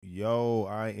Yo,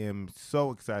 I am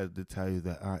so excited to tell you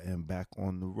that I am back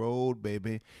on the road,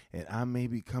 baby, and I may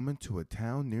be coming to a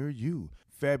town near you.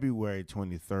 February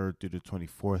 23rd through the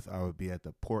 24th, I will be at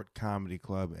the Port Comedy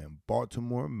Club in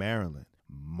Baltimore, Maryland.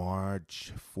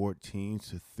 March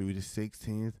 14th through the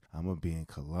 16th, I'm going to be in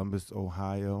Columbus,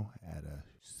 Ohio at a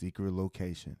secret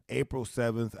location. April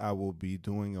 7th, I will be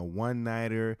doing a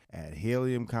one-nighter at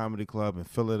Helium Comedy Club in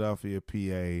Philadelphia,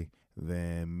 PA.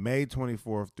 Then May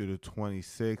 24th through the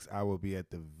 26th, I will be at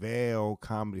the Vail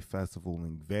Comedy Festival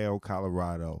in Vail,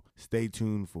 Colorado. Stay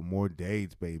tuned for more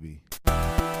dates, baby.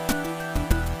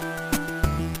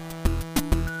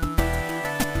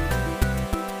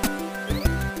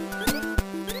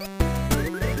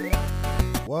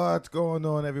 What's going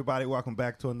on, everybody? Welcome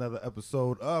back to another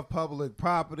episode of Public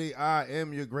Property. I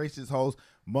am your gracious host,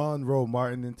 Monroe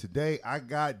Martin, and today I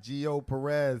got Gio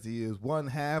Perez. He is one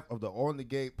half of the On the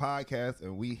Gate podcast,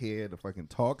 and we here to fucking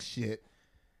talk shit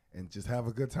and just have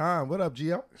a good time. What up,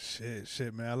 Gio?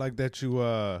 Shit, man. I like that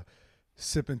you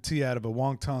sipping tea out of a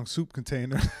wonton soup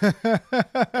container.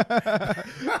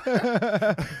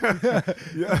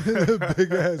 Yeah.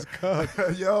 Big ass cup.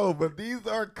 Yo, but these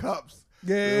are cups.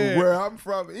 Yeah, where I'm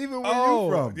from, even where you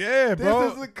from. Yeah, bro.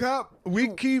 This is a cup. We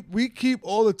keep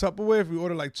all the Tupperware if we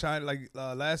order like China. Like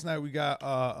last night we got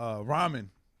ramen.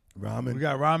 Ramen. We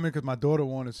got ramen because my daughter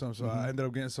wanted some, so I ended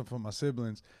up getting some for my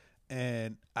siblings.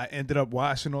 And I ended up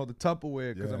washing all the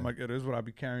Tupperware because I'm like, this is what I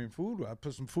be carrying food with. I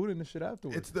put some food in the shit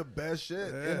afterwards. It's the best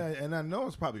shit. Yeah. And I know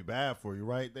it's probably bad for you,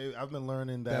 right? I've been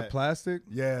learning that plastic?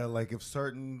 Yeah, like if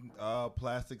certain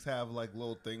plastics have like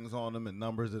little things on them and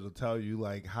numbers, it'll tell you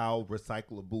like how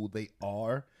recyclable they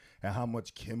are and how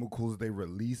much chemicals they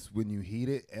release when you heat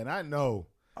it. And I know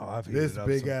this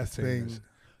big ass thing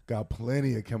got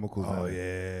plenty of chemicals in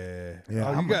it. Yeah,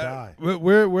 I'm gonna die.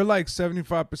 We're like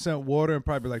 75% water and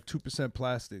probably like 2%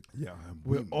 plastic. Yeah,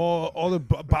 with all the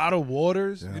bottled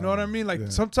waters. You know what I mean? Like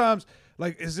sometimes,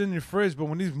 like it's in your fridge, but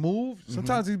when these move,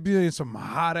 sometimes these be in some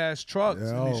hot ass trucks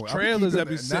and these trailers that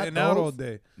be sitting out all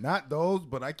day. Not those,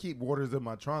 but I keep waters in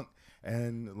my trunk,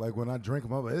 and like when I drink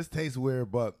them up, it tastes weird,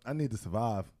 but I need to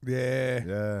survive.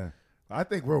 Yeah. I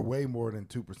think we're way more than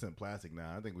 2% plastic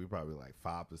now. I think we're probably like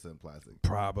 5% plastic.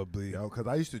 Probably. Yo, because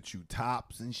I used to chew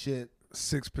tops and shit.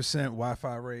 6%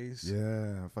 Wi-Fi rays.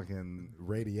 Yeah, fucking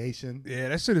radiation. Yeah,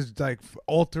 that shit is like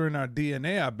altering our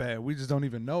DNA, I bet. We just don't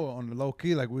even know it on the low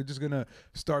key. Like we're just going to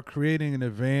start creating an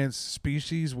advanced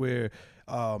species where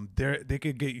they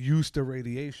could get used to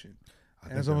radiation.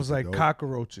 And it's almost like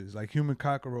cockroaches, like human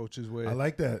cockroaches. Where I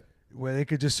like that. Where they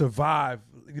could just survive,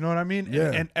 you know what I mean?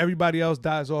 Yeah. And everybody else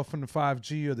dies off from the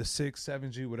 5G or the 6,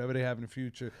 7G, whatever they have in the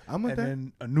future.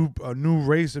 Then a new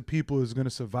race of people is gonna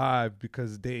survive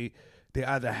because they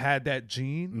either had that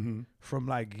gene from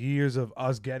like years of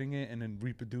us getting it and then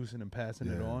reproducing and passing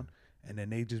it on, and then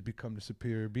they just become the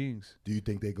superior beings. Do you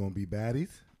think they're gonna be baddies?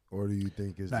 Or do you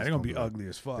think it's they're gonna be ugly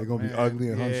as fuck? They're gonna be ugly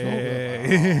and hunched over.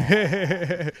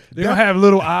 They're gonna have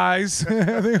little eyes. They're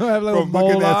gonna have little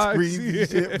mole eyes. Screens and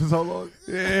shit for so long.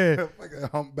 Yeah, like a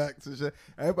humpbacks and shit.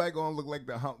 Everybody gonna look like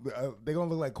they're gonna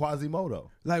look like Quasimodo.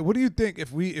 Like, what do you think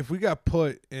if we got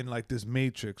put in like this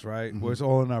matrix, right, where it's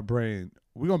all in our brain?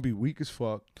 We're gonna be weak as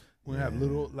fuck. We're gonna have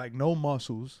little, like, no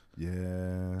muscles.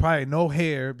 Yeah. Probably no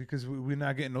hair because we're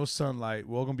not getting no sunlight.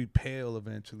 We're all gonna be pale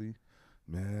eventually.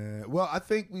 Man, well, I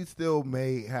think we still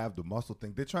may have the muscle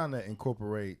thing. They're trying to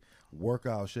incorporate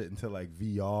workout shit into like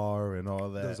VR and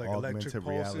all that. Those like augmented electric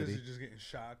reality. pulses, you're just getting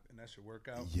shocked, and that's your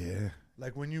workout. Yeah,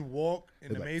 like when you walk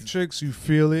in the Matrix, you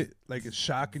feel it, like it's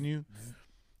shocking you.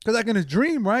 Cause like in a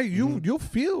dream, right? You'll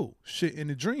feel shit in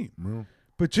a dream,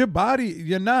 but your body,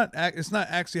 you're not. It's not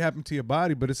actually happening to your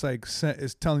body, but it's like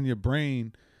it's telling your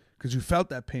brain because you felt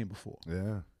that pain before.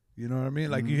 Yeah. You know what I mean?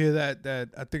 Like you hear that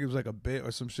I think it was like a bit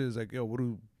or some shit. It's like, yo, what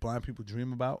do blind people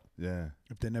dream about? Yeah.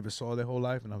 If they never saw their whole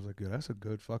life. And I was like, yo, that's a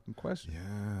good fucking question.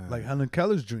 Yeah. Like Helen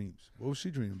Keller's dreams. What was she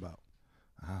dreaming about?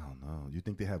 I don't know. You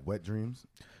think they have wet dreams?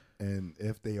 And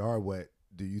if they are wet,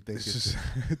 do you think it's just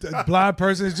the blind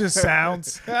person? It just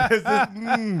sounds. Yeah,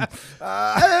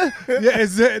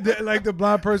 is it like the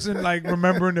blind person like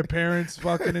remembering their parents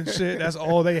fucking and shit? That's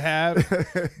all they have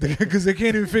because they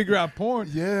can't even figure out porn.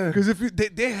 Yeah, because if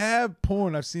they have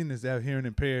porn, I've seen this. They have hearing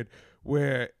impaired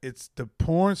where it's the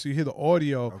porn, so you hear the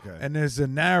audio, and there's a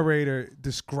narrator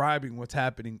describing what's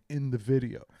happening in the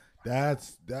video.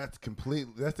 That's the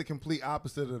complete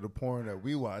opposite of the porn that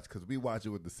we watch because we watch it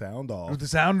with the sound off. With the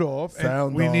sound off,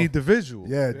 and we need the visual.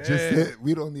 Yeah, just it.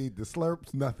 We don't need the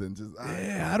slurps, nothing. Just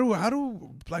how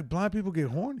do like blind people get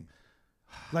horny?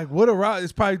 Like what around?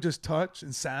 It's probably just touch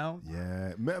and sound.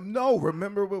 Yeah. No,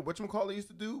 remember what whatchamacallit used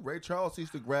to do? Ray Charles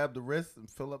used to grab the wrist and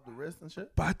fill up the wrist and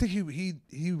shit. But I think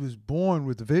he was born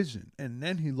with vision and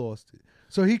then he lost it.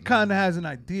 So he kind of has an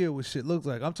idea what shit looks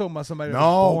like. I'm talking about somebody that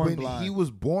was born blind. He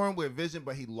was born with vision,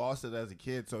 but he lost it as a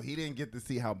kid, so he didn't get to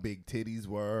see how big titties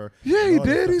were. Yeah, he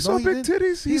did. He saw big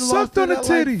titties. He sucked on a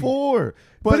titty. Like 4.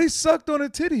 But he sucked on a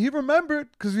titty. He remembered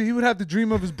because he would have to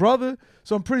dream of his brother.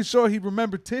 So I'm pretty sure he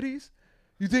remembered titties.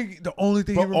 You think the only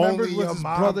thing he remembered was his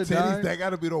brother dying? That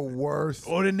got to be the worst.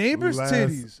 Or the neighbor's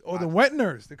titties. Or the wet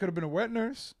nurse. They could have been a wet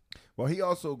nurse. Well, he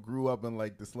also grew up in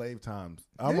like the slave times.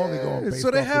 I'm only going based so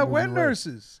they off had the movie wet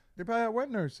nurses. They probably had wet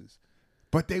nurses.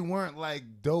 But they weren't like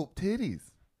dope titties.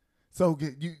 So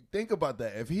you think about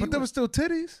that. But there were still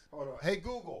titties. Hold on. Hey,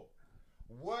 Google.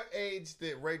 What age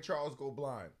did Ray Charles go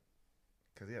blind?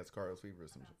 Because he had scarlet fever or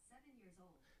some shit.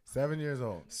 7 years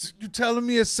old. So you telling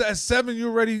me at 7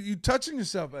 you touching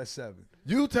yourself at 7?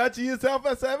 You touching yourself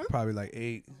at 7? Probably like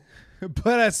 8.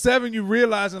 But at 7 you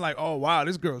realizing like, oh wow,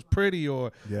 this girl's pretty,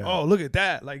 or oh look at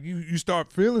that. Like you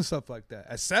start feeling stuff like that.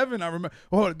 At 7 I remember.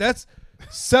 Oh, that's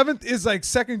 7th is like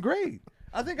 2nd grade.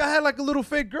 I think I had like a little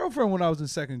fake girlfriend when I was in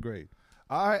 2nd grade.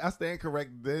 All right, I stand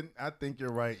correct. Then I think you're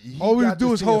right. All we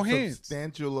do is hold hands.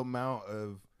 Substantial amount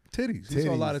of titties. He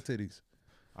saw a lot of titties.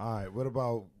 All right, what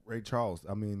about Ray Charles?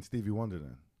 I mean Stevie Wonder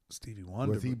then. Stevie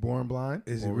Wonder. Was he born blind?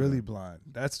 Is he really blind?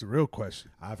 That's the real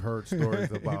question. I've heard stories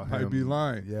about him. Might be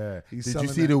lying. Yeah. Did you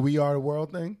see the We Are the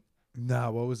World thing?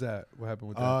 Nah, what was that? What happened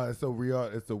with that? It's a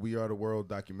We Are the World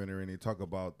documentary, and they talk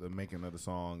about the making of the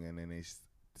song, and then they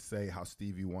say how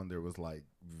Stevie Wonder was like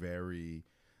very,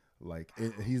 like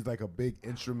he's like a big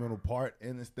instrumental part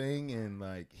in this thing, and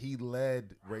like he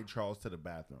led Ray Charles to the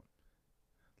bathroom.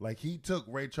 Like, he took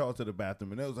Ray Charles to the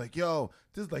bathroom, and it was like, yo,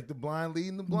 this is like the blind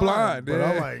leading the blind. But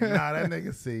I'm like, nah, that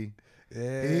nigga see.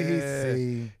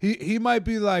 Yeah. He might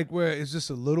be like where it's just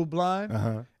a little blind,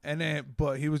 and then,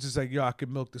 but he was just like, yo, I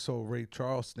could milk this whole Ray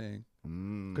Charles thing.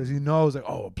 Because he knows, like,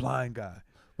 oh, a blind guy.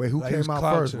 Wait, who like, came out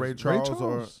first, Ray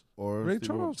Charles or Ray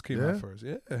Charles came out first.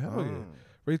 Yeah, hell yeah.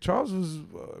 Ray Charles was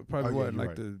probably in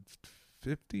like the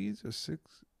 50s or 60s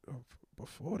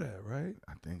before that, right?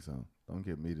 I think so. Don't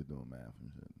get me to doing math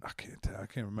and shit. I can't tell. I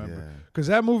can't remember. Because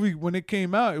that movie, when it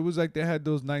came out, it was like they had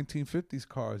those 1950s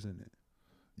cars in it.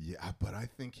 Yeah, but I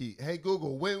think Hey,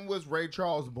 Google, when was Ray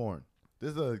Charles born?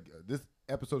 This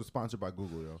episode is sponsored by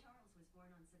Google, yo. Charles was born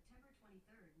on September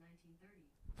 23rd,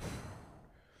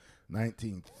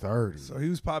 1930. So he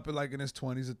was popping like in his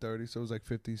 20s or 30s, so it was like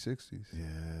 50s, 60s. Yeah.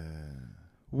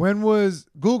 When was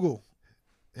Google?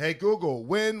 Hey, Google,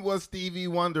 when was Stevie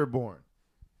Wonder born?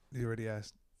 You already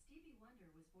asked. Stevie Wonder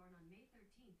was born on May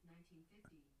 13th,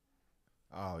 1950.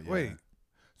 Oh, yeah. Wait.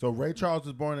 So Ray Charles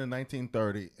was born in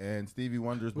 1930, and Stevie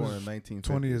Wonder was born in 1950.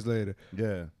 20 years later.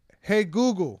 Yeah. Hey,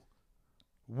 Google,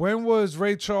 when was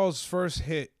Ray Charles' first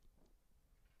hit?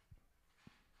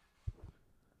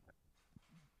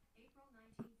 April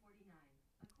 1949.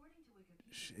 According to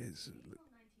Wikipedia, Shit. April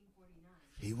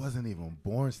 1949. He wasn't even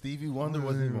born. Stevie Wonder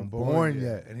wasn't even born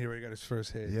yet. And he already got his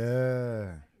first hit.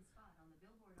 Yeah.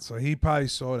 So he probably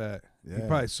saw that. Yeah. He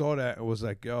probably saw that and was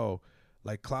like, yo,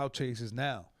 like cloud chasers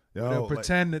now. Yo, they'll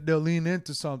pretend that they'll lean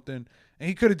into something. And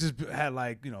he could have just had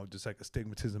like, just like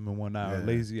astigmatism in one eye or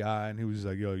lazy eye. And he was just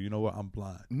like, yo, you know what? I'm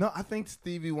blind. No, I think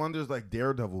Stevie Wonder's like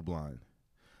Daredevil blind.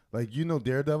 Like,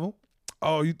 Daredevil?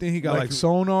 Oh, you think he got like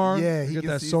sonar? Yeah. He got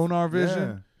that sonar vision?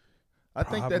 Yeah. I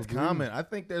think that's common. I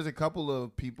think there's a couple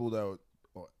of people that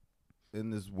in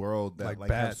this world that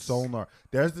like have sonar.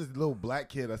 There's this little black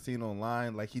kid I seen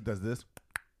online. Like, he does this.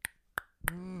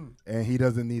 And he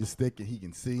doesn't need a stick and he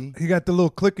can see. He got the little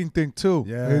clicking thing too.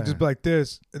 Yeah. It's just like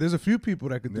this. There's a few people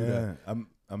that could do that.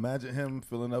 Imagine him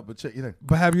filling up a chick.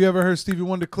 But have you ever heard Stevie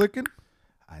Wonder clicking?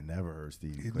 I never heard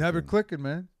Stevie He's never clicking,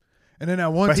 man. And then at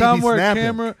one time where snapping. a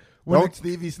camera... Don't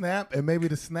Stevie snap? And maybe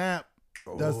the snap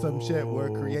does some shit where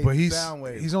it creates sound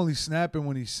waves. He's only snapping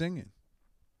when he's singing.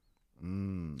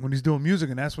 When he's doing music,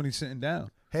 and that's when he's sitting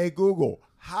down. Hey, Google,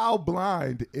 how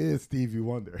blind is Stevie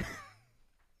Wonder?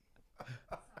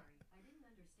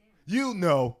 You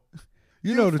know.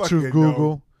 You know the truth,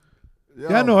 Google.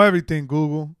 Yeah, I know everything,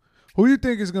 Google. Who do you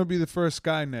think is going to be the first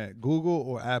Skynet, Google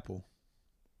or Apple?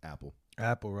 Apple.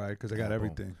 Apple, right? Because they got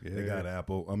everything. Yeah. They got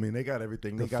Apple. I mean, they got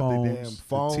everything. They got phones, the damn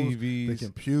phones, the TVs, the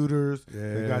computers.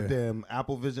 Yeah. They got damn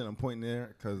Apple Vision. I'm pointing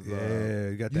there because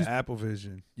you got the Apple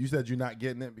Vision. You said you're not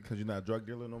getting it because you're not a drug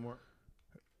dealer no more?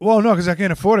 Well, no, because I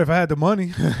can't afford it. If I had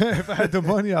the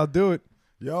money, I'll do it.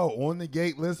 Yo, On the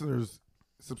Gate listeners,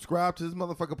 subscribe to this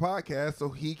motherfucker podcast so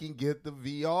he can get the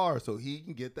VR, so he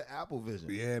can get the Apple Vision.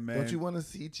 Yeah, man. Don't you want to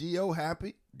see Gio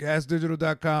happy?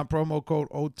 GasDigital.com, promo code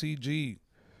OTG.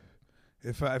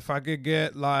 If I could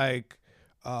get like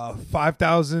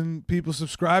 5,000 people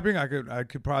subscribing, I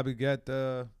could probably get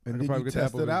the and then you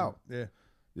test it out. Yeah.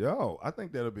 Yo, I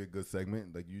think that'll be a good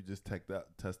segment. Like you just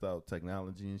test out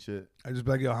technology and shit. I just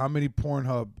be like, yo, how many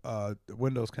Pornhub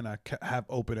windows can I have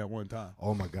open at one time?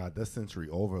 Oh my God, that's sensory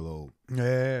overload.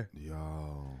 Yeah.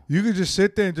 Yo, you could just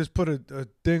sit there and just put a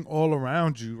thing all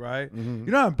around you, right? Mm-hmm.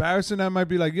 You know how embarrassing that might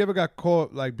be? Like, you ever got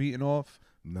caught like beating off?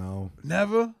 No,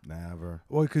 Never.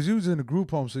 Well, because you was in a group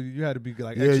home, so you had to be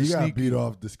like, yeah, extra you got sneaky. beat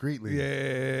off discreetly.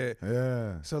 Yeah.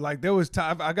 So like there was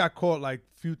time I got caught like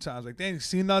a few times. Like they didn't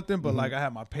see nothing, but like I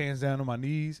had my pants down on my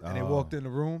knees, and they walked in the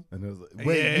room. And it was like,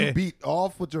 wait, you beat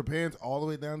off with your pants all the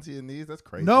way down to your knees? That's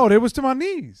crazy. No, they was to my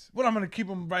knees. What, I'm gonna keep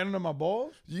them right under my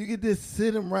balls? You could just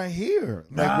sit them right here,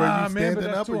 like Nah, where you man, standing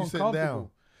up too or you sitting down.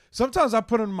 uncomfortable. Sometimes I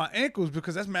put them on my ankles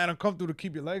because that's mad uncomfortable to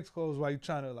keep your legs closed while you're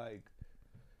trying to like.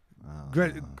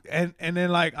 And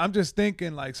then like I'm just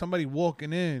thinking like somebody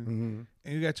walking in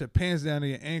and you got your pants down to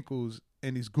your ankles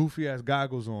and these goofy ass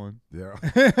goggles on. Yeah.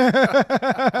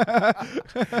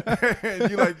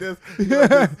 And you like this.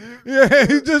 Yeah,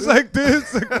 he just like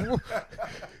this. Like,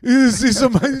 you just see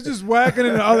somebody just whacking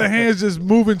and the other hand's just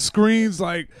moving screens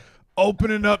like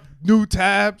opening up new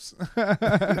tabs.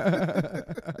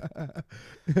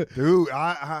 Dude,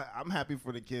 I'm happy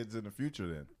for the kids in the future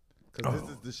then. Because this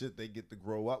is the shit they get to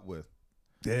grow up with.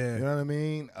 Yeah. You know what I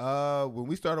mean? When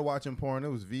we started watching porn, it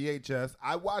was VHS.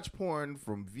 I watched porn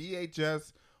from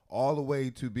VHS all the way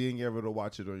to being able to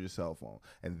watch it on your cell phone.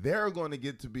 And they're going to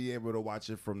get to be able to watch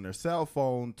it from their cell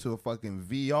phone to a fucking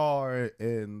VR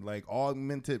and like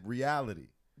augmented reality.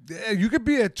 Yeah, you could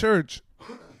be at church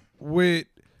with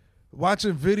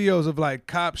watching videos of like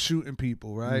cops shooting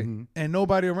people, right? Mm-hmm. And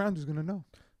nobody around you's going to know.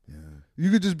 Yeah. You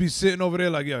could just be sitting over there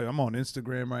like, yo, I'm on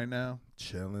Instagram right now.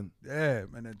 Chilling. Yeah,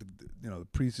 and the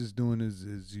priest is doing his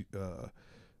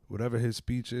whatever his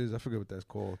speech is. I forget what that's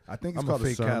called. I think it's I'm called a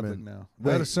fake a sermon. Catholic now.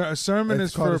 Wait, a sermon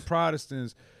it's is for called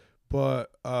Protestants, but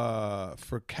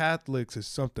for Catholics it's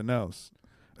something else.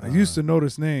 I used to know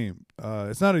this name.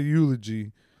 It's not a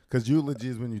eulogy. Because eulogy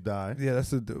is when you die. Yeah,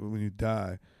 that's when you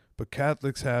die. But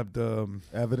Catholics have the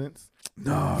Evidence?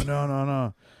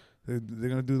 No. They're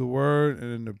gonna do the word,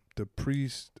 and then the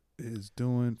priest is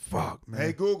doing fuck, man.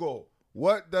 Hey Google,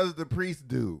 what does the priest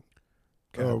do?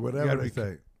 Or whatever they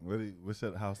say.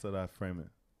 How should I frame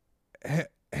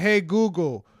it? Hey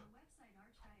Google.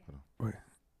 Wait.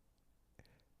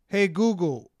 Hey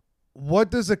Google,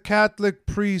 what does a Catholic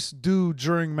priest do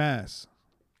during Mass?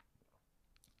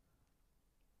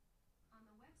 On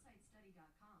the website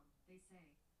study.com, they say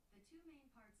the two main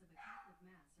parts of a Catholic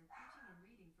Mass are preaching and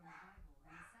reading from the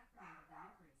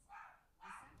Bible and the sacrament of the Eucharist.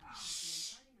 The sacrament is the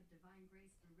imparting of divine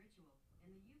grace through ritual,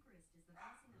 and the Eucharist is the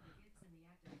blessing of the gifts and the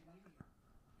act of communion.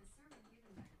 The sermon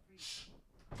given by the priest.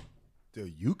 The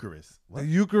Eucharist. What?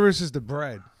 The Eucharist is the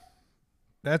bread.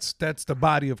 That's the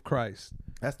body of Christ.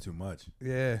 That's too much.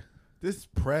 Yeah.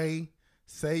 Just pray,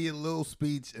 say your little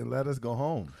speech, and let us go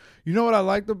home. You know what I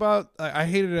liked about? I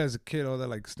hated it as a kid, all that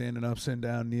like standing up, sitting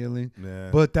down, kneeling.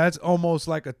 Yeah. But that's almost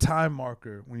like a time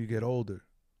marker when you get older.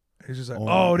 It's just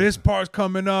like, this part's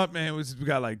coming up, man. We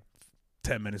got like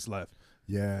 10 minutes left.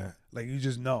 Yeah. Like you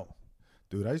just know.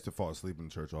 Dude, I used to fall asleep in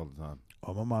church all the time.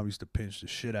 Oh, my mom used to pinch the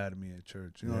shit out of me at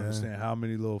church. You don't Yeah. understand how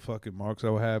many little fucking marks I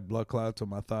would have, blood clots on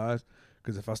my thighs.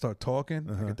 Because if I start talking,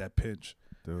 I get that pinch.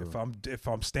 Dude. If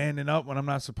I'm standing up when I'm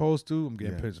not supposed to, I'm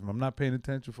getting Yeah. pinched. If I'm not paying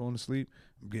attention, falling asleep,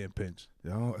 I'm getting pinched.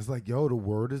 Yo, it's like, the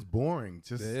word is boring.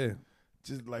 Just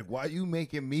like, why you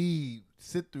making me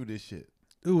sit through this shit?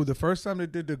 Ooh, the first time they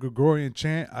did the Gregorian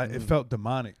chant, it felt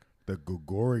demonic. The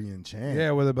Gregorian chant.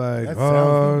 Yeah, where they're like, That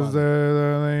sounds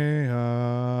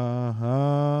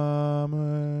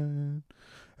Amen.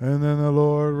 And then the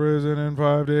Lord risen in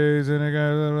 5 days, and it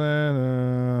got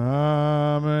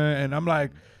Amen. And I'm like,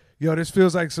 yo, this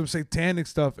feels like some satanic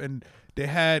stuff. And they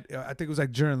had, I think it was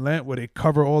like during Lent, where they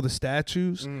cover all the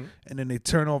statues, and then they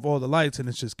turn off all the lights, and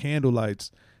it's just candle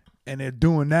lights. And they're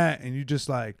doing that, and you just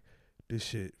like, this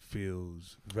shit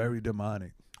feels very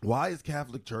demonic. Why is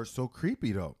Catholic Church so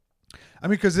creepy, though? I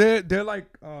mean, because they're like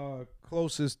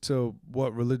closest to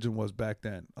what religion was back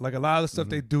then. Like a lot of the stuff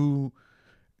they do,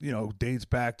 dates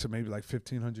back to maybe like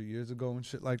 1,500 years ago and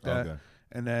shit like that. Okay.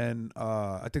 And then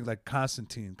I think like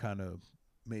Constantine kind of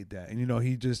made that, and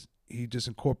he just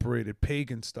incorporated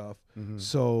pagan stuff,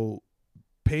 so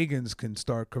pagans can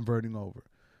start converting over.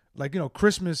 Like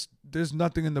Christmas. There's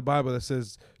nothing in the Bible that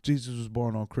says Jesus was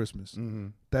born on Christmas.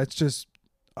 That's just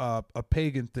a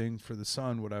pagan thing for the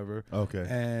sun, whatever. Okay.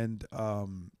 And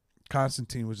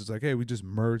Constantine was just like, hey, we just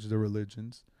merge the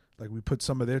religions. Like we put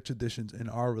some of their traditions in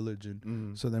our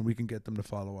religion, so then we can get them to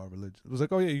follow our religion. It was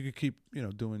like, oh yeah, you could keep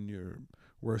doing your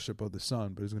worship of the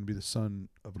sun, but it's gonna be the Son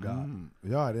of God.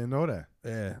 Yeah, I didn't know that.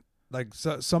 Yeah, like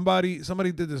somebody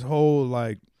did this whole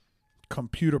like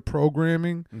computer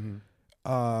programming,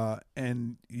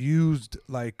 and used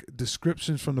like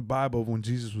descriptions from the Bible of when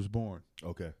Jesus was born.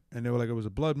 Okay. And they were like, it was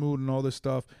a blood moon and all this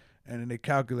stuff, and then they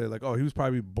calculated like, oh, he was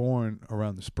probably born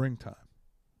around the springtime.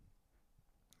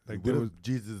 Like what if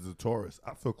Jesus is a Taurus?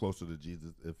 I feel closer to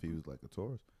Jesus if he was like a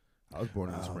Taurus. I was born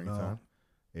in the springtime,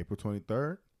 April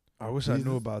 23rd. I wish I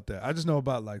knew about that. I just know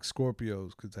about like Scorpios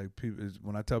because like people,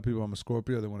 when I tell people I'm a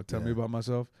Scorpio, they want to tell me about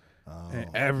myself. And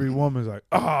every woman's like,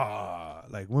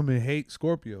 like women hate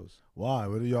Scorpios. Why?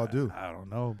 What do y'all do? I don't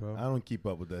know, bro. I don't keep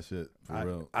up with that shit for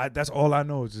real. That's all I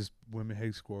know is just women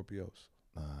hate Scorpios.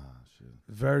 Shit.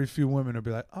 Very few women will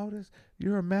be like, oh,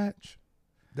 you're a match.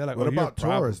 They're like, what oh, about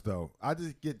Taurus though? I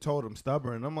just get told I'm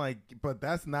stubborn. I'm like, but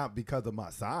that's not because of my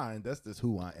sign. That's just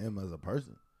who I am as a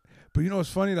person. But you know what's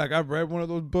funny? Like I read one of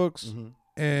those books,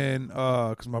 and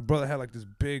because my brother had like this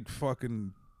big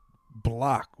fucking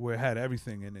block where it had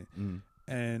everything in it,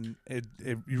 and it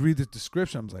you read the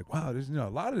description, I was like, wow, there's a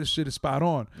lot of this shit is spot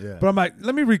on. Yeah. But I'm like,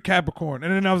 let me read Capricorn,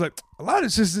 and then I was like, a lot of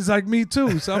this shit is like me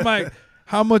too. So I'm like,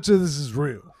 how much of this is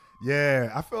real?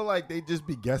 Yeah, I feel like they just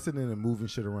be guessing and moving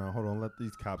shit around. Hold on, let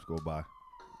these cops go by.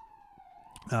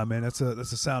 Nah, man, that's a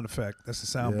sound effect. That's a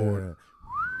soundboard.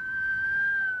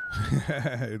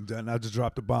 And I just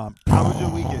dropped the bomb. How was your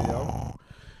weekend, yo?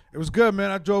 It was good, man.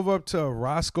 I drove up to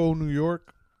Roscoe, New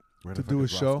York to do a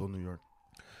show. Roscoe, New York?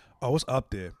 Oh, it's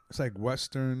up there. It's like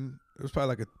Western. It was probably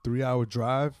like a 3-hour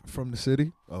drive from the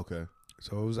city. Okay.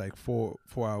 So it was like 4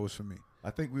 hours for me. I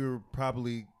think we were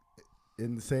probably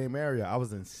in the same area. I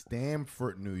was in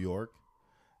Stamford, New York,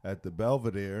 at the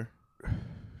Belvedere.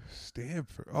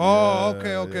 Stanford. Oh,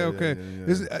 okay.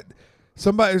 Yeah.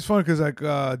 Somebody, it's funny because like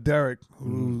Derek,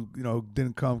 who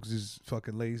didn't come because he's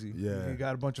fucking lazy. Yeah, he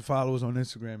got a bunch of followers on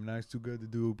Instagram. And now he's too good to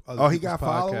do. He got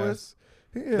followers.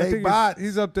 Yeah, they bots.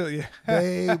 He's up there. Yeah,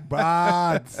 they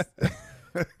bots.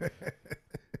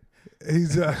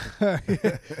 He's like,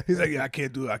 yeah, I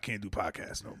can't do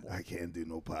podcasts no more. I can't do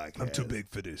no podcast. I'm too big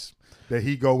for this. Did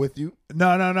he go with you?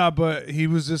 No. But he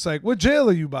was just like, what jail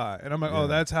are you by? And I'm like, oh,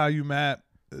 that's how you map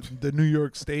the New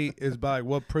York State is by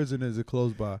what prison is it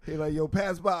close by? He like, yo,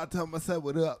 pass by, tell him I said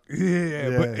what up.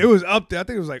 Yeah, but it was up there. I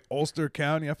think it was like Ulster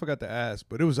County. I forgot to ask,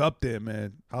 but it was up there,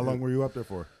 man. How long were you up there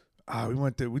for?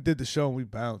 We did the show and we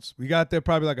bounced. We got there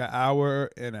probably like an hour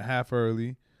and a half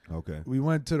early. Okay. We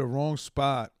went to the wrong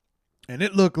spot and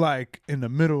it looked like in the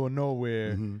middle of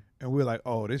nowhere. And we were like,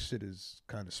 oh, this shit is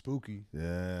kind of spooky.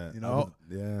 Yeah.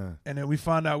 Yeah. And then we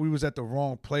found out we was at the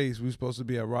wrong place. We were supposed to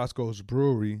be at Roscoe's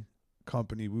Brewery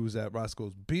Company. We was at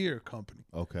Roscoe's Beer Company.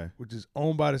 Okay. Which is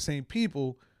owned by the same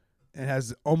people and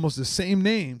has almost the same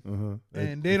name.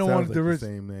 And they don't want the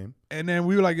same name. And then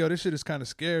we were like, yo, this shit is kind of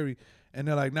scary. And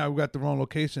they're like, nah, we got the wrong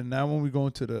location. Now when we go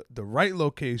into the right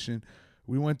location,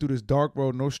 we went through this dark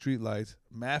road, no street lights,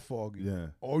 mad foggy. Yeah.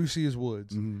 All you see is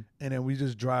woods. And then we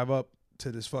just drive up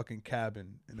to this fucking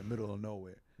cabin in the middle of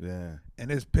nowhere. Yeah.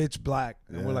 And it's pitch black.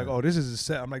 And we're like, oh, this is a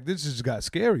set. I'm like, this just got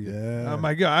scary. Yeah. I'm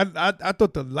like, yo, I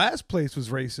thought the last place was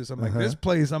racist. I'm like, this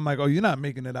place, I'm like, oh, you're not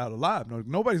making it out alive. No,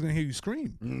 nobody's going to hear you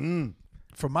scream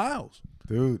for miles.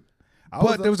 Dude.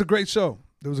 But there was a great show.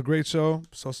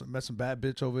 Met some bad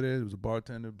bitch over there. There was a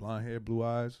bartender, blonde hair, blue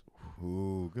eyes.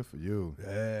 Ooh, good for you.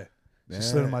 Yeah. She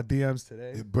slid in my DMs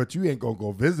today. But you ain't going to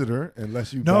go visit her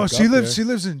unless you she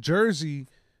lives in Jersey.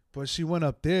 But she went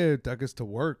up there, I guess, to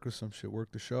work or some shit,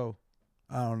 work the show.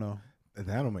 I don't know. That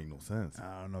don't make no sense.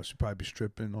 I don't know. She'd probably be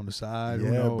stripping on the side.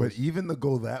 Yeah, but even to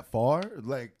go that far,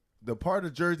 like the part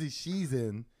of Jersey she's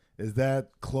in, is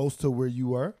that close to where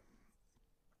you are?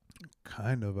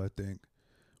 Kind of, I think.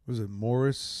 Was it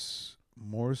Morris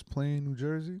Plain, New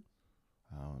Jersey?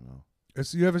 I don't know.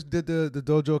 You ever did the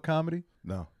Dojo Comedy?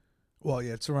 No. Well,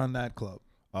 yeah, it's around that club.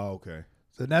 Oh, okay.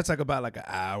 So that's like about like an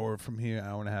hour from here,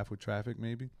 hour and a half with traffic,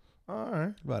 maybe. All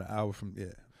right. About an hour from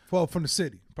Well, from the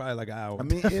city, probably like an hour. I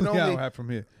mean, an hour and a half from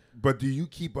here. But do you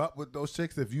keep up with those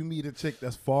chicks? If you meet a chick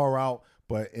that's far out,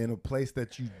 but in a place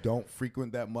that you don't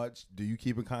frequent that much, do you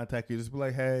keep in contact? You just be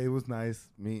like, hey, it was nice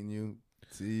meeting you.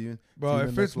 See you. Bro,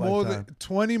 if it's more than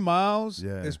 20 miles,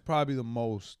 yeah, it's probably the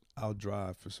most I'll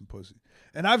drive for some pussy.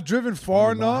 And I've driven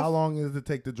far enough. How long does it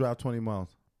take to drive 20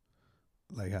 miles?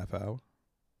 Like half hour.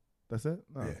 That's it?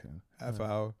 Oh, yeah, okay. Half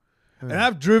hour. Yeah. And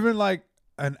I've driven like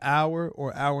an hour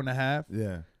or hour and a half.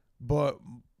 Yeah. But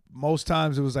most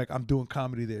times it was like I'm doing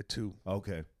comedy there too.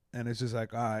 Okay. And it's just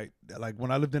like, all right. Like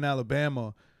when I lived in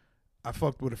Alabama, I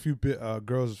fucked with a few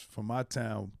girls from my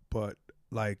town, but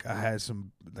like I had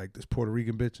some like this Puerto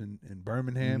Rican bitch in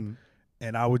Birmingham,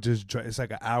 and I would just it's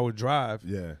like an hour drive.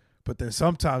 Yeah. But then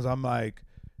sometimes I'm like,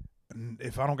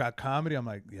 if I don't got comedy, I'm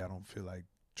like, yeah, I don't feel like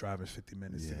driving 50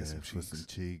 minutes to get some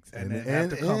cheeks. And then have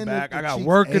to come back. I got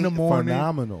work in the morning.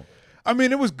 Phenomenal. I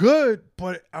mean, it was good,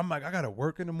 but I'm like, I got to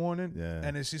work in the morning. Yeah.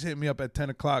 And then she's hitting me up at 10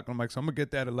 o'clock. I'm like, so I'm going to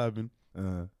get that at 11.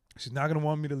 She's not going to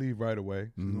want me to leave right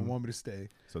away. She's going to want me to stay.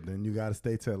 So then you got to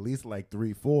stay till at least like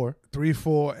 3, 4. 3,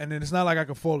 4. And then it's not like I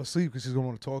can fall asleep because she's going to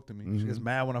want to talk to me. She gets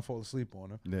mad when I fall asleep on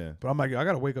her. Yeah. But I'm like, I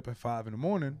got to wake up at 5 in the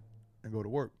morning and go to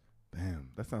work. Damn,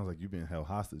 that sounds like you being held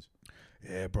hostage.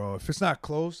 Yeah, bro. If it's not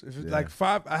close, if it's like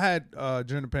 5, I had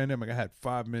during the pandemic, I had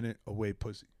 5-minute away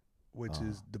pussy, which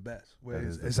is the best. Where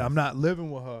I'm not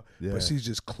living with her, but she's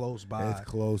just close by. It's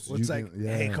close. It's like,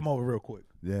 hey, come over real quick.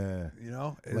 Yeah. You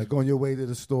know? Like on your way to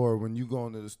the store, when you go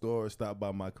into the store, stop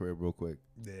by my crib real quick.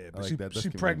 Yeah, but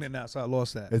she's pregnant now, so I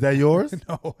lost that. Is that yours?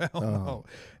 No, no.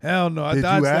 Hell no. I Did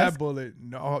dodged you ask? that bullet.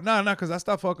 No, because I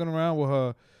stopped fucking around with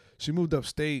her. She moved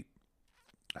upstate,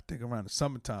 I think around the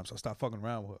summertime, so I stopped fucking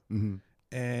around with her. Mm-hmm.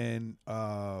 And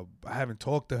I haven't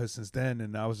talked to her since then.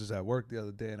 And I was just at work the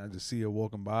other day, and I just see her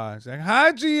walking by. She's like,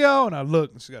 "Hi, Gio," and I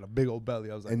look, and she got a big old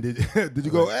belly. I was like, "And did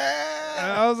you go?"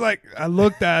 I was like, I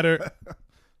looked at her.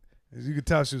 As you could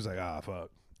tell, she was like, "Ah,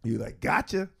 fuck." You like,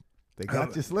 gotcha. They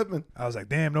got you slipping. I was like,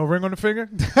 "Damn, no ring on the finger."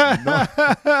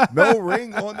 no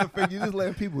ring on the finger. You just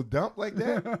letting people dump like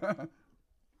that.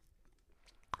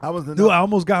 I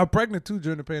almost got her pregnant too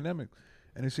during the pandemic,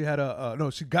 and then she had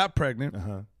she got pregnant.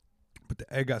 But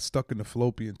the egg got stuck in the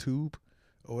fallopian tube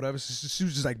or whatever. She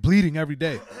was just like bleeding every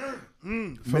day.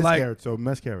 Miscarriage.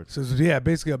 So yeah,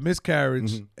 basically a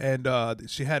miscarriage. And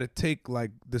she had to take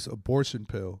like this abortion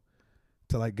pill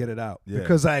to like get it out. Yeah.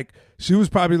 Because like she was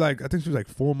probably like, I think she was like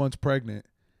 4 months pregnant.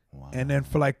 Wow. And then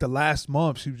for like the last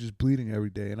month, she was just bleeding every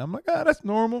day. And I'm like, that's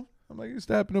normal. I'm like, it's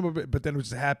happening a bit, but then it would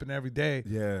just happen every day.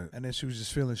 Yeah. And then she was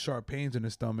just feeling sharp pains in her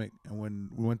stomach. And when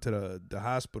we went to the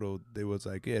hospital, they was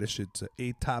like, yeah, this shit's an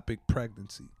atopic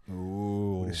pregnancy.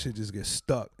 Ooh. This shit just gets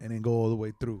stuck and then go all the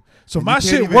way through. So and my you can't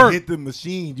shit even worked. Hit the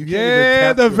machine. You can't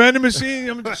yeah, even the vending machine.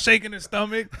 I'm just shaking his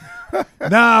stomach.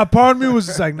 Nah, part of me was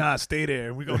just like, nah, stay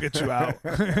there. We gonna get you out.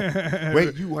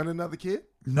 Wait, you want another kid?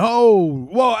 No.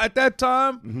 Well, at that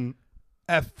time,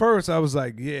 at first I was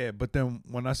like, yeah, but then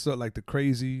when I saw like the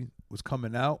crazy was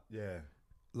coming out,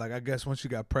 like I guess once she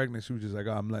got pregnant, she was just like,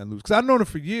 oh, I'm letting loose. Because I've known her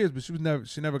for years, but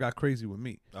she never got crazy with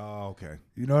me. Oh, okay.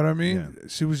 You know what I mean?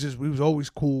 Yeah. We was always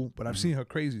cool, but I've seen her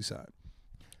crazy side.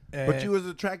 And but you was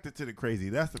attracted to the crazy.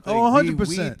 That's the thing. Oh, 100%.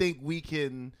 We think we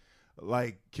can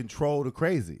like control the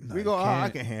crazy. No, we go, I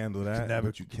can handle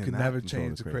that. You can never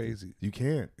change the crazy. You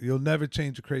can't. You'll never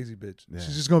change a crazy bitch. Yeah.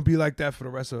 She's just gonna be like that for the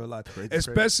rest of her life.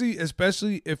 Crazy.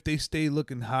 Especially if they stay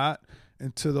looking hot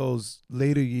into those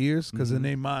later years, because in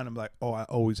their mind, I'm like, oh, I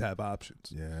always have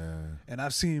options. Yeah. And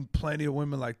I've seen plenty of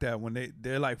women like that when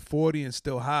they're like 40 and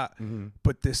still hot,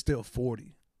 but they're still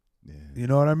 40. Yeah. You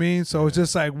know what I mean? So it's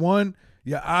just like, one,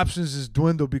 your options is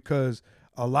dwindle because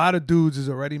a lot of dudes is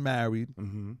already married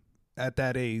at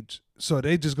that age, so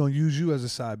they just gonna use you as a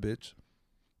side bitch.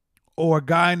 Or a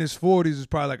guy in his 40s is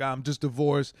probably like, I'm just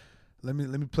divorced. Let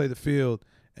me play the field.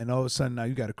 And all of a sudden now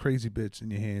you got a crazy bitch in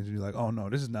your hands, and you're like, oh no,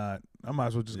 this is not. I might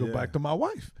as well just go back to my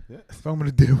wife if I'm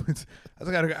gonna deal with.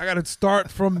 I gotta start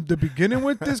from the beginning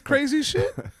with this crazy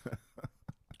shit.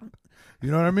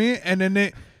 You know what I mean? And then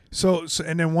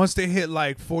and then once they hit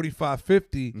like 45,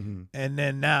 50, and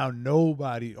then now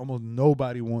almost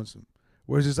nobody wants them.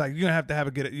 Whereas it's like you're gonna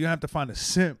have to find a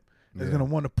simp that's gonna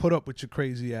want to put up with your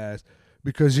crazy ass.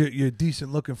 Because you're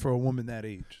decent looking for a woman that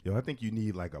age. Yo, I think you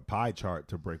need like a pie chart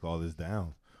to break all this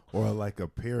down, or like a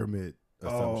pyramid or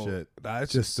some shit. Nah,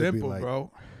 it's just simple, like,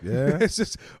 bro. Yeah, it's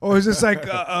just like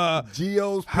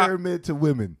Gio's pyramid to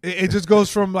women. It just goes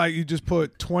from like you just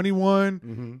put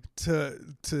 21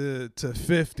 to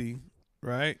 50,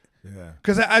 right? Yeah.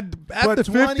 Because after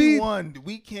 21,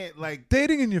 we can't like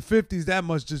dating in your 50s. That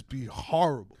must just be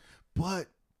horrible. But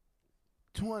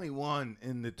 21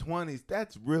 in the 20s,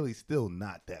 that's really still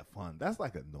not that fun. That's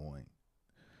like annoying.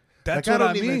 That's like, what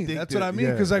I mean. That's what I mean.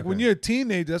 Because like when you're a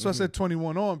teenager, that's why I said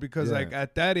 21 on. Because like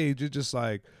at that age, you're just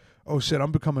like, oh shit,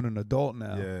 I'm becoming an adult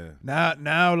now. Yeah.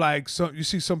 Now like so you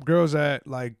see some girls that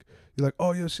like you're like,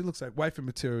 oh yo, she looks like wifey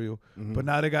material. But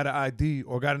now they got an ID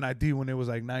or got an ID when they was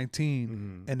like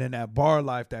 19, and then that bar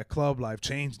life, that club life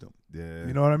changed them. Yeah.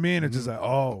 You know what I mean? It's just like,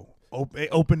 oh.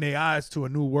 open their eyes to a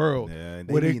new world. Yeah, and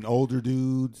they meeting older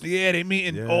dudes. Yeah, they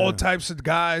meeting all types of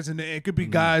guys, and it could be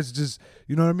guys just,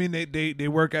 you know what I mean? They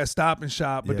work at Stop and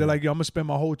Shop, but they're like, yo, I'm gonna spend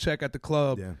my whole check at the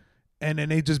club. Yeah. And then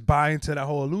they just buy into that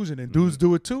whole illusion. And dudes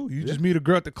do it too. You just meet a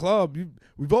girl at the club.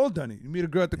 We've all done it. You meet a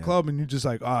girl at the club and you just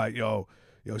like, all right, yo,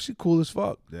 she cool as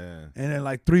fuck. Yeah. And then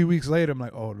like 3 weeks later, I'm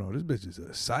like, oh no, this bitch is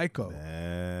a psycho.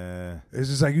 Yeah. It's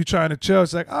just like you trying to chill.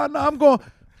 It's like, oh no,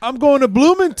 I'm going to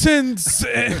Bloomington's.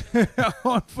 You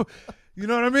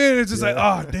know what I mean? It's just like,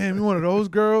 oh damn, you one of those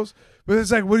girls. But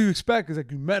it's like, what do you expect? It's like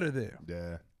you met her there.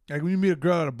 Yeah. Like when you meet a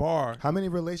girl at a bar. How many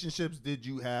relationships did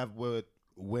you have with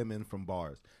women from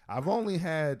bars? I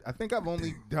think I've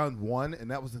only done one, and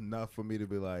that was enough for me to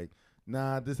be like,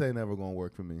 nah, this ain't never gonna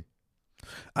work for me.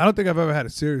 I don't think I've ever had a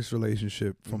serious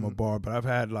relationship from a bar, but I've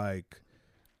had like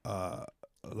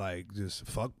just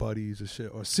fuck buddies or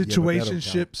shit, or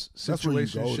situationships.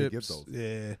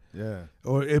 Situationships. Yeah.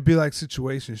 Or it'd be like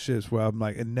situationships where I'm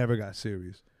like, it never got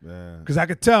serious. Yeah. Because I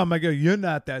could tell, I'm like, yo, you're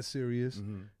not that serious.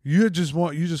 Mm-hmm. You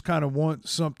just kind of want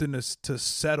something to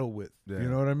settle with. Yeah. You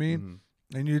know what I mean? Mm-hmm.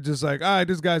 And you're just like, all right,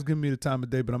 this guy's giving me the time of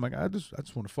day, but I'm like, I just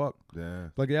want to fuck. Yeah.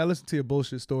 Like, yeah, I listen to your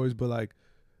bullshit stories, but like,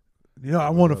 you know,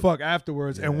 I want to fuck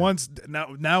afterwards. Yeah. And once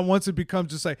it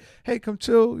becomes just like, hey, come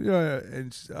chill,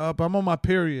 and but I'm on my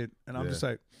period, and I'm just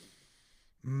like,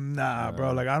 nah,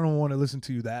 bro, like I don't want to listen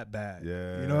to you that bad.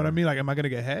 Yeah. You know what I mean? Like, am I gonna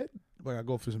get head? Like, I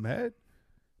go for some head.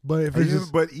 But if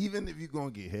even if you're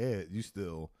gonna get head, you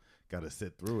still gotta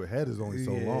sit through it. Head is only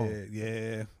so long.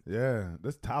 Yeah. Yeah.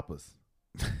 That's tapas.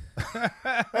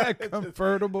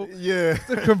 Convertible. Yeah. It's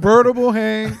a convertible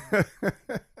hang.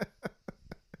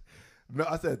 No,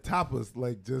 I said tapas,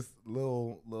 like just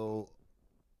little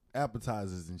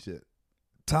appetizers and shit.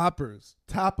 Tapas.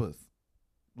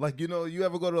 Like, you know, you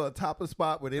ever go to a tapas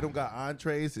spot where they don't got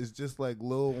entrees? It's just like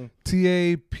little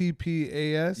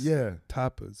TAPPAS? Yeah.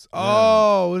 Tapas. Yeah.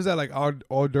 Oh, what is that, like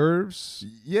hors d'oeuvres?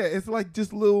 Yeah, it's like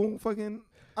just little fucking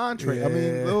entree. Yeah. I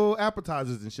mean, little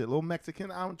appetizers and shit. Little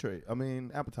Mexican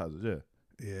appetizers, yeah.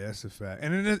 Yeah, that's a fact.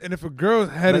 And if a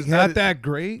girl's head is not that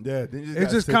great,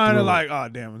 it's just kind of like, oh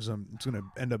damn, it's gonna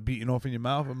end up beating off in your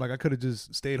mouth. I'm like, I could have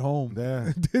just stayed home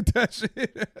and did that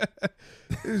shit.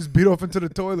 Just beat off into the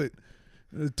toilet.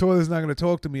 The toilet's not gonna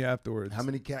talk to me afterwards. How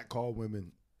many catcall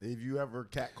women? Have you ever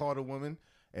catcalled a woman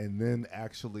and then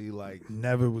actually like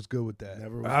never was good with that?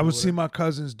 I would see my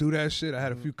cousins do that shit. I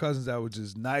had a few cousins that were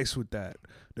just nice with that.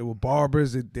 They were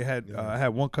barbers. They had I had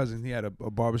one cousin. He had a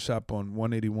barbershop on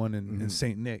 181 in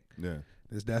St. Nick. Yeah,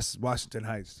 that's Washington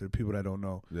Heights. To the people that don't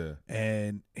know. Yeah,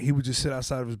 and he would just sit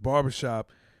outside of his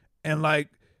barbershop, and like,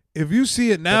 if you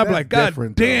see it now, like,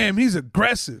 God damn, he's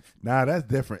aggressive. Nah, that's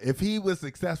different. If he was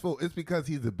successful, it's because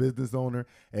he's a business owner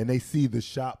and they see the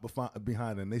shop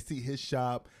behind him. They see his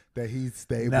shop, that he's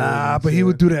stable. Nah, but he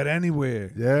would do that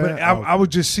anywhere. Yeah. But I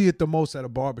would just see it the most at a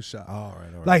barbershop. All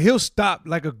right. Like, he'll stop,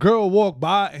 like a girl walk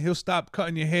by and he'll stop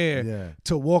cutting your hair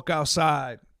to walk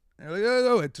outside. And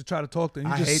like, to try to talk to him.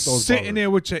 You just sitting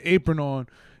there with your apron on.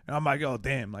 And I'm like, yo,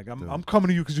 damn, like I'm coming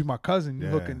to you because you're my cousin. You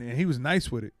looking, and he was nice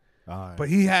with it. Right. But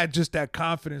he had just that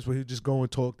confidence where he'd just go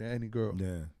and talk to any girl.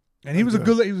 Yeah. And he was a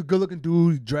good looking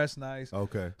dude. He dressed nice.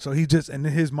 Okay. So he just, and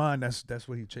in his mind, that's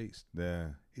what he chased. Yeah.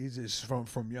 He's just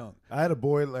from young. I had a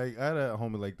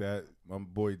homie like that. My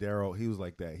boy Daryl, he was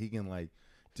like that. He can like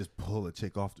just pull a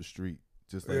chick off the street.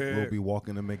 Just like we'll be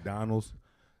walking to McDonald's.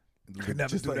 Could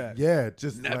never do that. Yeah,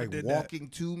 just never like walking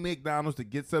to McDonald's to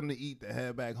get something to eat to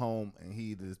head back home, and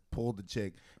he just pulled the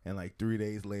chick, and like 3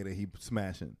 days later he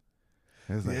smashing.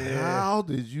 It's like, how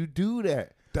did you do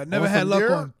that? I never had luck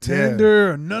on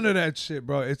Tinder or none of that shit,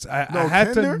 bro. I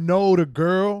had to know the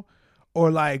girl,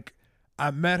 or like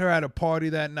I met her at a party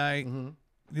that night. Mm-hmm.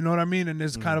 You know what I mean? And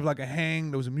there's kind of like a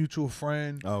hang. There was a mutual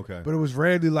friend. Oh, okay. But it was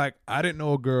rarely like I didn't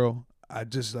know a girl. I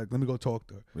just like, let me go talk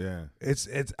to her. Yeah. It's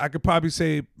I could probably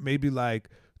say maybe like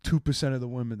 2% of the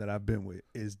women that I've been with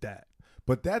is that.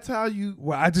 But that's how you.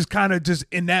 Well, I just kind of just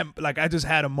in that, like, I just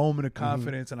had a moment of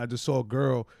confidence, and I just saw a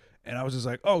girl. And I was just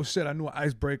like, oh, shit, I knew an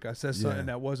icebreaker. I said something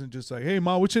that wasn't just like, hey,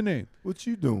 Ma, what's your name? What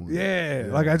you doing? Yeah.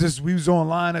 Like, we was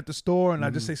online at the store, and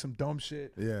I just say some dumb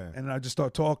shit. Yeah. And I just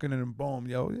start talking, and then boom,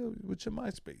 yo, what's your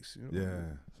MySpace? You know?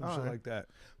 Some shit like that.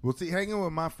 Well, see, hanging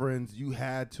with my friends, you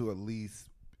had to at least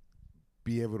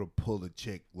be able to pull a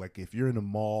chick. Like, if you're in the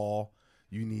mall,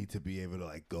 you need to be able to,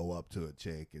 like, go up to a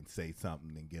chick and say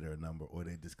something and get her a number, or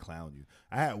they just clown you.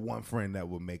 I had one friend that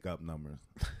would make up numbers.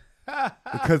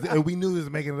 And we knew he was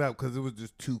making it up because it was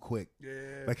just too quick.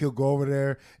 Yeah. Like, he'll go over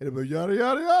there and it'll be yada,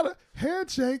 yada, yada,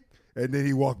 handshake. And then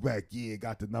he walked back,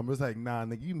 got the number. It's like, nah,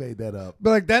 nigga, you made that up. But,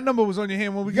 like, that number was on your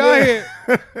hand when we got here.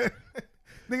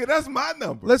 Nigga, that's my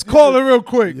number. Let's call it real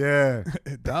quick. Yeah.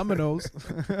 Domino's.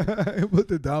 Put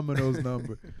the Domino's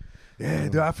number. Yeah,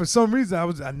 dude, for some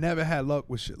reason I never had luck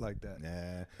with shit like that.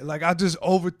 Yeah. Like I just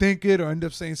overthink it or end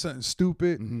up saying something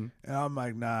stupid, and I'm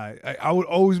like, nah. I would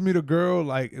always meet a girl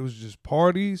like it was just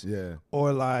parties,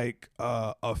 or like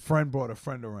a friend brought a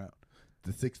friend around.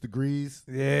 The 6 degrees.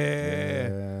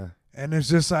 Yeah. And it's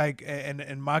just like,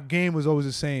 and my game was always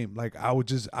the same. Like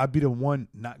I'd be the one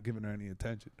not giving her any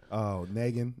attention. Oh,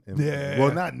 negging. Yeah.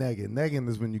 Well, not negging. Negging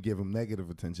is when you give them negative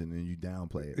attention and you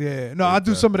downplay it. Yeah. No, I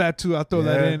do some of that too. I throw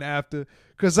that in after,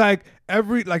 cause like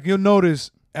you'll notice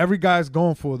every guy's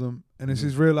going for them, and then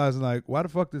she's realizing like, why the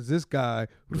fuck does this guy?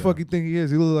 Who the fuck you think he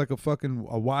is? He looks like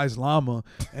a wise llama,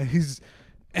 and he's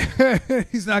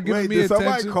not giving me attention. Did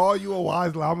somebody call you a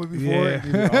wise llama before? Yeah.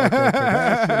 Like,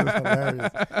 that shit is hilarious.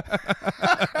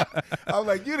 I'm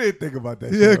like, you didn't think about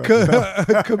that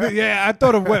shit. Yeah, I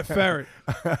thought of wet ferret.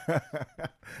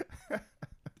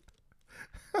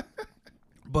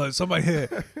 But somebody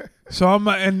here. So I'm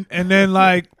and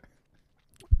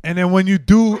then when you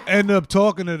do end up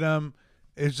talking to them,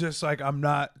 it's just like I'm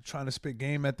not trying to spit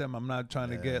game at them. I'm not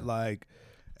trying to get like.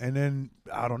 And then,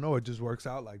 I don't know, it just works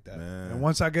out like that. Man. And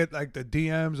once I get, like, the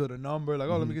DMs or the number, like,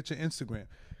 let me get your Instagram.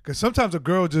 Because sometimes a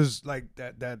girl just, like,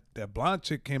 that blonde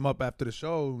chick came up after the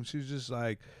show, and she was just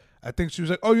like, I think she was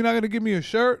like, oh, you're not going to give me a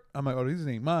shirt? I'm like, oh, these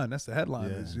ain't mine. That's the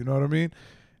headliners. You know what I mean?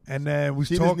 And then we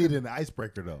talking. She just needed an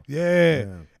icebreaker, though. Yeah.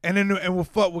 And then,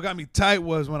 what got me tight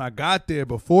was when I got there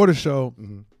before the show,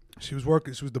 she was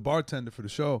the bartender for the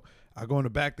show. I go in the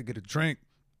back to get a drink,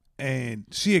 and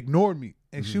she ignored me.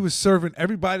 And she was serving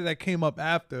everybody that came up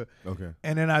after. Okay.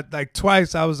 And then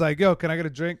twice I was like, yo, can I get a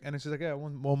drink? And then she's like, yeah,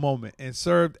 one more moment. And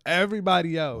served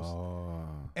everybody else. Oh.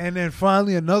 And then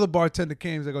finally another bartender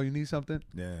came. He's like, oh, you need something?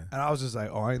 Yeah. And I was just like,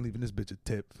 oh, I ain't leaving this bitch a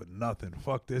tip for nothing.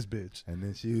 Fuck this bitch. And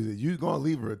then you going to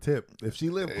leave her a tip. If she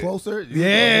lived closer,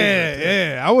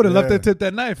 I would have left that tip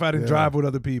that night if I didn't drive with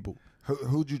other people.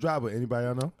 Who'd you drive with? Anybody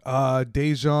I know?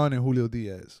 Dejan and Julio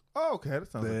Diaz. Oh, okay. That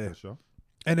sounds like a good show.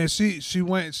 And then she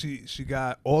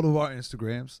got all of our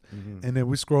Instagrams, and then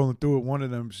we're scrolling through it. One of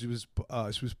them, she was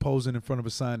posing in front of a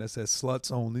sign that says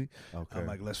 "sluts only." Okay. I'm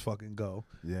like, let's fucking go.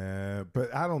 Yeah,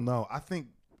 but I don't know. I think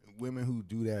women who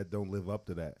do that don't live up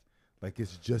to that. Like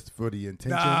it's just for the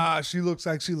intention. Nah, she looks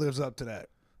like she lives up to that.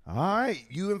 All right,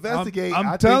 you investigate.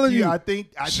 I'm telling you. I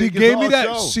think she gave me that.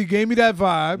 Show. She gave me that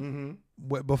vibe.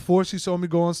 Before she saw me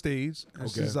go on stage,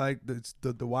 and she's like,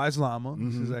 the wise llama.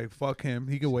 She's like, fuck him.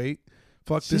 He can wait.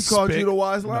 Fuck she this called spit. you the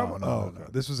wise llama? No.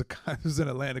 This was an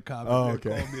Atlanta comment. Oh, okay.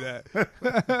 Called me that.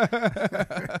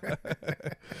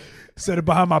 Said it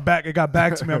behind my back. It got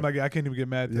back to me. I'm like, I can't even get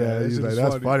mad at that. He's like,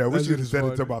 that's funny. I wish you'd have said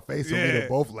it to my face so we could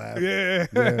both laugh. Yeah.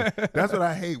 That's what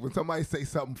I hate. When somebody say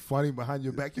something funny behind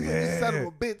your back, you like, you son of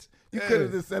a bitch. You could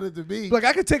have just said it to me. Like,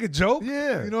 I could take a joke.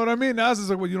 Yeah. You know what I mean? Now it's just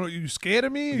like, well, you scared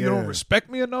of me? You don't respect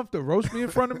me enough to roast me in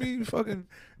front of me, you fucking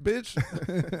bitch?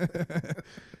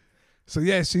 So,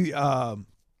 yeah, she...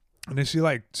 And then she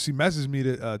messaged me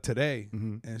today,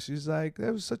 and she's like,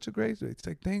 "That was such a great show." It's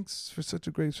like, "Thanks for such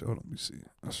a great show." Let me see.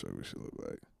 I'll show you what she looked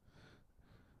like.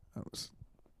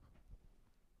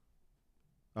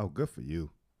 Oh, good for you.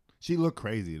 She looked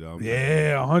crazy though.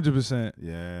 Yeah, 100%.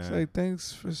 Yeah. She's like,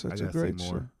 "Thanks for such a great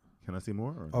show." Can I see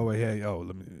more? Or? Oh wait, yeah,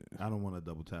 let me. I don't want to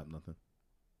double tap nothing.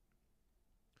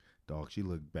 Dog, she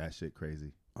looked batshit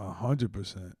crazy.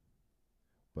 100%.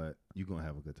 But you gonna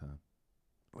have a good time.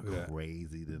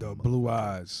 Crazy. The blue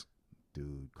eyes.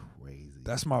 Dude, crazy.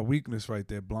 That's my weakness right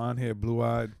there. Blonde hair, blue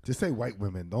eyed. Just say white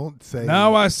women. Don't say.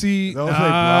 Now I see. Don't say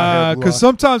blonde hair. Because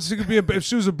sometimes she could be. If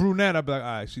she was a brunette, I'd be like, all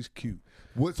right, she's cute.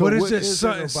 But it's just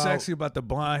something sexy about the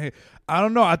blonde hair. I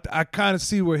don't know. I kind of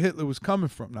see where Hitler was coming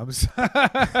from. I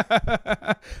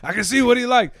can see what he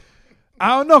liked. I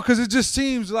don't know, because it just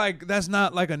seems like that's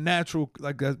not like a natural.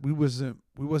 Like that, we wasn't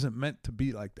meant to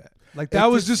be like that. Like that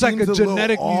was just like a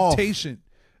genetic mutation.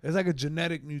 It's like a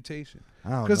genetic mutation.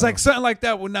 Because like something like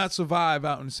that would not survive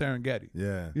out in Serengeti.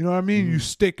 Yeah. You know what I mean? You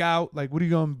stick out. Like, what are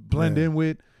you going to blend in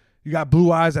with? You got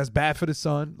blue eyes. That's bad for the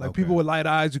sun. Like people with light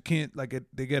eyes, you can't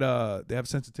they have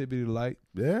sensitivity to light.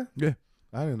 Yeah? Yeah.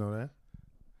 I didn't know that.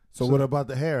 So what about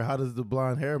the hair? How does the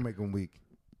blonde hair make them weak?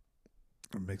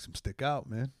 It makes them stick out,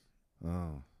 man.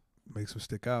 Oh. Makes them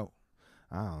stick out.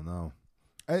 I don't know.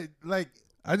 I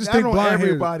just think blonde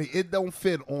everybody, it don't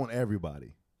fit on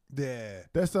everybody. Yeah.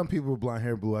 There's some people with blonde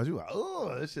hair and blue eyes. You're like,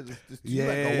 oh, this shit is just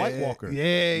like a White Walker.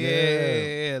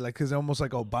 Yeah. Like, because almost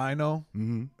like albino.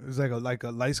 It's like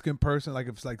a light-skinned person. Like,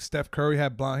 if like Steph Curry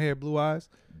had blonde hair, blue eyes,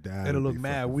 it'll look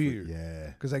mad weird. Yeah.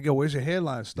 Because like, yo, where's your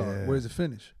hairline start? Yeah. Where's it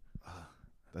finish?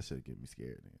 That shit get me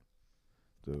scared, man.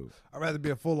 Dude. I'd rather be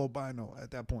a full albino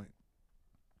at that point.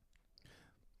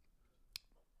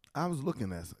 I was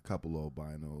looking at a couple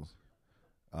albinos.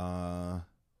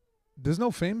 There's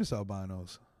no famous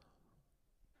albinos.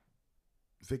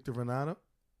 Victor Venado.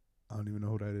 I don't even know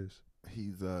who that is.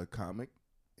 He's a comic.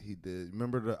 He did.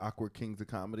 Remember the Awkward Kings of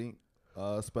Comedy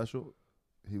special?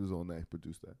 He was on that. He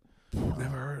produced that. Never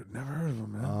heard of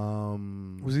him,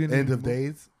 man. Was he in End of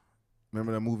Days?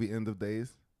 Remember that movie End of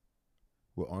Days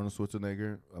with Arnold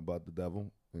Schwarzenegger about the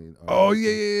devil? Oh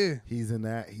yeah. He's in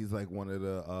that. He's like one of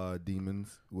the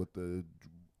demons with the.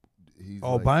 He's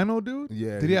albino like, dude.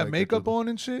 Yeah. Did he have makeup on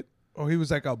and shit? Or he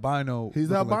was like albino?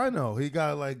 He's albino. He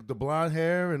got like the blonde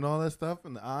hair and all that stuff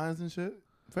and the eyes and shit.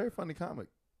 Very funny comic.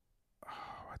 Oh,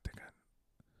 I think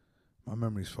my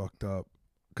memory's fucked up.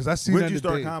 Because I seen. When did you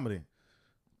start comedy?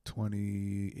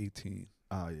 2018.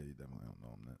 Oh yeah, you definitely don't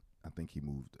know him that. I think he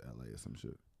moved to LA or some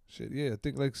shit. Shit, yeah. I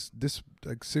think like 6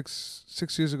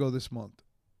 years ago this month.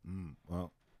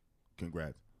 Well,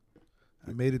 congrats.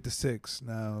 I made it to 6.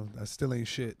 Now that still ain't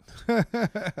shit.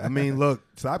 I mean, look,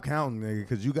 stop counting, nigga,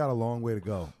 because you got a long way to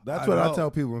go. That's what I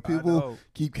tell people. When people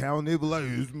keep counting, they be like,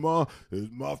 "It's my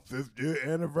 50th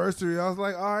anniversary." I was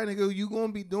like, "All right, nigga, you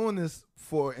gonna be doing this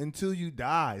for until you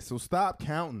die. So stop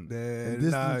counting and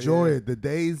just enjoy it. The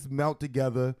days melt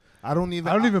together. I don't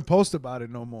even post about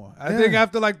it no more. I think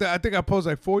after I think I post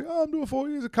like 4. Oh, I'm doing 4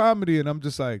 years of comedy, and I'm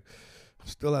just like. I'm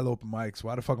still at open mics.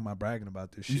 Why the fuck am I bragging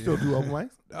about this shit? You still do open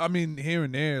mics? I mean, here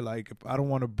and there. Like, if I don't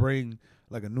want to bring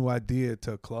like a new idea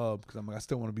to a club because I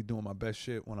still want to be doing my best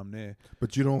shit when I'm there.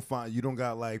 But you don't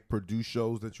got like produced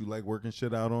shows that you like working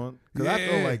shit out on? Because I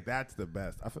feel like that's the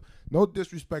best. No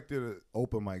disrespect to the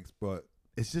open mics, but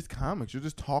it's just comics. You're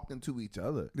just talking to each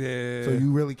other. Yeah. So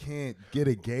you really can't get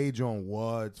a gauge on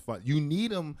what's fun. You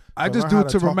need them. I just do it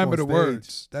to remember the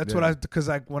words. That's what because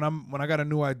like when I got a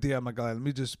new idea, I'm like, let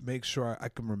me just make sure I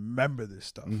can remember this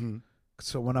stuff. Mm-hmm.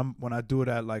 So when I do it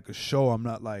at like a show, I'm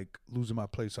not like losing my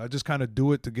place. So I just kind of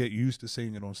do it to get used to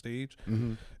saying it on stage,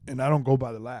 and I don't go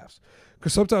by the laughs.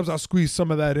 Because sometimes I'll squeeze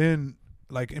some of that in,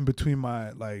 like in between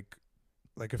my like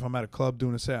if I'm at a club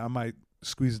doing a set, I might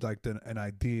squeeze like an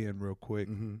idea in real quick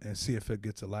and see if it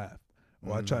gets a laugh.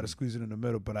 Or I try to squeeze it in the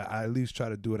middle, but I at least try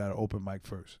to do it at an open mic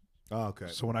first. Oh, okay.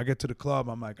 So when I get to the club,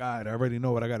 I'm like, all right, I already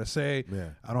know what I got to say. Yeah.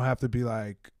 I don't have to be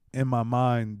like in my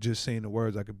mind just saying the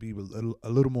words. I could be a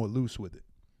little more loose with it.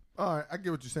 All right, I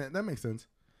get what you're saying. That makes sense.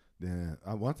 Yeah.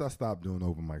 Once I stopped doing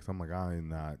open mics, I'm like, I ain't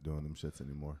not doing them shits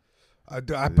anymore.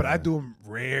 But I do them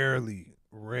rarely.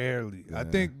 Yeah. I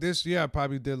think this year I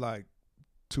probably did like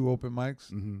 2 open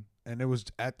mics. And it was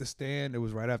at the stand. It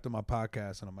was right after my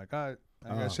podcast. And I'm like, all right,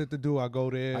 I got shit to do. I'll go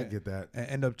there. I get that. And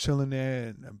end up chilling there.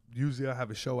 And usually I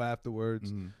have a show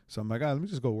afterwards. So I'm like, all right, let me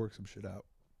just go work some shit out.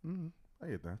 I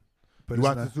get that. But you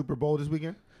watched the Super Bowl this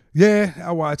weekend? Yeah,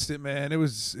 I watched it, man. It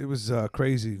was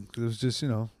crazy. It was just,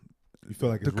 you feel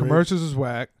like the commercials was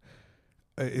whack.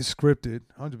 It's scripted,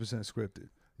 100% scripted.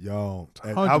 Yo,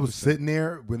 I was sitting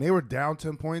there when they were down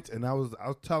 10 points, and I was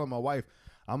telling my wife,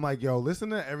 I'm like, yo, listen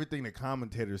to everything the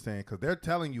commentators saying because they're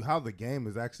telling you how the game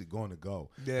is actually going to go.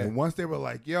 Yeah. And once they were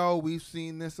like, yo, we've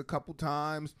seen this a couple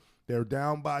times. They're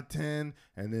down by 10,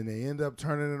 and then they end up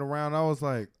turning it around. I was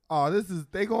like, oh,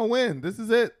 they going to win. This is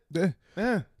it.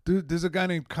 Yeah. Dude, there's a guy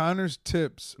named Connors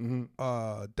Tips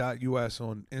 .us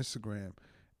on Instagram,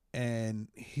 and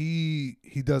he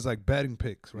does like betting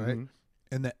picks, right?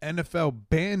 And the NFL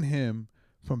banned him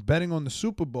from betting on the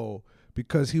Super Bowl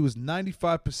because he was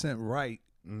 95% right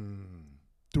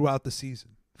throughout the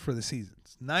season for the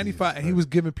seasons. 95, and he was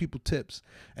giving people tips,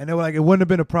 and they were like, it wouldn't have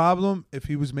been a problem if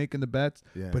he was making the bets,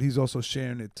 but he's also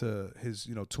sharing it to his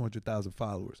 200,000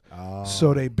 followers.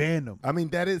 So they banned him. I mean,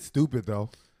 that is stupid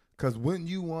though, because wouldn't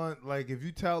you want, like, if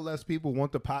you tell less people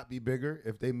want the pot be bigger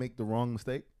if they make the wrong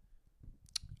mistake?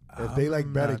 If they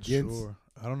like bet against, sure.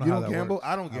 I don't know you how don't that gamble. works.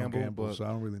 I don't gamble, but so I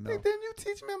don't really know. Didn't you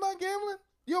teach me about gambling?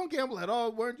 You don't gamble at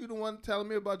all. Weren't you the one telling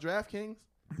me about DraftKings?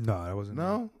 No, that wasn't.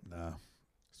 No, no,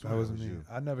 that wasn't me.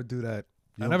 I never do that.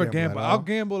 You I never gamble. I'll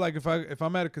gamble like if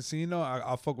I'm at a casino,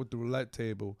 I'll fuck with the roulette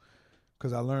table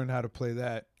because I learned how to play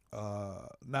that.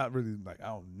 Not really like I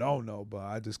don't know, but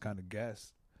I just kind of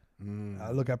guess.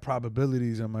 I look at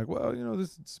probabilities. I'm like, well,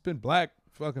 it's been black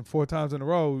fucking 4 times in a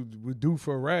row. We're due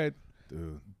for a red.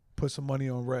 Dude, put some money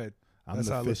on red. That's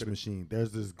the fish machine.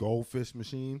 There's this goldfish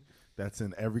machine that's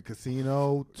in every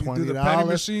casino. $20. Do the penny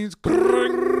machines.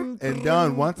 And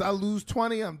done. Once I lose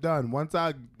 20, I'm done. Once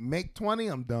I make 20,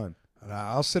 I'm done.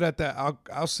 I'll sit at that.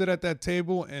 I'll sit at that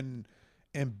table and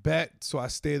bet so I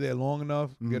stay there long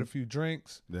enough, get a few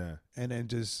drinks, and then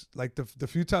just like the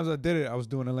few times I did it, I was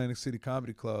doing Atlantic City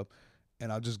Comedy Club,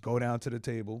 and I'll just go down to the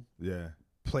table,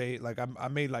 play. Like I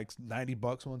made like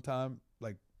 $90 one time,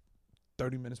 like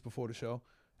 30 minutes before the show.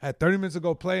 I had 30 minutes to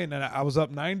go play, and then I was up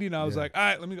 90, and I was like, all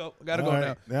right, let me go. Gotta go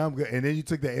now. Now I'm good. And then you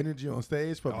took the energy on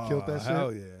stage, probably killed that shit.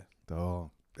 Hell yeah. Dog.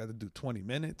 Got to do 20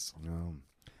 minutes.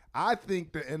 I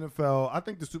think the NFL, I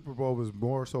think the Super Bowl was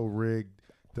more so rigged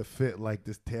to fit like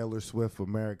this Taylor Swift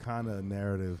Americana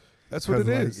narrative. That's what it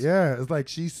is. Yeah, it's like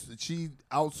she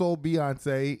outsold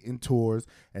Beyonce in tours,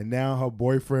 and now her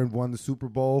boyfriend won the Super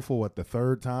Bowl for the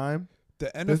third time.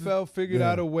 The NFL figured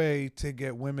out a way to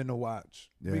get women to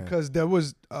watch because there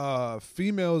was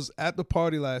females at the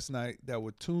party last night that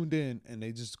were tuned in and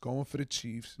they just going for the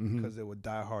Chiefs because they were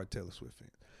diehard Taylor Swift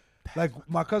fans. Like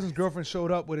my cousin's girlfriend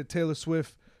showed up with a Taylor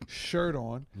Swift shirt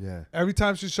on. Yeah. Every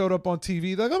time she showed up on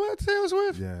TV, like, oh, that's Taylor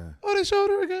Swift. Yeah. Oh, they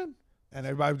showed her again. And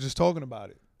everybody was just talking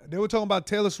about it. They were talking about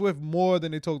Taylor Swift more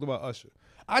than they talked about Usher.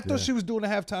 I thought she was doing a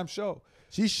halftime show.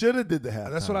 She should have did the halftime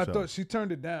show. That's what I thought. She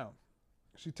turned it down.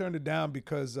 She turned it down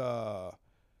because I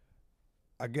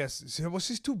guess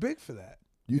she's too big for that.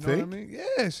 You know think? What I mean?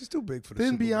 Yeah, she's too big for the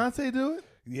Didn't Super Bowl. Beyonce do it?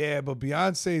 Yeah, but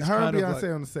Beyonce's her kind and of Beyonce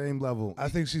like, on the same level. I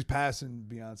think she's passing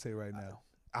Beyonce right now.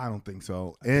 I don't think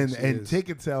so. I think And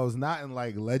ticket sales not in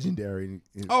like legendary.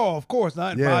 Oh, of course,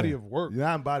 not in body of work.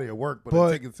 Not in body of work, but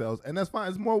in ticket sales, and that's fine.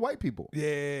 It's more white people.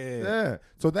 Yeah.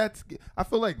 So I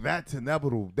feel like that's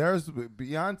inevitable. There's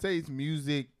Beyonce's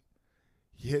music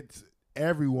hits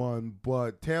everyone,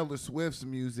 but Taylor Swift's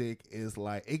music is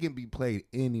like it can be played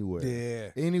anywhere. Yeah.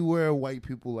 Anywhere white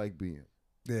people like being.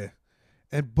 Yeah.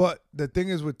 But the thing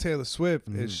is with Taylor Swift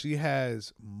is she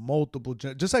has multiple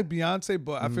just like Beyonce,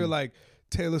 but I feel like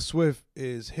Taylor Swift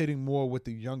is hitting more with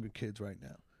the younger kids right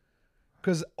now.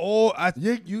 Cause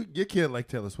your kid like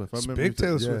Taylor Swift. I remember big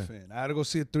Taylor Swift fan. I had to go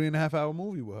see a 3.5 hour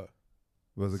movie with her.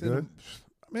 Was it good?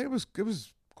 I mean, it was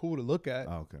cool to look at.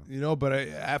 Oh, okay. You know, but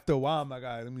after a while, I'm like, all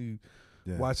right, let me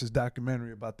watch this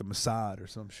documentary about the Mossad or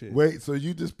some shit. Wait, so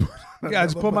you just I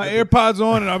just put my AirPods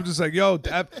on and I'm just like, yo,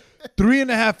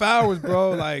 3.5 hours,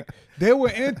 bro. Like they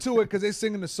were into it because they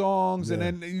singing the songs and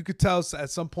then you could tell at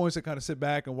some points they kind of sit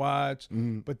back and watch,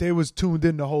 but they was tuned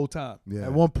in the whole time. Yeah.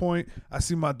 At one point, I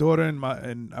see my daughter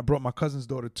and I brought my cousin's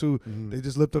daughter too. They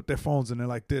just lift up their phones and they're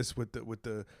like this with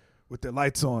the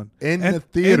lights on the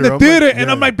theater.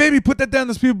 And I'm like, baby, put that down.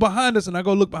 There's people behind us, and I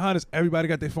go look behind us. Everybody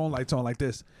got their phone lights on like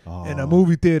this in a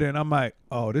movie theater, and I'm like,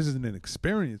 oh, this isn't an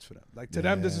experience for them. Like to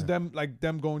them, this is them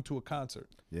going to a concert.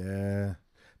 Yeah,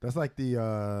 that's like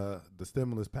the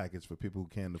stimulus package for people who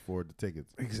can't afford the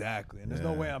tickets. Exactly, and there's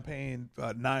no way I'm paying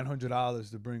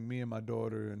 $900 to bring me and my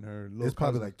daughter and her little. It's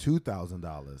probably like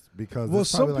 $2,000 because it's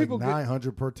some probably people like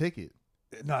 $900 per ticket.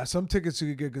 Nah, some tickets you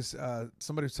could get because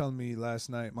somebody was telling me last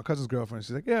night. My cousin's girlfriend,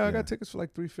 she's like, "Yeah, I got tickets for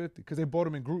like $350 because they bought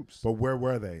them in groups." But where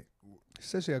were they? She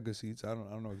said she had good seats. I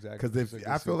don't know exactly. Because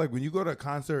I feel like when you go to a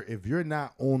concert, if you're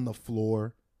not on the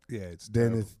floor,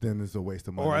 then it's a waste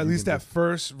of money. Or at least that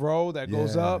first row that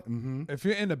goes up. Mm-hmm. If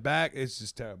you're in the back, it's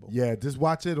just terrible. Yeah, just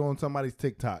watch it on somebody's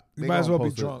TikTok. You might as well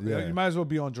be drunk. Yeah. You might as well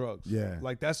be on drugs. Yeah,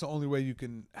 like that's the only way you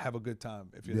can have a good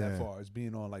time if you're that far. Is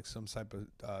being on like some type of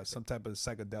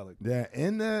psychedelic. Yeah,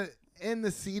 and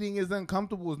the seating is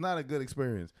uncomfortable. It's not a good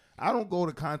experience. I don't go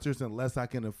to concerts unless I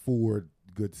can afford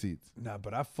good seats. Nah,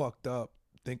 but I fucked up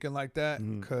thinking like that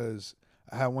because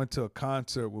I went to a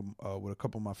concert with a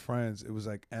couple of my friends. It was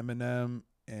like Eminem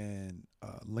and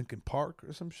Linkin Park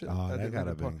or some shit. Oh, that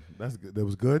gotta be. That's good. That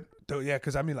was good. Yeah,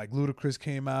 because I mean, like Ludacris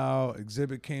came out,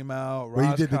 Exhibit came out. Where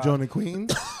you did the Joan and Queen?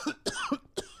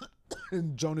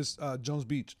 in Jones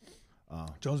Beach.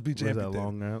 Jones Beach Amphitheater.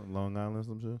 That Long Island,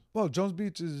 some shit? Well, Jones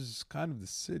Beach is kind of the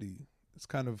city. It's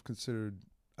kind of considered.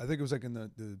 I think it was like in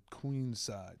the Queens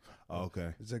side. Oh,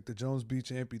 okay. It's like the Jones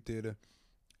Beach Amphitheater,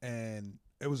 and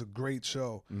it was a great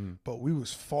show. But we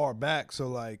was far back, so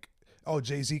like,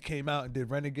 Jay-Z came out and did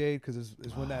Renegade because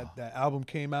it's when that album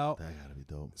came out. That gotta be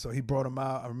dope. So he brought him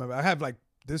out. I remember I have like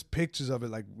there's pictures of it.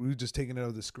 Like we were just taking it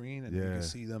over the screen, and you can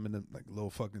see them in the like little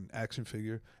fucking action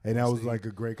figure. And that was like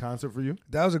a great concert for you.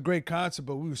 That was a great concert,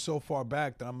 but we were so far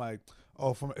back that I'm like,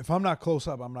 if I'm not close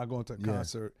up, I'm not going to a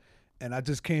concert. And I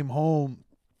just came home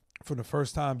for the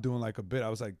first time doing like a bit. I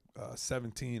was like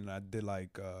 17, and I did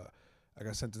like I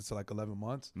got sentenced to like 11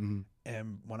 months.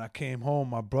 And when I came home,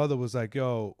 my brother was like,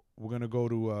 "Yo, we're gonna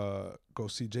go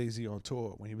see Jay-Z on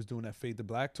tour." When he was doing that Fade to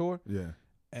Black tour,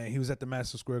 and he was at the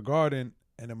Madison Square Garden.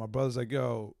 And then my brother's like,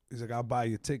 "Yo," he's like, "I'll buy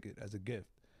you a ticket as a gift."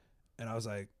 And I was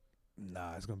like,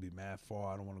 "Nah, it's gonna be mad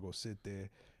far. I don't want to go sit there."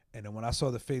 And then when I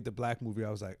saw the Fade to Black movie, I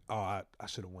was like, "Oh, I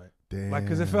should have went." Damn. Like,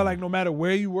 cause it felt like no matter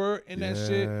where you were in that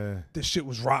shit, this shit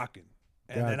was rocking.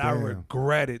 And then I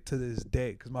regret it to this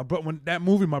day because when that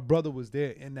movie, my brother was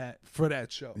there for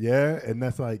that show. Yeah, and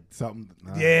that's like something.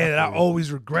 That I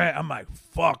always regret. I'm like,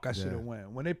 fuck, I should have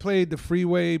went. When they played the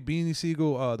Freeway, Beanie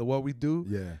Siegel, the What We Do,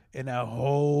 and that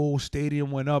whole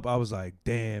stadium went up, I was like,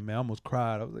 damn, man, I almost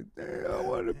cried. I was like, damn, I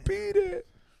want to be there.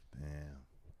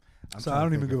 Damn. So I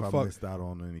don't even give a fuck. I missed out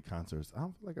on any concerts. I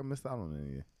don't feel like I missed out on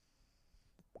any.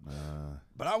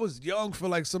 But I was young for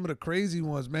like some of the crazy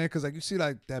ones, man. Because like you see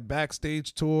like that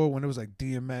backstage tour when it was like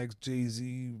DMX,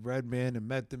 Jay-Z, Redman, and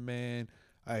Method Man.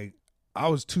 I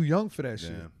was too young for that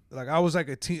shit. Like I was like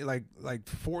a teen, like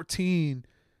 14,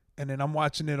 and then I'm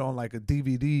watching it on like a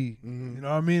DVD. Mm-hmm. You know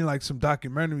what I mean? Like some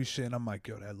documentary shit. And I'm like,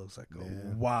 yo, that looks like a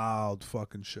wild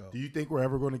fucking show. Do you think we're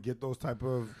ever going to get those type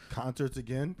of concerts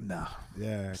again? Nah.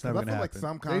 Yeah, it's never gonna happen. Like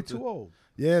some concerts, they too old.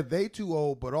 Yeah, they too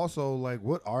old, but also like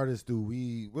what artist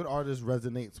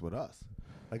resonates with us?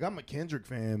 Like I'm a Kendrick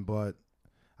fan, but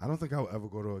I don't think I'll ever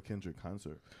go to a Kendrick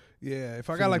concert. Yeah,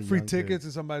 if I got like free tickets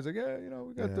and somebody's like, yeah, you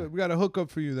know, we got a hookup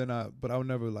for you, but I would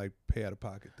never like pay out of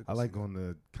pocket. I like going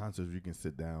to concerts where you can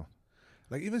sit down.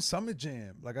 Like even Summer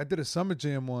Jam. Like I did a Summer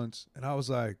Jam once and I was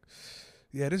like,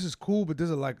 yeah, this is cool, but there's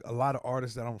like a lot of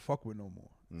artists that I don't fuck with no more.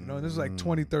 You know, and this is like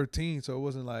 2013, so it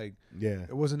wasn't like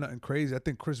it wasn't nothing crazy. I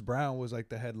think Chris Brown was like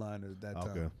the headliner at that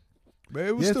time. But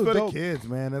it was still for dope. The kids,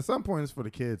 man. At some point, it's for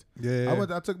the kids. Yeah,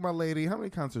 I took my lady. How many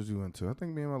concerts we went to? I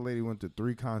think me and my lady went to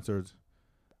 3 concerts.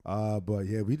 But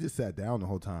yeah, we just sat down the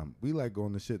whole time. We like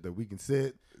going to shit that we can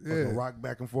sit, rock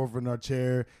back and forth in our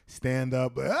chair, stand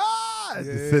up, to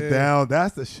sit down.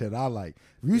 That's the shit I like.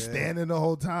 If you standing the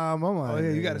whole time, I'm like,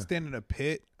 you got to stand in a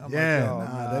pit. I'm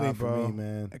that ain't bro. for me,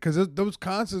 man. Because those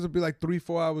concerts would be like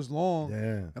 3-4 hours long.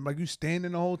 Yeah, I'm like, you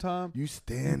standing the whole time. You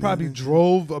probably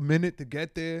drove a minute to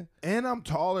get there. And I'm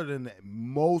taller than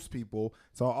most people,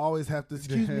 so I always have to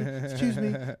excuse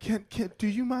me. Can do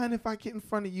you mind if I get in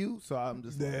front of you? So I'm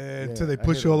just until they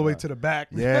push you all the way to the back.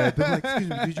 Yeah, they're like, excuse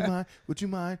me, did you mind? Would you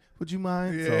mind? Would you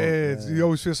mind? Yeah, you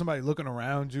always feel somebody looking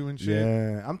around you and shit.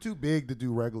 Yeah, I'm too big to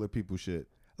do regular people shit.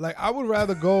 Like I would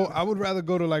rather go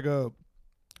to like a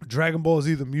Dragon Ball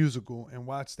Z the musical and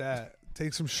watch that.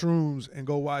 Take some shrooms and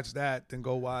go watch that than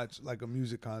go watch like a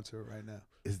music concert right now.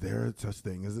 Is there such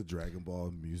thing as a Dragon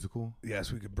Ball musical?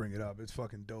 Yes, we could bring it up. It's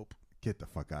fucking dope. Get the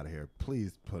fuck out of here.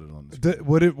 Please put it on the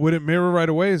screen. Would it mirror right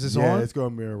away? Is this on? Yeah, it's going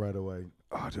to mirror right away.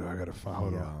 Oh, dude, I got to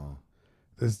find it.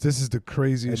 This is the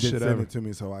craziest shit ever. Send it to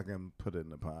me so I can put it in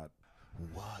the pod.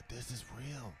 What? This is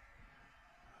real.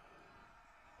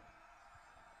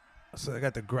 So I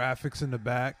got the graphics in the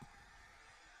back.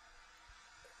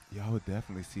 Y'all would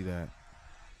definitely see that.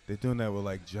 They're doing that with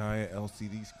like giant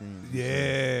LCD screens.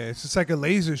 Yeah, it's just like a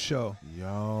laser show.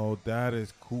 Yo, that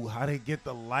is cool. How they get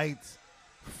the lights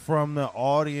from the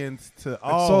audience to It's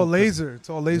all laser. It's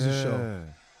all laser show.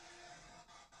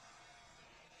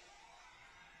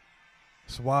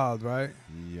 It's wild, right?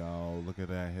 Yo, look at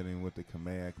that hitting with the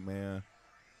Kamehameha.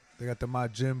 They got the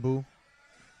Majin Buu.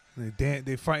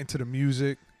 They fighting to the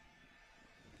music.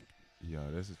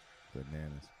 Yo, this is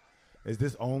bananas. Is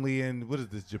this only in, what is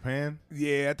this, Japan?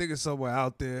 Yeah, I think it's somewhere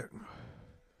out there.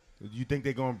 Do you think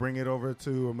they're going to bring it over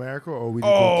to America, or we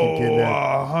just going to keep getting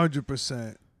that?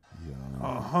 100%.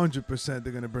 100%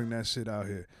 they're going to bring that shit out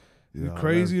here. You Yo,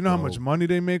 crazy? You know how much money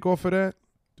they make off of that?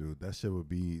 Dude, that shit would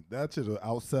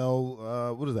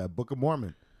outsell, what is that, Book of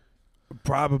Mormon?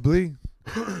 Probably.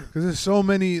 Because there's so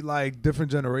many like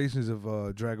different generations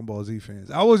of Dragon Ball Z fans.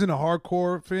 I wasn't a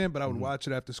hardcore fan, but I would watch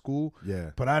it after school.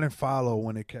 Yeah. But I didn't follow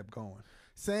when it kept going.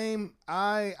 Same.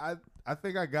 I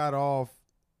think I got off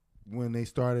when they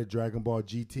started Dragon Ball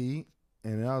GT.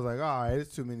 And I was like, all right,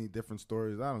 it's too many different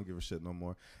stories. I don't give a shit no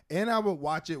more. And I would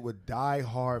watch it with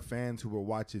diehard fans who would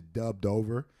watch it dubbed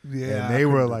over. Yeah. And they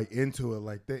were like into it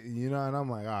like that, you know, and I'm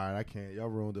like, all right, I can't. Y'all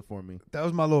ruined it for me. That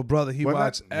was my little brother. He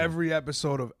watched every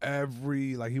episode of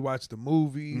he watched the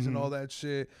movies and all that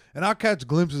shit. And I'll catch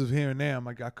glimpses of here and there. I'm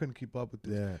like, I couldn't keep up with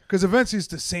this. Yeah. Because eventually it's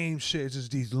the same shit. It's just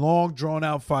these long, drawn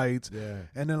out fights. Yeah.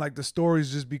 And then like the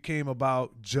stories just became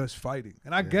about just fighting.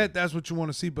 And I get that's what you want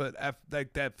to see, but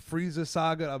like that Frieza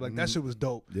saga, I'm like, that shit was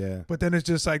dope. Yeah. But then it's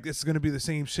just like it's gonna be the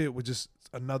same shit with just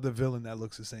another villain that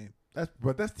looks the same.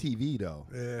 But that's TV though.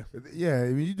 Yeah. Yeah. I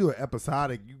mean, you do an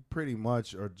episodic, you pretty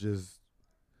much are just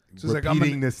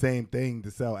repeating the same thing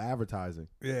to sell advertising.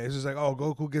 Yeah, it's just like, oh,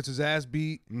 Goku gets his ass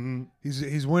beat. Mm-hmm.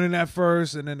 He's winning at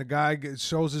first, and then the guy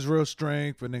shows his real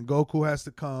strength, and then Goku has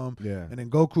to come. Yeah. And then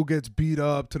Goku gets beat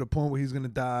up to the point where he's gonna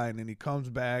die, and then he comes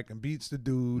back and beats the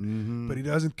dude, but he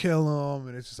doesn't kill him,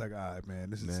 and it's just like, all right, man,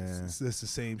 this is the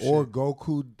same shit. Or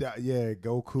Goku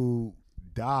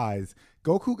dies.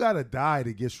 Goku gotta die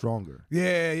to get stronger.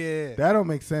 Yeah. That don't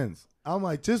make sense. I'm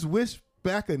like, just wish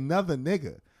back another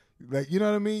nigga. Like, you know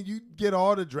what I mean? You get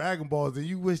all the Dragon Balls and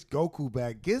you wish Goku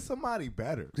back. Get somebody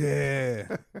better.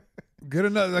 Yeah. Get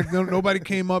another, like, nobody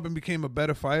came up and became a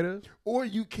better fighter. Or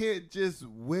you can't just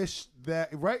wish that,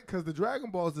 right? Because the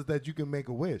Dragon Balls is that you can make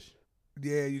a wish.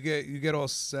 Yeah, you get all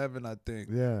 7, I think.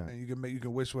 Yeah. And you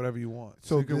can wish whatever you want.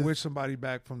 So you can wish somebody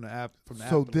back from the app.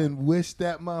 So then wish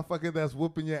that motherfucker that's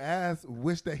whooping your ass,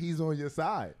 wish that he's on your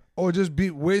side. Or just be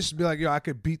like, yo, I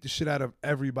could beat the shit out of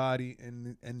everybody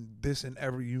in this in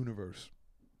every universe.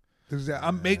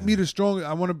 Make me the strongest.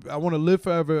 I want to live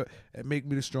forever and make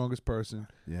me the strongest person.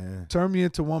 Yeah. Turn me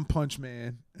into One Punch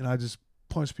Man, and I just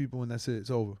punch people, and that's it. It's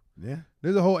over. Yeah.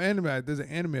 There's a whole anime. There's an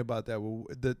anime about that.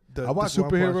 I watched the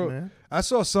superhero. One Punch Man. I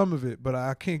saw some of it, but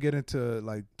I can't get into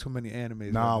like too many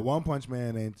animes. Nah, One Punch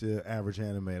Man ain't the average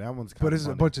anime. That one's kind of But it's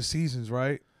a bunch of seasons,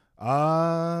 right?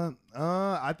 I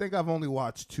think I've only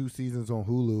watched 2 seasons on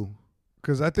Hulu.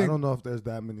 Because I don't know if there's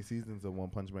that many seasons of One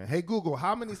Punch Man. Hey Google,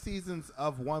 how many seasons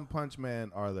of One Punch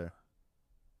Man are there?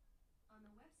 On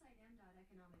the website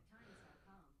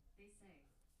m.economictimes.com, they say,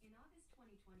 in August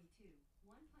 2022,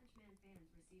 One Punch Man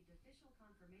fans received official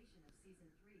confirmation of season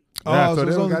 3. Oh, so they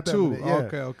it's don't only got that 2. many,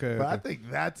 yeah. Okay. But I think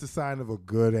that's a sign of a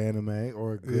good anime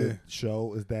or a good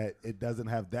show is that it doesn't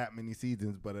have that many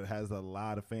seasons, but it has a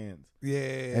lot of fans.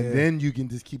 Yeah. And then you can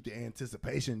just keep the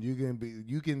anticipation.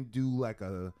 You can do like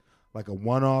a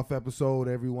one-off episode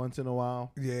every once in a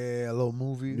while. Yeah, a little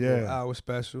movie. Yeah. A little hour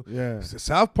special. Yeah.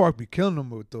 South Park be killing them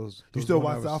with those. You still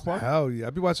watch South Park? Hell yeah. I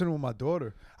be watching it with my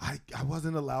daughter. I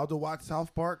wasn't allowed to watch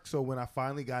South Park, so when I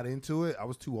finally got into it, I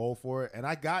was too old for it. And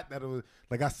I got that it was,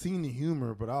 like, I seen the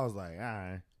humor, but I was like, all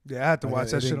right. Yeah, I had to watch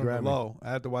that shit on the grab me. low.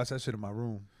 I had to watch that shit in my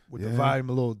room with the volume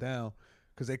a little down.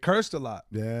 Because they cursed a lot.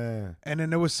 Yeah. And then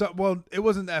there was some, well, it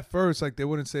wasn't at first. Like, they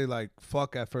wouldn't say, like,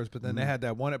 fuck at first. But then they had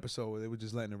that one episode where they were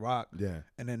just letting it rock. Yeah.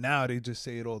 And then now they just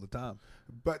say it all the time.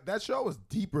 But that show was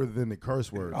deeper than the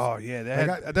curse words. Oh, yeah.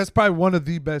 That's probably one of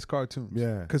the best cartoons.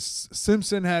 Yeah. Because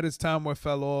Simpson had its time where it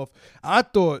fell off. I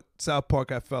thought South Park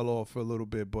had fell off for a little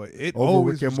bit, but it Over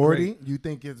always Rick and was Morty? great. You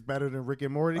think it's better than Rick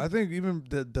and Morty? I think even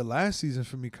the last season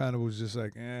for me kind of was just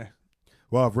like, eh.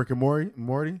 Well, Rick and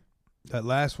Morty? That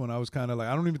last one, I was kind of like,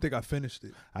 I don't even think I finished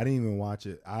it. I didn't even watch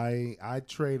it. I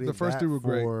traded The first that 2 were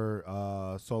great.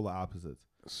 for Solar Opposites.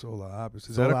 Solar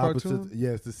Opposites. Is Solar that a Opposites, cartoon? yeah,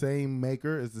 it's the same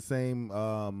maker, it's the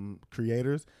same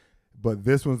creators, but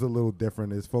this one's a little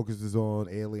different. It focuses on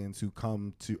aliens who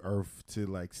come to Earth to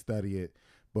like study it,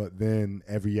 but then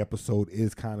every episode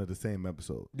is kind of the same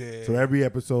episode. Yeah. So every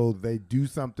episode they do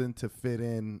something to fit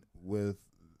in with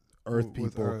Earth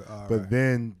people, but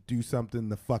then do something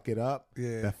to fuck it up.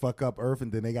 Yeah. That fuck up Earth,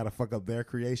 and then they got to fuck up their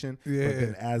creation. Yeah. But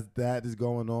then as that is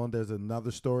going on, there's another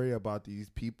story about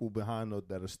these people behind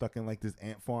that are stuck in like this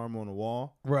ant farm on the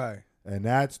wall. Right. And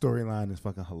that storyline is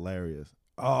fucking hilarious.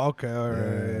 Oh, okay. All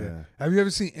right. Yeah. Have you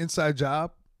ever seen Inside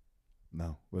Job?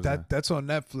 No. What is that? That's on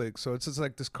Netflix. So it's just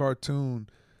like this cartoon.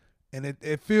 And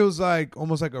it feels like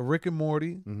almost like a Rick and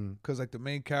Morty. Because like the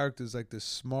main character is like this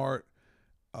smart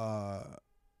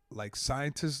like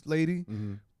scientist lady,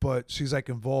 but she's like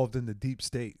involved in the deep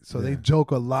state. So they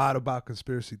joke a lot about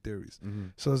conspiracy theories.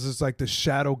 So it's just like the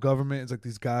shadow government. It's like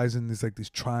these guys in these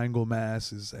triangle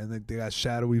masses, and they got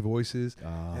shadowy voices,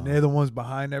 and they're the ones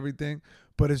behind everything.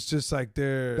 But it's just like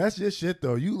that's just shit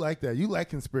though. You like that. You like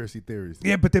conspiracy theories.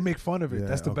 Yeah, but they make fun of it. Yeah,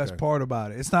 that's the best part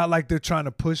about it. It's not like they're trying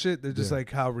to push it. They're just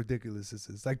like how ridiculous this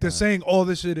is. Like they're saying all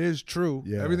this shit is true.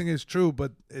 Yeah. Everything is true,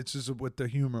 but it's just with the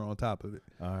humor on top of it.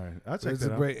 All right. I'll check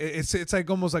that out. Great. It's like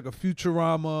almost like a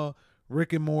Futurama,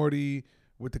 Rick and Morty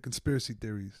with the conspiracy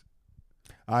theories.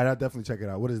 All right, I'll definitely check it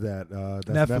out. What is that?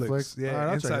 That's Netflix? Yeah,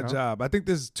 right, Inside Job. I think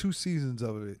there's 2 seasons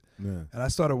of it. Yeah. And I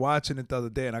started watching it the other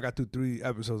day, and I got through 3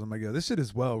 episodes. I'm like, yo, this shit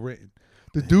is well written.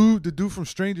 The dude from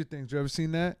Stranger Things. You ever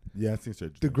seen that? Yeah, I've seen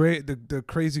Stranger Things. The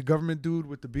crazy government dude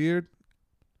with the beard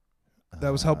that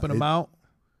was helping him out.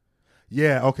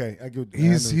 Yeah, okay.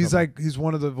 He's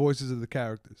one of the voices of the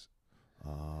characters.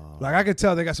 Like I could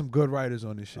tell they got some good writers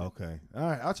on this shit. Okay, all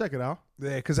right, I'll check it out.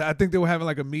 Yeah, because I think they were having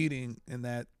like a meeting in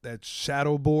that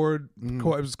shadow board. It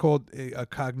was called a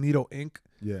Cognito Inc.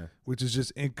 Yeah, which is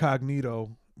just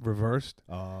incognito reversed.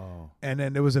 Oh, and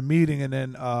then there was a meeting, and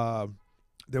then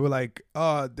they were like,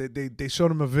 they showed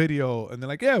them a video, and they're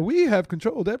like, yeah, we have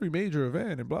controlled every major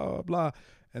event, and blah blah blah.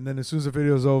 And then as soon as the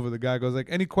video's over, the guy goes like,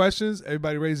 any questions?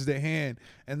 Everybody raises their hand,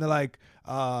 and they're like,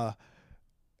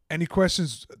 any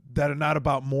questions that are not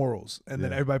about morals? And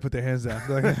then everybody put their hands down.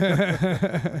 Like,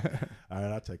 all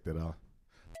right, I'll check that out.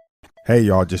 Hey,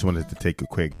 y'all, just wanted to take a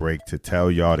quick break to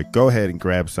tell y'all to go ahead and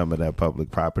grab some of that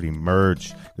public property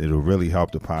merch. It'll really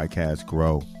help the podcast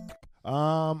grow.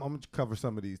 I'm gonna cover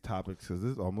some of these topics because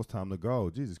it's almost time to go.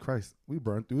 Jesus Christ, we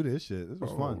burned through this shit. This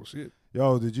was fun. Shit.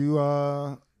 Yo, did you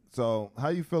so how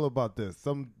you feel about this?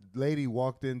 Some lady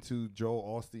walked into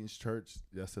Joel Osteen's church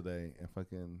yesterday and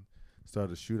fucking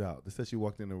started a shootout. They said she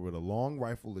walked in there with a long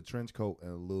rifle, a trench coat,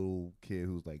 and a little kid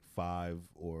who's like 5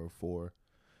 or 4,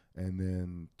 and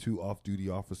then 2 off-duty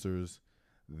officers.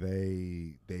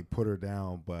 They put her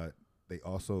down, but they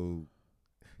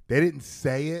didn't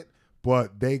say it,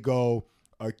 but they go,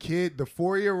 a kid, the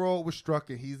 4-year-old was struck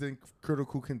and he's in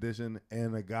critical condition,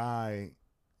 and a guy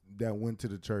that went to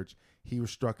the church, he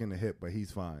was struck in the hip, but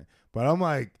he's fine. But I'm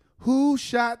like, who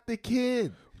shot the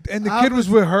kid? And the kid was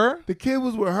with her? The kid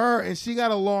was with her, and she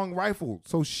got a long rifle,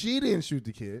 so she didn't shoot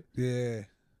the kid. Yeah.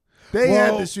 They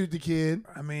had to shoot the kid.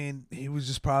 I mean, he was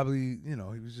just probably, he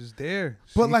was just there.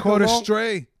 But he like caught a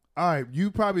stray. All right,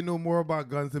 you probably know more about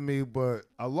guns than me, but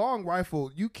a long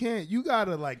rifle, you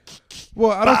gotta like.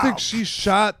 Well, I don't think she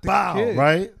shot the kid.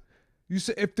 Right? You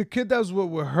said if the kid that was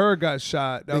with her got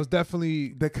shot, that was definitely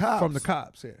the cops. From the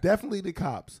cops, yeah. Definitely the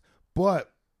cops.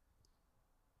 But,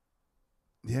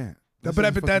 yeah. But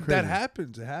that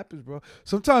happens. It happens, bro.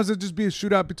 Sometimes it'll just be a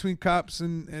shootout between cops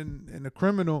and a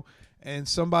criminal and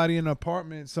somebody in an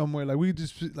apartment somewhere. Like, we could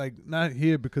just, like, not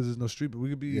here because there's no street, but we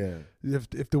could be,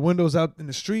 if the window's out in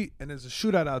the street and there's a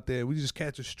shootout out there, we just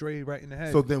catch a stray right in the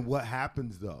head. So then what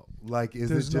happens, though? Like, is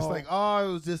it just like, oh,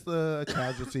 it was just a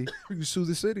casualty? You sue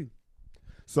the city.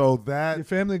 So that... Your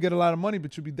family get a lot of money,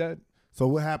 but you'll be dead. So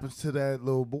what happens to that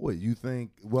little boy? You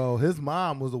think, well, his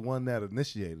mom was the one that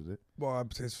initiated it. Well,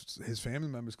 his family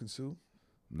members can sue.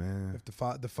 Man. If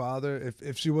the father,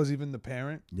 if she was even the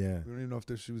parent. Yeah. We don't even know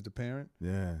if she was the parent.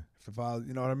 Yeah. If the father,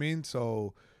 you know what I mean?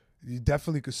 So you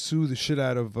definitely could sue the shit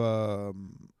out of, but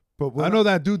I know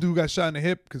that dude who got shot in the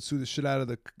hip could sue the shit out of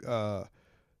the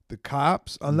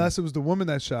cops, unless it was the woman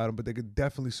that shot him, but they could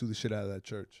definitely sue the shit out of that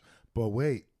church. But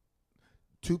wait.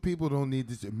 2 people don't need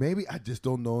this. Maybe I just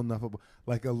don't know enough about,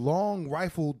 like, a long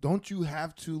rifle. Don't you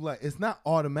have to, like, it's not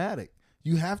automatic.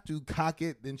 You have to cock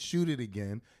it, then shoot it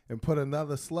again, and put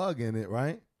another slug in it,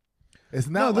 right? It's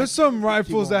not. No, there's some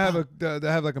rifles that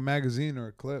have like a magazine or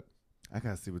a clip. I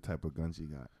gotta see what type of gun she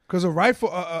got. Because a rifle,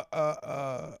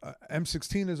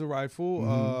 M16 is a rifle.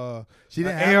 Mm-hmm. She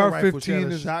didn't have a rifle. She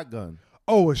had a shotgun.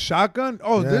 Oh, a shotgun?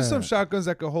 Oh, there's some shotguns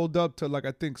that could hold up to, like,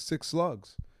 I think 6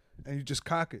 slugs. And you just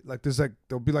cock it. Like,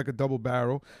 there'll be like a double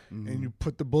barrel, and you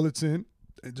put the bullets in,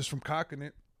 and just from cocking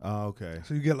it. Oh, okay.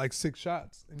 So you get like 6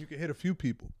 shots, and you can hit a few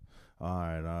people. All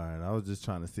right. I was just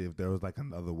trying to see if there was like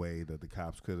another way that the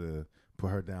cops could have put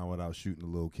her down without shooting the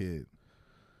little kid.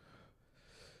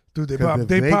 Dude, they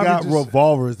got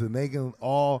revolvers, and they can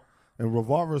all, and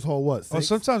revolvers hold what? 6? Oh,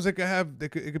 sometimes it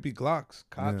could be Glocks.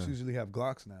 Cops usually have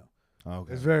Glocks now.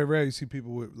 Okay. It's very rare you see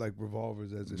people with like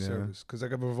revolvers as a service, because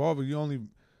like a revolver, you only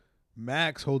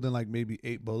max holding like maybe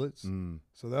 8 bullets.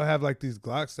 So they'll have like these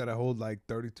Glocks that hold like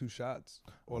 32 shots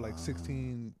or like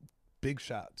 16 big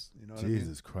shots. You know what I mean?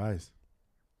 Jesus Christ.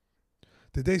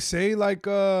 Did they say like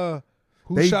who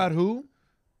shot who?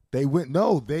 They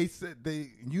said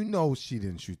she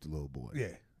didn't shoot the little boy.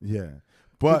 Yeah. Yeah.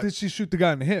 But did she shoot the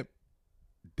guy in the hip?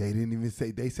 They didn't even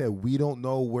say. They said, we don't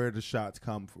know where the shots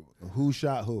come from. Who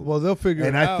shot who? Well, they'll figure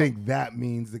it out. And I think that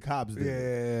means the cops did.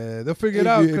 Yeah, they'll figure it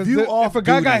out. Because if a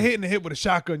guy got hit in the hip with a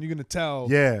shotgun, you're going to tell.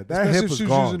 Yeah, that hip was gone. Especially if she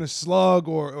was using a slug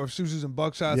or if she was using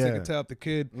buckshots, they can tell if the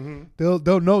kid. Mm-hmm.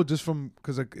 They'll know just from,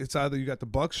 because it's either you got the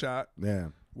buckshot,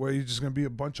 where you're just going to be a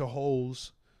bunch of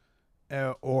holes,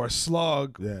 or a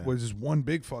slug, where there's one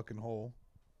big fucking hole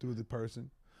through the person.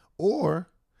 Or...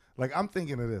 like, I'm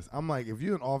thinking of this. I'm like, if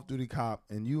you're an off-duty cop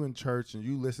and you in church and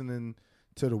you listening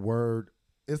to the word,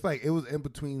 it's like it was in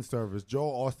between service.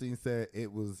 Joel Osteen said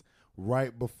it was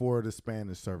right before the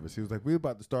Spanish service. He was like, we're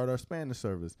about to start our Spanish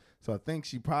service. So I think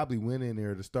she probably went in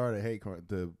there to start a hate crime,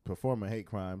 to perform a hate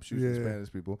crime, shooting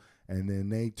Spanish people, and then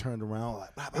they turned around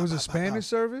like, bah, bah, it was bah, a Spanish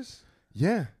service?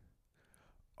 Yeah.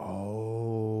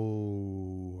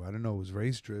 Oh, I don't know. It was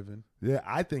race-driven. Yeah,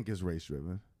 I think it's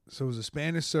race-driven. So it was a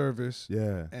Spanish service.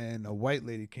 Yeah. And a white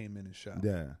lady came in and shot.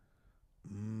 Yeah.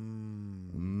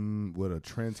 With a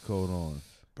trench coat on.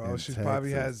 Bro, she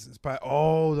probably has,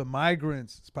 the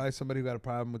migrants. It's probably somebody who got a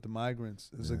problem with the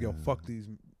migrants. It's like, yo, fuck these,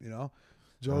 you know?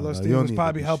 Joel Osteen was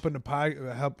probably helping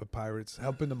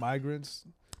helping the migrants.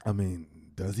 I mean,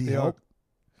 does he help?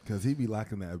 Because he be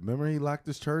locking that. Remember he locked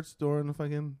his church during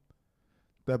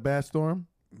that bad storm?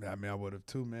 I mean, I would have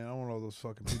too, man. I don't want all those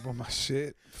fucking people on my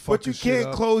shit. But you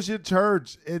can't close your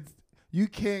church. You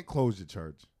can't close your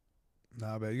church.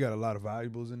 Nah, man, you got a lot of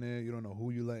valuables in there. You don't know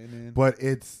who you letting in. But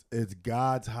it's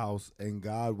God's house, and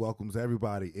God welcomes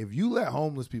everybody. If you let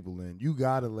homeless people in, you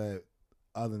gotta let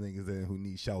other niggas in who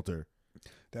need shelter.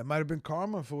 That might have been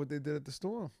karma for what they did at the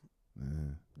storm.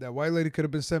 Yeah. That white lady could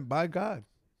have been sent by God.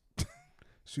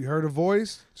 She heard a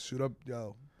voice. Shoot up,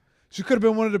 yo. She could have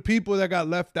been one of the people that got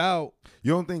left out.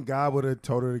 You don't think God would have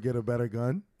told her to get a better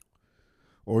gun?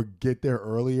 Or get there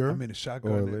earlier? I mean, a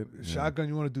shotgun. Shotgun,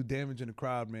 you want to do damage in the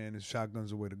crowd, man. Shotgun's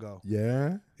the way to go.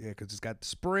 Yeah? Yeah, because it's got the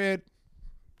spread.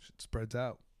 Shit spreads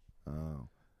out. Oh.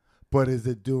 But is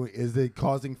it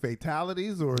causing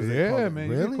fatalities or is it Yeah, man.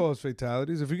 Really? You can cause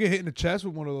fatalities. If you get hit in the chest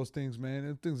with one of those things, man,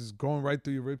 them things is going right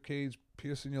through your rib cage,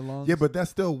 piercing your lungs. Yeah, but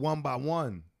that's still one by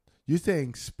one. You're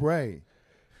saying spray.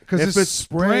 Because if it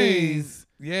sprays,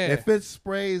 yeah. If it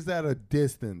sprays at a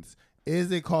distance,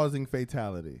 is it causing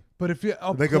fatality? But if you're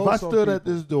up like close if I stood on at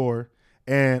this door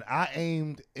and I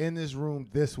aimed in this room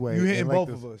this way, you hitting like both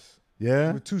of us.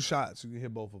 Yeah, with 2 shots, you can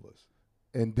hit both of us.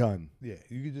 And done. Yeah,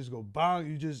 you can just go bang.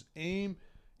 You just aim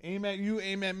at you,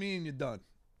 aim at me, and you're done.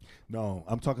 No,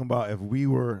 I'm talking about if we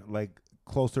were like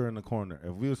closer in the corner.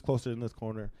 If we was closer in this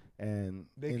corner and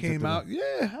they came out,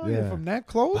 hell yeah, from that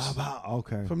close.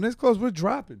 Okay, from this close, we're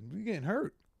dropping. We getting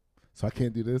hurt. So I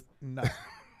can't do this. Nah.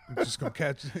 You're just gonna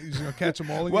catch. You're just gonna catch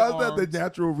them all in Why your arms. is that the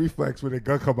natural reflex when the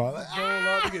gun come out? Like, roll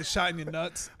up, you get shot in your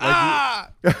nuts.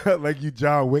 Like you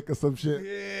John Wick or some shit.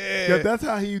 Yeah, that's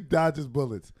how he dodges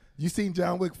bullets. You seen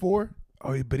John Wick 4?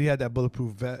 Oh, but he had that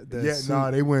bulletproof vest.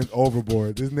 They went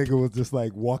overboard. This nigga was just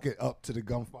like walking up to the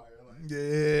gunfire.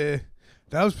 Yeah,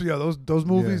 that was those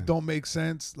movies don't make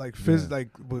sense. Like like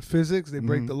with physics, they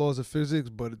break the laws of physics,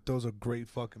 but those are great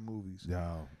fucking movies.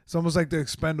 Yeah, it's almost like the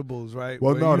Expendables, right?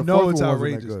 Well, where no, the fourth it's one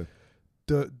outrageous. wasn't that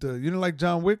The you didn't like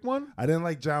John Wick 1? I didn't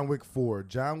like John Wick 4.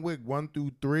 John Wick 1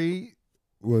 through 3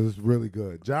 was really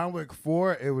good. John Wick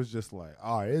 4, it was just like,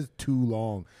 all right, it's too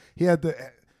long.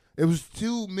 It was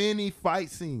too many fight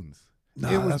scenes.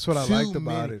 Nah, that's what I liked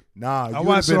about it. Nah, I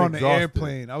watched it on the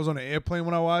airplane. I was on the airplane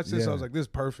when I watched this. I was like, this is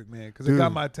perfect, man, because it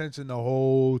got my attention the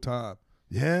whole time.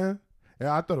 Yeah,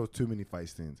 I thought it was too many fight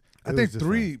scenes. I think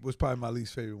 3 was probably my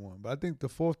least favorite one, but I think the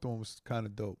 4th one was kind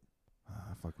of dope.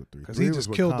 I fuck with 3 because he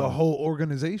just killed the whole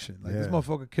organization. Like this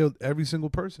motherfucker killed every single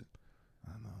person.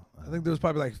 I know. I think there was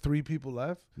probably like 3 people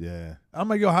left. Yeah, I'm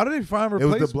like, yo, how did they find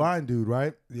replacements? It was the blind dude,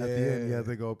 right? Yeah, at the end, yeah,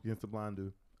 they go up against the blind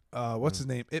dude. What's his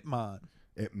name? Ip Man.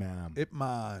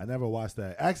 I never watched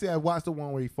that. Actually, I watched the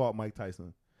one where he fought Mike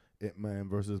Tyson. Ip Man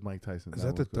versus Mike Tyson. Is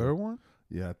that the third one?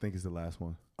 Yeah, I think it's the last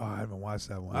one. Oh, I haven't watched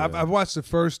that one. Yeah. I've watched the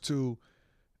first 2,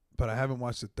 but I haven't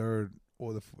watched the third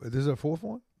or the. Is there a 4th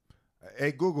one?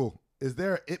 Hey Google, is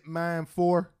there Ip Man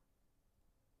 4?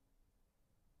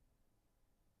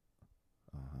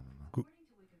 According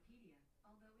to Wikipedia,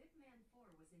 although Ip Man 4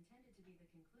 was intended to be the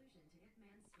conclusion to Ip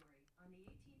Man's story, on the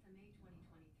 18th of May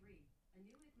 2023, a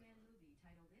new Ip Man movie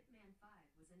titled Ip Man 5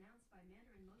 was announced by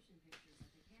Mandarin Motion Pictures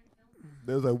at the Cannes Film Festival.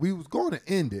 There's like we was going to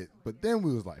end it, but then we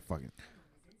was like, fuck it,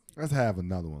 let's have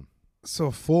another one.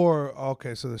 So 4.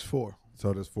 Okay, so there's 4.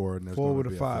 So there's 4, and there's 4 with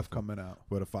a 5 coming out.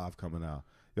 With a 5 coming out.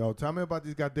 Yo, tell me about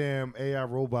these goddamn AI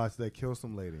robots that kill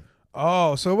some lady.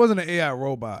 Oh, so it wasn't an AI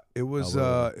robot. It was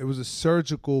it was a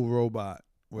surgical robot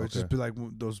where it just be like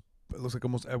those. It looks like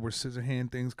almost Edward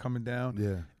Scissorhand things coming down.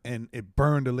 Yeah, and it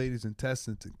burned the lady's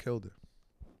intestines and killed her.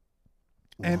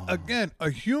 Wow. And again,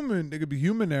 there could be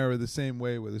human error the same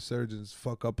way where the surgeons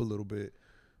fuck up a little bit,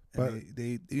 but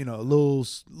they a little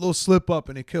slip up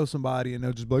and they kill somebody and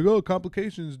they'll just be like, oh,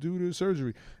 complications due to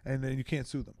surgery, and then you can't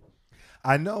sue them.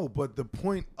 I know, but the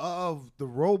point of the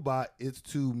robot is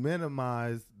to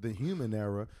minimize the human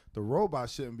error. The robot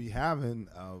shouldn't be having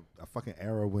a fucking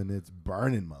error when it's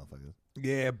burning motherfuckers.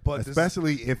 Yeah, but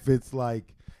especially if it's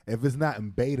not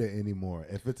in beta anymore.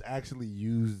 If it's actually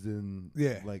used in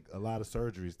like a lot of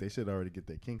surgeries, they should already get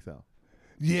their kinks out.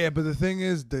 Yeah, but the thing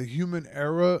is, the human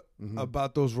error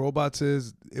about those robots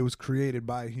is it was created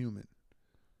by a human.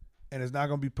 And it's not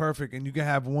going to be perfect, and you can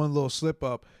have one little slip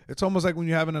up. It's almost like when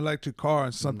you have an electric car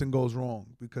and something goes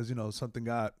wrong because, something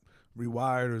got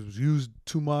rewired or was used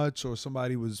too much or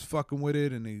somebody was fucking with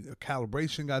it and a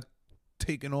calibration got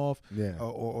taken off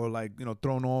or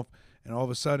thrown off, and all of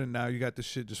a sudden now you got this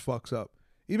shit just fucks up.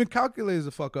 Even calculators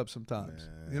will fuck up sometimes.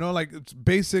 Like it's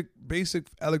basic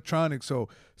electronics, so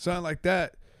something like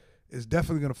that is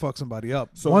definitely going to fuck somebody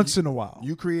up once in a while.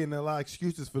 You creating a lot of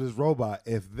excuses for this robot.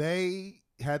 If they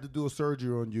had to do a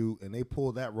surgery on you and they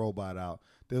pulled that robot out,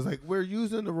 there's like, we're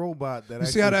using the robot that. You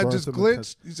see how that just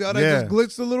glitched? You see how that just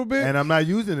glitched a little bit? And I'm not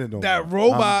using it no more.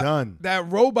 That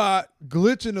robot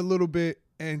glitching a little bit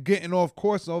and getting off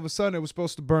course. And all of a sudden, it was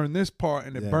supposed to burn this part,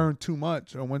 and it burned too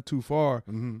much or went too far.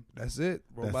 That's it.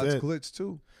 Robots glitch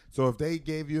too. So if they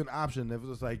gave you an option, if it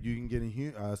was like you can get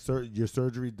your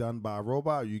surgery done by a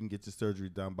robot, or you can get your surgery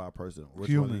done by a person. Which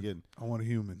human. one are you getting? I want a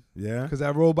human. Yeah, because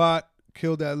that robot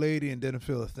killed that lady and didn't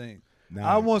feel a thing.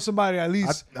 Nah. I want somebody at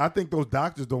least. I think those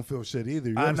doctors don't feel shit either.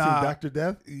 You ever seen Dr.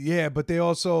 Death? Yeah, but they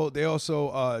also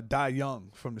die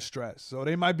young from the stress, so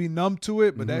they might be numb to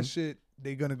it, but that shit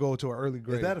they're gonna go to an early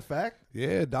grade. Is that a fact?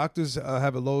 Yeah, doctors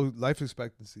have a low life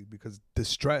expectancy because the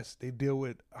stress they deal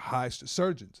with.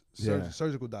 Surgeons,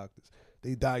 surgical doctors,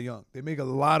 they die young. They make a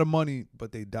lot of money,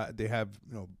 but they die. They have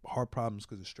heart problems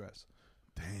because of stress.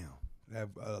 Damn, they have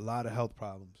a lot of health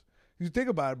problems. You think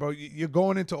about it, bro. You're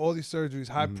going into all these surgeries,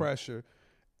 high pressure,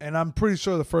 and I'm pretty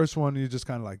sure the first one you're just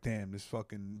kind of like, damn, this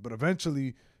fucking. But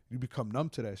eventually you become numb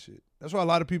to that shit. That's why a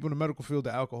lot of people in the medical field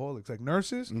are alcoholics, like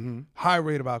nurses. High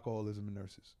rate of alcoholism in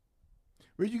nurses.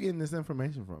 Where you getting this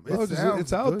information from? Bro,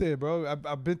 it's out there, bro.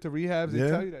 I've been to rehabs. They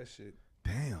tell you that shit.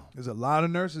 Damn. There's a lot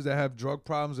of nurses that have drug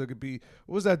problems. That could be.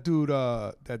 What was that dude?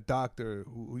 That doctor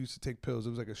who used to take pills. It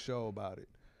was like a show about it.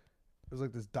 It was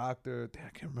like this doctor. Damn, I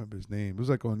can't remember his name. It was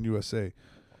like on USA.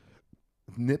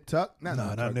 Nip Tuck?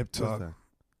 Not Nip Tuck.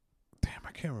 Damn,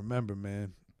 I can't remember,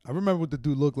 man. I remember what the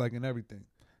dude looked like and everything.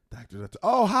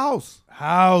 House.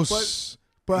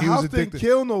 But House didn't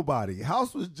kill nobody.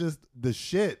 House was just the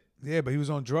shit. Yeah, but he was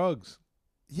on drugs.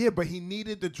 Yeah, but he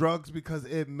needed the drugs because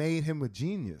it made him a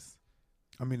genius.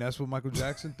 I mean, that's what Michael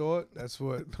Jackson thought. That's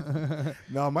what. That's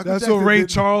Jackson what Ray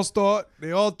Charles thought.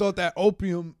 They all thought that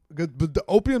opium, but the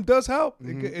opium does help.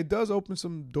 It does open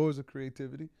some doors of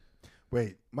creativity.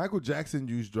 Wait, Michael Jackson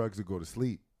used drugs to go to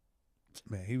sleep.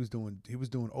 Man, he was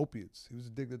doing opiates. He was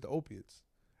addicted to opiates.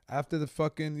 After the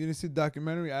fucking, you didn't see the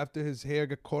documentary? After his hair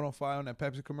got caught on fire on that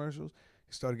Pepsi commercials,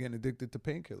 he started getting addicted to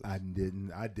painkillers.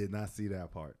 I did not see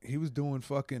that part. He was doing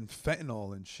fucking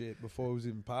fentanyl and shit before it was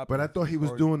even popular. But I thought he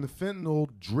was doing the fentanyl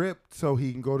drip so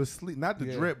he can go to sleep. Not the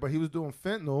drip, but he was doing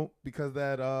fentanyl because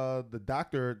that the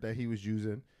doctor that he was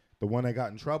using, the one that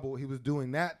got in trouble, he was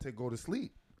doing that to go to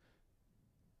sleep.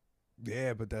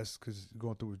 Yeah, but that's because you're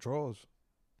going through withdrawals.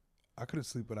 I couldn't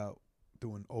sleep without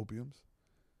doing opiums.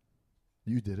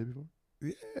 You did it before?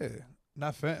 Yeah.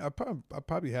 Not fentanyl. I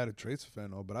probably had a trace of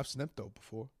fentanyl, but I've sniffed dope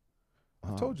before.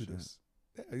 I told you this.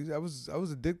 Yeah, I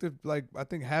was addicted. Like I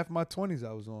think half my 20s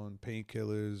I was on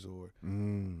painkillers or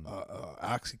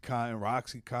Oxycontin,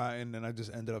 Roxycontin, and I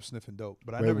just ended up sniffing dope.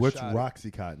 But I never what's shot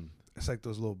Roxycontin? It's like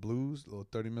those little blues, little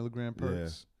 30 milligram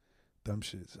perks. Yeah. Dumb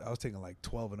shits. I was taking like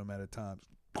 12 of them at a time.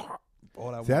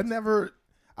 All that. See,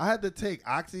 I had to take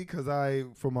Oxy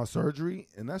for my surgery,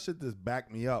 and that shit just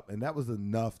backed me up, and that was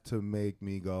enough to make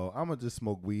me go, I'm gonna just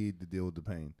smoke weed to deal with the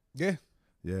pain. Yeah.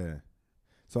 Yeah.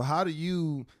 So how do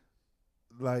you,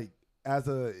 like,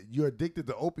 you're addicted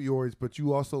to opioids, but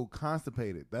you also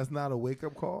constipated? That's not a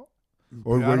wake-up call?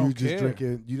 Or were you just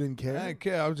drinking? You didn't care? I didn't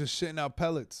care. I was just shitting out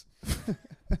pellets.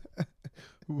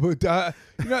 But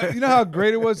you know how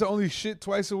great it was to only shit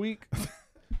twice a week?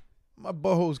 My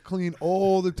butthole's clean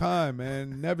all the time,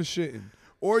 man. Never shitting.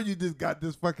 Or you just got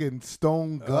this fucking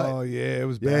stone gut. Oh, yeah, it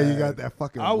was bad. Yeah, you got that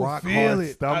fucking rock hard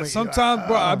stomach. Sometimes,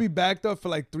 bro, I'd be backed up for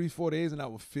like 3-4 days and I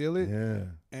would feel it. Yeah.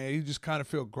 And you just kind of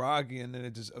feel groggy, and then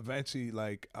it just eventually,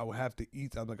 like, I would have to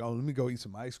eat. I'm like, oh, let me go eat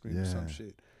some ice cream or some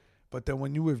shit. But then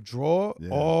when you withdraw,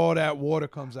 all that water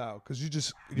comes out because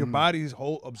your body's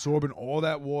absorbing all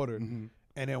that water. Mm-hmm.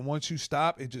 And then once you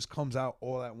stop, it just comes out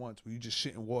all at once. Where you just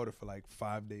shitting water for like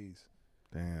 5 days.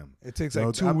 Damn. It takes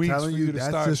like 2 weeks for you to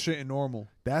start shitting normal.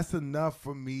 That's enough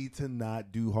for me to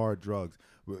not do hard drugs.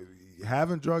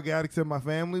 Having drug addicts in my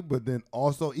family, but then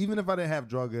also, even if I didn't have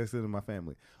drug addicts in my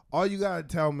family, all you got to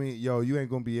tell me, yo, you ain't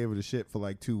going to be able to shit for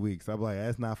like 2 weeks. I'm like,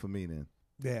 that's not for me then.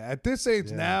 Yeah, at this age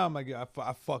now, I'm like,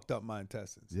 I fucked up my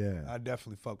intestines. Yeah. I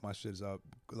definitely fucked my shits up.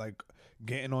 Like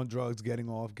getting on drugs, getting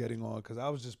on, because I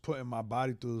was just putting my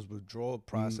body through those withdrawal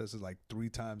processes like 3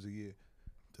 times a year.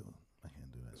 Dude, I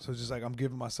can't do that. So it's just like I'm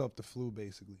giving myself the flu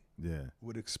basically. Yeah.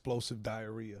 With explosive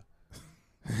diarrhea.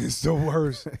 It's the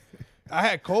worst. I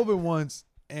had COVID once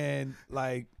and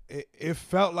like it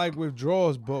felt like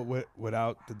withdrawals, but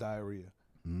without the diarrhea.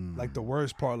 Like the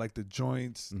worst part, like the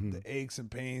joints, the aches and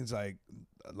pains, like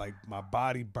my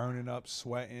body burning up,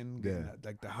 sweating,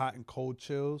 like the hot and cold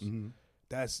chills.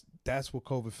 That's what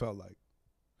COVID felt like.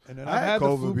 And then I had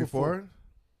COVID the flu before.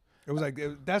 It was like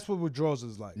that's what withdrawals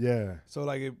is like. Yeah. So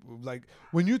like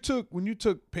when you took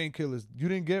painkillers, you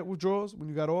didn't get withdrawals when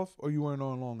you got off, or you weren't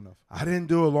on long enough. I didn't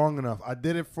do it long enough. I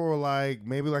did it for like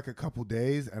maybe like a couple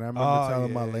days, and I remember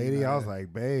telling my lady, I was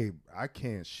like, "Babe, I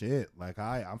can't shit. Like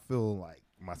I'm feeling like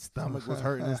my stomach was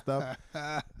hurting and stuff."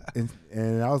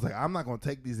 and I was like, "I'm not gonna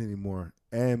take these anymore."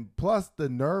 And plus, the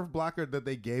nerve blocker that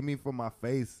they gave me for my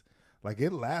face, Like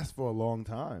it lasts for a long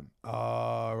time.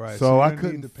 Right. So you I didn't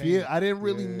couldn't need the feel. pain. I didn't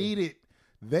really Yeah. need it.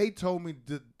 They told me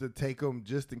to take them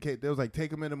just in case. They was like, take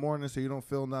them in the morning so you don't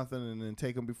feel nothing, and then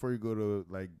take them before you go to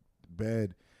like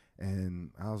bed. And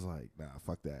I was like, nah,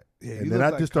 fuck that. Yeah, and you then look I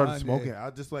like just started Kanye. smoking. I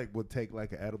just like would take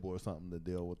like an edible or something to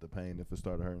deal with the pain if it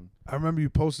started hurting. I remember you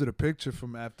posted a picture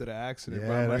from after the accident, Yeah,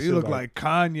 bro. I'm that like, you shit look like- like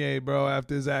Kanye, bro,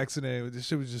 after his accident. This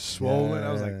shit was just swollen.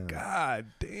 I was like, Yeah. God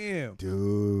damn.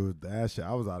 Dude, that shit,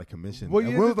 I was out of commission. What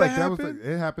And year it did was that was happen?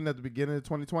 it happened at the beginning of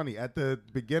 2020, at the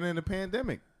beginning of the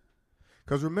pandemic.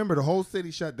 Because remember, the whole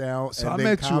city shut down. So and I then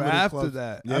met you comedy after clubs-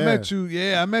 that. Yeah. I met you.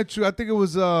 Yeah, I met you. I think it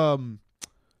was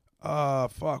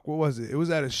fuck, what was it? It was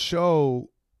at a show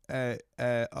at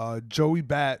Joey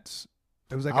Bat's.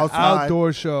 It was like Outside. an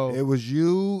outdoor show. It was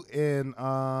you and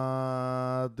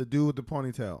the dude with the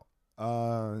ponytail.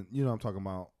 You know what I'm talking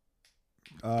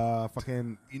about.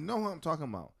 Fucking, you know who I'm talking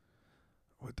about.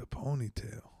 With the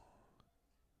ponytail.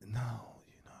 No,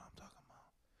 you know what I'm talking about.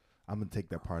 I'm gonna take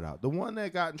that part out. The one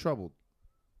that got in trouble.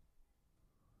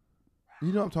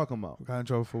 You know what I'm talking about. Got in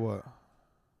trouble for what?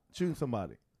 Shooting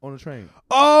somebody on a train.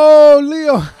 Oh,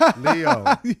 Leo.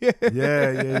 Leo. Yeah.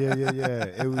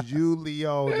 Yeah. It was you,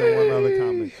 Leo, and then one other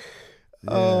comic. Yeah.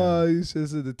 Oh, you should have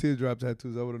said the teardrop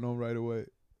tattoos. I would have known right away.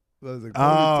 I was like,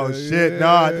 Oh ponytail, shit! yeah. No,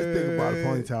 I just think about a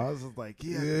ponytail. I was just like,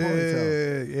 yeah,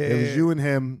 ponytail. Yeah. It was you and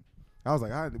him. I was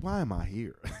like, why am I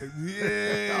here? I was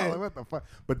Yeah. like, what the fuck?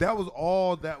 But that was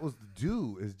all that was to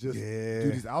do is just Yeah.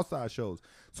 do these outside shows.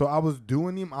 So I was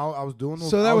doing them. I was doing those.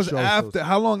 So that was out-show after. shows.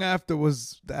 How long after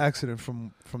was the accident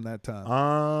from that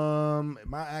time?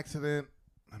 My accident.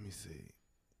 Let me see.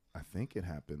 I think it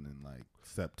happened in like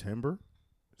September.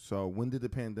 So when did the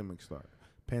pandemic start?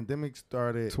 Pandemic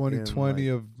started 2020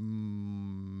 in, of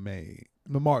May.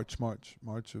 No, March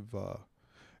of.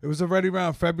 It was already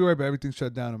around February, but everything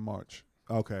shut down in March.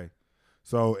 Okay.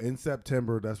 So in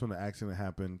September, that's when the accident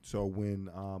happened. So when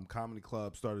comedy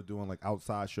clubs started doing like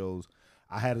outside shows,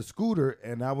 I had a scooter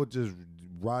and I would just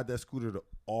ride that scooter to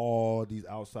all these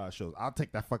outside shows. I'll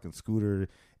take that fucking scooter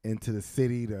into the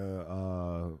city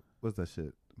to what's that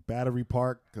shit? Battery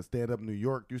Park, because Stand Up New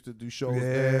York used to do shows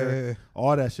there.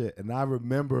 All that shit. And I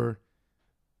remember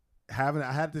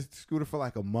I had this scooter for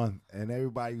like a month, and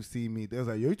everybody who see me, they was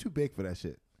like, "You're too big for that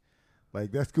shit."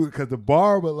 Like that scooter, because the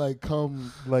bar would like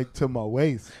come like to my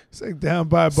waist. It's like down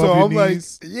by above So your I'm like,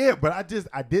 knees. yeah, but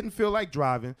I didn't feel like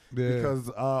driving Yeah. because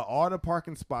all the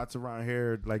parking spots around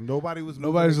here, like nobody was.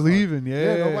 moving Nobody's their car. leaving.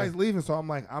 Yeah. nobody's leaving. So I'm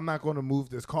like, I'm not going to move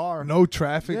this car. No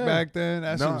traffic Yeah. back then.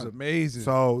 That shit was None. amazing.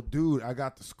 So, dude, I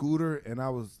got the scooter and I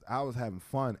was having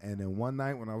fun. And then one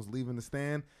night when I was leaving the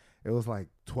stand, it was like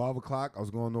 12 o'clock. I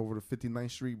was going over the 59th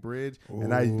Street Bridge.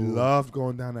 And I Ooh. loved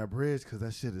going down that bridge because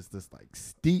that shit is just like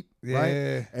steep, Yeah.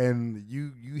 right? And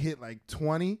you hit like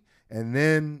 20. And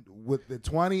then with the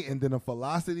 20 and then the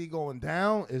velocity going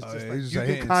down, it's just like you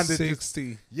can kind of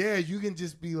 60. you can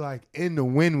just be like in the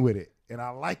wind with it. And I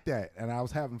like that. And I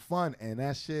was having fun. And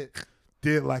that shit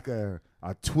did like a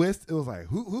twist. It was like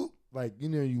hoop hoop. Like, you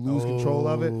know, you lose control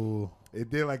of it. Oh. It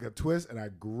did like a twist and I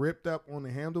gripped up on the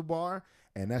handlebar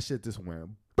and that shit just went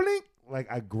blink.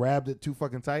 Like I grabbed it too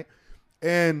fucking tight.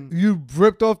 And You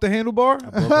ripped off the handlebar? I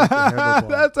broke off the handlebar.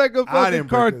 That's like a I fucking didn't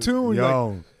break it. cartoon. Like,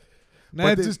 Yo. now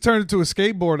but it the- just turned into a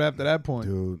skateboard after that point.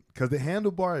 Dude, because the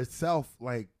handlebar itself,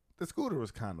 like the scooter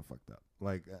was kind of fucked up.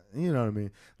 Like, you know what I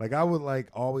mean? Like I would like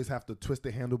always have to twist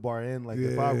the handlebar in. Like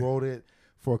if I Yeah. rode it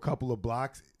for a couple of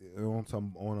blocks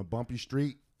on a bumpy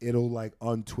street, it'll like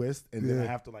untwist and then I Yeah.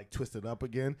 have to like twist it up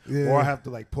again. Yeah. Or I have to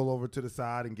like pull over to the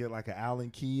side and get like an Allen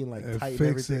key and like And tighten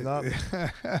fix everything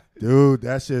it. up. Dude,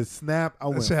 that shit snapped. I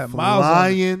went shit had miles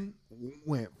on it.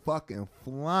 went fucking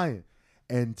flying.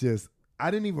 And just,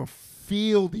 I didn't even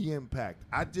feel the impact.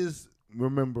 I just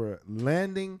remember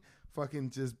landing, fucking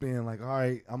just being like, all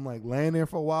right, I'm like laying there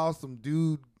for a while. Some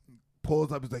dude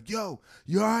pulls up. He's like, yo,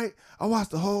 you all right? I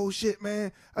watched the whole shit,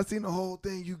 man. I seen the whole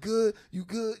thing. You good? You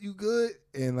good? You good?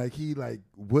 And like, he like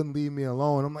wouldn't leave me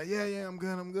alone. I'm like, yeah, I'm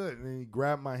good. I'm good. And then he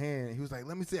grabbed my hand. He was like,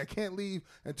 let me see. I can't leave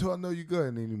until I know you good.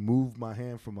 And then he moved my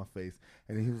hand from my face.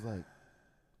 And then he was like,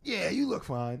 yeah, you look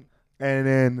fine. And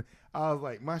then I was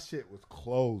like, my shit was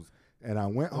closed. And I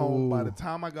went home. By the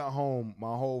time I got home,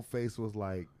 my whole face was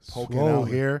like poking out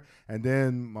Swollen. here. And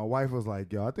then my wife was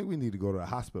like, yo, I think we need to go to the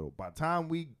hospital. By the time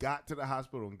we got to the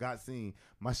hospital and got seen,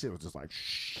 my shit was just like,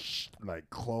 shh, like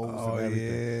closed Oh, and everything.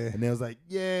 yeah. And they was like,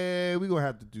 yeah, we going to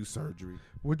have to do surgery.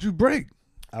 What'd you break?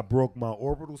 I broke my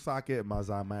orbital socket and my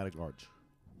zymatic arch.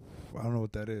 I don't know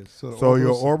what that is. So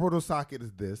your orbital socket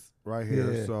is this right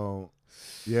here. Yeah. So,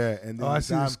 yeah. And then Oh, I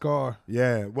see the scar.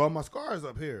 Yeah. Well, my scar is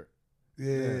up here.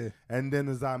 Yeah. And then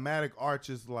the zymatic arch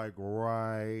is like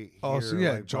right here. Oh, so you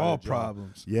had like, jaw by the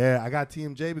problems. Yeah, I got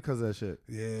TMJ because of that shit.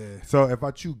 Yeah. So if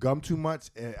I chew gum too much,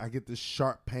 I get this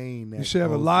sharp pain. You should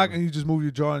have a lock and you just move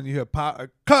your jaw and you hear pop,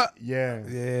 cut. Yeah.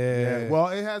 Yeah. Well,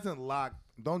 it hasn't locked.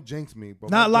 Don't jinx me. But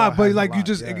Not my jaw locked, but hasn't like you locked,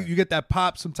 just, yeah. you get that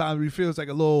pop sometimes where you feel it's like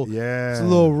a little, Yeah. it's a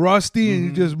little rusty and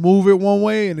you just move it one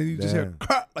way and then you just hear Damn.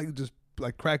 cut, like you just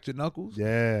like cracked your knuckles.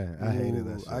 Yeah, I hated Ooh,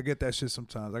 that shit. I get that shit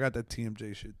sometimes. I got that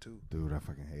TMJ shit too. Dude, I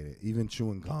fucking hate it. Even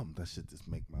chewing gum, that shit just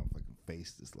make my fucking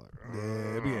face just like.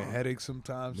 Yeah, it be a headache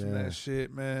sometimes from Yeah. that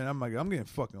shit, man. I'm like, I'm getting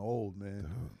fucking old, man.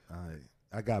 Dude,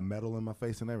 I got metal in my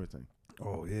face and everything.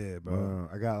 Oh yeah, bro.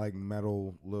 I got like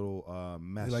metal little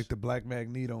mesh. You like the Black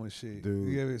Magneto and shit. Dude,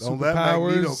 You have don't let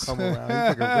Magneto superpowers. come around.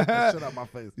 He fucking rip that shit out my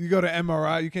face. You go to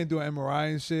MRI, you can't do an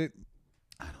MRI and shit.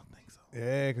 I don't think so.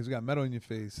 Yeah, because you got metal in your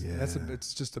face. Yeah.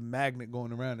 it's just a magnet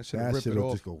going around. That shit That rip shit it will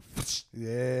off. just go.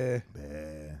 Yeah.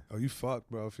 Yeah. Oh, you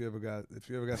fucked, bro. If you ever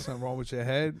got something wrong with your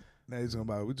head, now we're just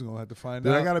gonna have to find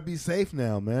Dude, out. I gotta be safe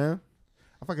now, man.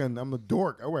 I'm a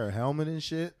dork. I wear a helmet and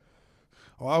shit.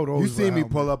 Oh, I would You always see wear a me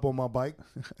helmet. pull up on my bike?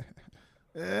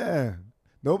 Yeah.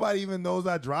 Nobody even knows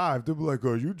I drive. They'll be like,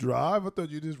 "Oh, you drive? I thought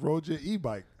you just rode your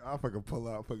e-bike." I'll fucking pull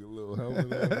out fucking little helmet.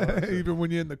 on and all that shit. Even when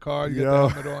you're in the car, you Yo.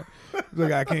 get the helmet on. It's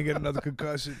like I can't get another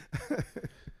concussion.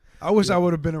 I wish I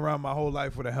would have been around my whole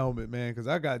life with a helmet, man, because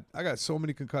I got so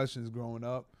many concussions growing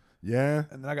up, Yeah.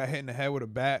 and then I got hit in the head with a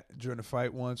bat during a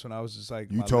fight once when I was just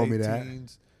like You my told me late that.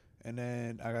 teens, and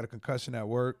then I got a concussion at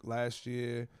work last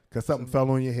year. Because something fell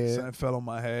on your head. Something fell on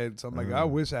my head, so I'm like, I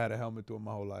wish I had a helmet through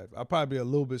my whole life. I'd probably be a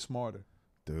little bit smarter.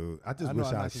 Dude, I just I know wish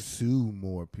I'm I not just- sue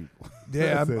more people.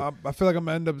 Yeah, That's it. I feel like I'm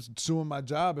gonna end up suing my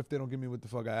job if they don't give me what the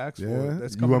fuck I asked for. Yeah.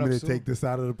 That's You coming want me up to soon. take this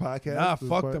out of the podcast? Nah, This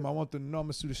fuck part? them. I want them to know I'm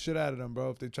gonna sue the shit out of them, bro,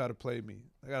 if they try to play me.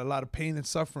 I got a lot of pain and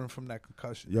suffering from that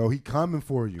concussion. Yo, he coming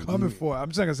for you. Coming for it. I'm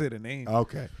just not gonna say the name.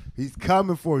 Okay. He's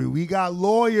coming for you. We got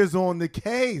lawyers on the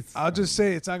case. I'll just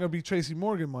say it's not gonna be Tracy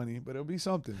Morgan money, but it'll be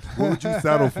something. What would you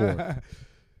settle for?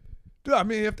 Dude, I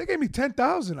mean, if they gave me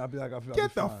 10,000, I'd be like, I'll Get be the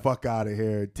fine. fuck out of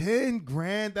here. 10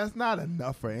 grand, that's not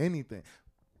enough for anything.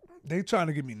 They trying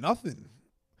to give me nothing.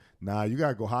 Nah, you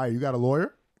gotta go higher. You got a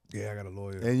lawyer? Yeah, I got a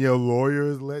lawyer. And your lawyer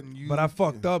is letting you. But I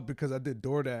fucked up because I did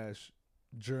DoorDash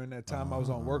during that time I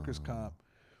was on workers' comp.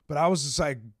 But I was just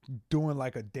like doing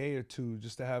like a day or two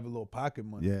just to have a little pocket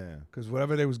money. Yeah. Because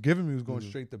whatever they was giving me was going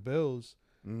straight to bills.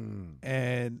 Mm.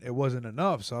 And it wasn't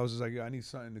enough. So I was just like, yo, I need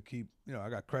something to keep, I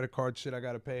got credit card shit I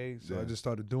got to pay. So I Yeah. just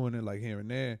started doing it like here and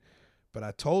there. But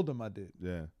I told them I did.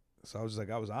 Yeah. So I was just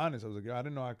like, I was honest. I was like, yo, I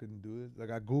didn't know I couldn't do it.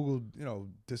 Like I Googled,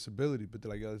 disability, but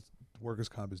they're like, yo, workers'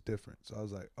 comp is different. So I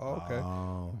was like, oh, okay.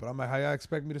 Oh. But I'm like, how y'all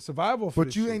expect me to survive off But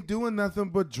this you shit? ain't doing nothing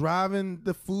but driving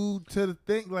the food to the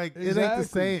thing. Like, it ain't the Exactly.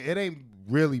 same. It ain't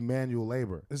really manual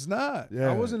labor. It's not. Yeah.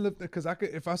 I wasn't lifting because I could,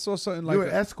 if I saw something like You're an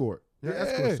that, escort. You're an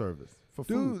Yeah. escort service for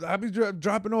food. dude, I be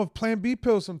dropping off Plan B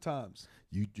pills sometimes.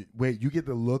 You you get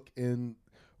to look in.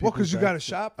 Well, because you people's got to back-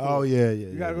 shop. For Oh it. yeah, yeah.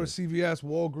 You gotta go to CVS,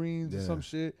 Walgreens, or Yeah. some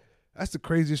shit. That's the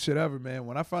craziest shit ever, man.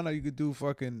 When I found out you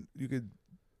could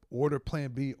order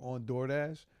Plan B on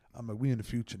DoorDash, I'm like, we in the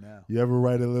future now. You ever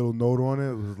write a little note on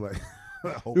it? It was like, I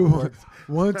hope it Dude, works.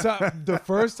 one time, the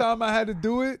first time I had to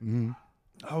do it, Mhm.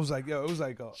 I was like, yo, it was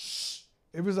like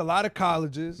it was a lot of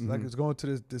colleges. Like Mhm. it's going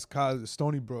to this college,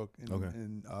 Stony Brook in Okay.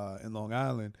 in Long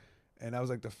Island, and that was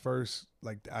like the first.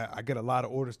 Like I get a lot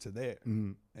of orders to there,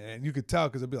 Mhm. and you could tell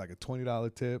because it'd be like a $20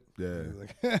 tip. Yeah. It was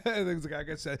like, it was like I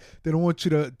guess they don't want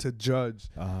you to judge.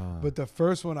 But the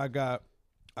first one I got,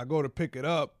 I go to pick it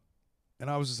up, and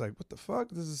I was just like, what the fuck?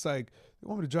 This is like, they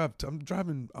want me to drive, I'm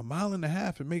driving a mile and a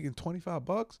half and making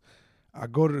 $25. I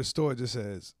go to the store, it just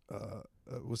says,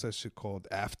 what's that shit called?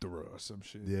 Afterer or some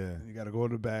shit. Yeah. And you got to go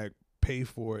to the back, pay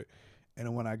for it. And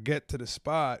then when I get to the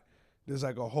spot, there's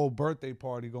like a whole birthday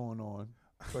party going on.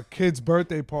 A kid's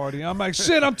birthday party. I'm like,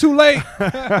 shit, I'm too late.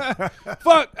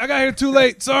 Fuck, I got here too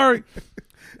late. Sorry.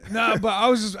 Nah, but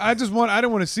I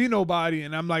didn't want to see nobody.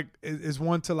 And I'm like, it's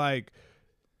one to like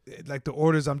the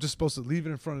orders, I'm just supposed to leave it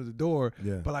in front of the door.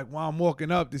 Yeah. But like while I'm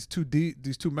walking up, these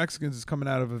two Mexicans is coming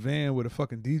out of a van with a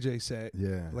fucking DJ set,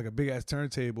 Yeah. like a big ass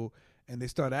turntable, and they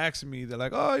start asking me, they're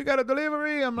like, "Oh, you got a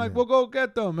delivery?" I'm like, Yeah. "We'll go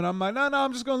get them," and I'm like, "No,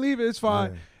 I'm just gonna leave it. It's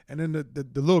fine." Yeah. And then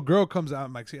the little girl comes out.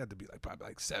 I'm like, she had to be like probably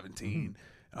like 17. Mm-hmm.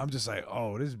 And I'm just like,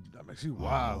 oh, this. I'm like, she's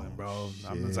wilding, bro.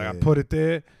 I'm just like, I shit. put it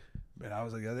there, and I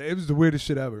was like, it was the weirdest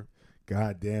shit ever.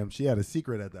 God damn, she had a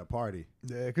secret at that party.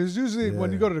 Yeah, because usually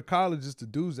when you Yeah. go to the college, it's the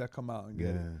dudes that come out and get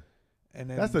Yeah. it. And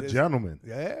then That's a there's- gentleman.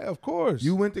 Yeah, of course.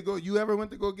 You ever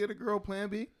went to go get a girl Plan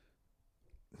B?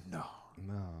 no,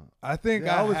 No. I think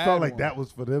Yeah, I always had felt like one. that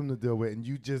was for them to deal with, and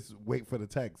you just wait for the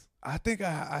text. I think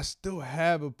I still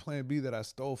have a Plan B that I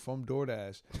stole from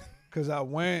DoorDash, because I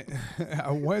went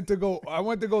to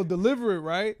go deliver it,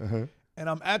 right? Uh-huh. And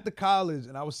I'm at the college,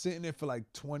 and I was sitting there for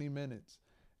like 20 minutes,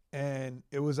 and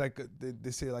it was like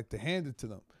they say like to hand it to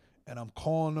them, and I'm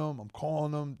calling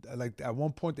them. Like at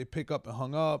one point they pick up and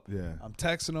hung up. Yeah. I'm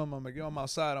texting them. I'm like, yo, I'm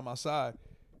outside.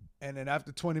 And then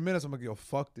after 20 minutes, I'm like, yo,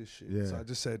 fuck this shit. Yeah. So I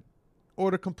just said,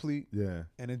 order complete. Yeah.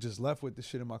 And then just left with the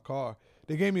shit in my car.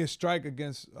 They gave me a strike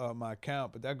against my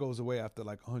account, but that goes away after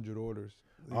like 100 orders.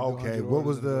 Okay.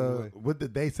 What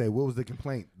did they say? What was the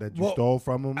complaint that you stole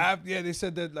from them? Yeah, they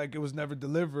said that like it was never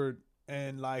delivered,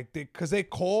 and like because they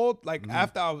called like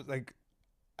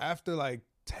after like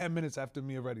 10 minutes after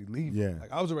me already leaving. Yeah.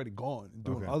 Like I was already gone and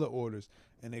doing other orders,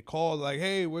 and they called like,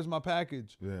 hey, where's my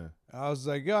package? Yeah. And I was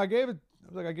like, yo, I gave it.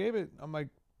 I'm like,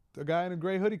 the guy in a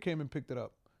gray hoodie came and picked it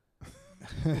up.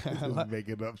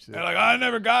 Making up shit. They're like, I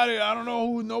never got it. I don't know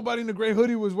who. Nobody in the gray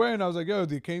hoodie was wearing. I was like, yo,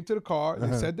 they came to the car.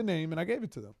 They said the name, and I gave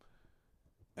it to them.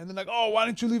 And then like, oh, why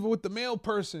didn't you leave it with the mail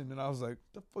person? And I was like,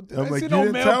 the fuck? Did I see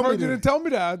no mail person? You didn't tell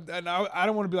me that. And I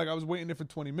don't want to be like, I was waiting there for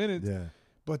 20 minutes. Yeah.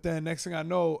 But then next thing I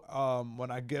know, when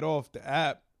I get off the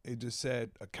app, it just said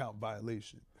account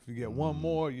violation. If you get one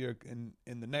more, you're in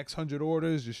the next 100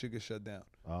 orders, your shit gets shut down.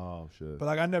 Oh shit! But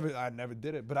like I never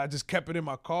did it. But I just kept it in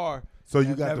my car. So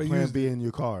you got the Plan B in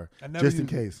your car, just in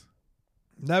case.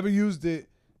 Never used it,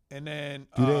 and then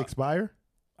do they expire?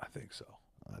 I think so.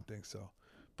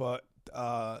 But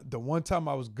the one time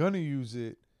I was gonna use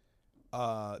it,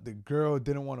 the girl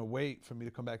didn't want to wait for me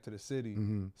to come back to the city,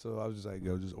 so I was just like,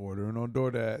 yo, just ordering on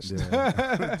DoorDash.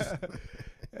 Yeah.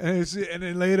 And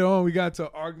then later on, we got to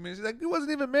an argument. She's like, you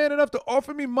wasn't even man enough to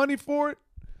offer me money for it.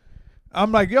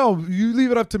 I'm like, yo, you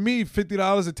leave it up to me,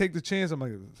 $50 to take the chance. I'm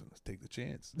like, let's take the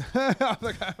chance. I'm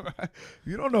like,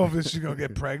 you don't know if she's going to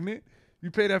get pregnant. You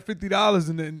pay that $50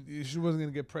 and then she wasn't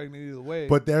going to get pregnant either way.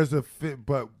 But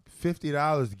but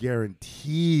 $50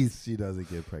 guarantees she doesn't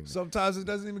get pregnant. Sometimes it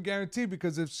doesn't even guarantee,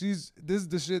 because if this is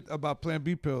the shit about Plan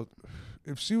B pills.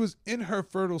 If she was in her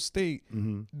fertile state,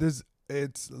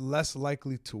 it's less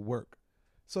likely to work.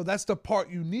 So that's the part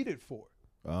you need it for.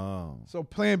 Oh. So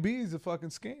Plan B is a fucking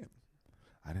scam.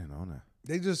 I didn't know that.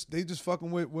 They just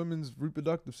fucking with women's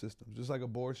reproductive systems, just like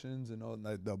abortions and all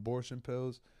like the abortion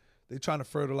pills. They trying to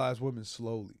fertilize women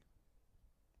slowly.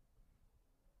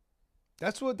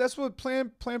 That's what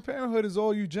Planned Parenthood is,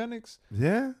 all eugenics.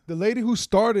 Yeah. The lady who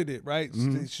started it, right?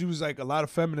 She was like, a lot of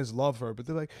feminists love her, but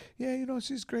they're like, yeah,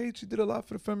 she's great. She did a lot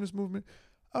for the feminist movement.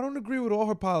 I don't agree with all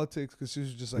her politics, because she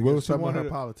was just like, what was some of her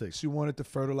politics? She wanted to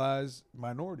fertilize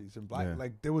minorities and black. Yeah.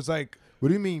 Like there was like, what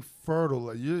do you mean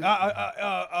fertile?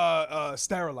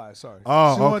 Sterilize. Sorry.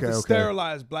 Oh, she wanted to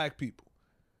sterilize black people.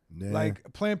 Yeah.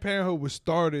 Like Planned Parenthood was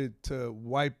started to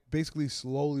basically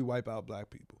slowly wipe out black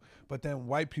people, but then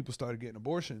white people started getting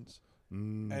abortions,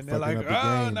 and they're like,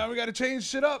 now we got to change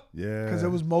shit up. Yeah, because it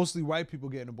was mostly white people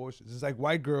getting abortions. It's like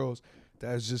white girls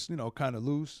that's just kind of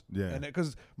loose. Yeah, and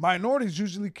because minorities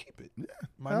usually keep it. Yeah,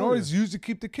 minorities usually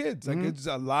keep the kids. Like it's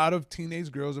a lot of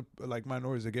teenage girls are like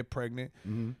minorities that get pregnant,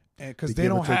 and because they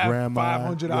don't have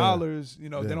 $500, they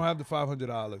don't have the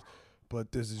 $500.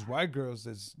 But there's these white girls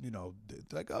that's,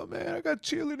 like, oh man, I got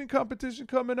cheerleading competition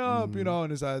coming up,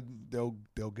 and it's like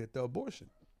they'll get the abortion.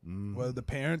 Whether the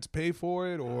parents pay for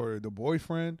it or the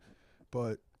boyfriend,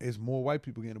 but it's more white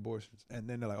people getting abortions. And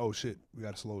then they're like, oh shit, we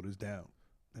got to slow this down.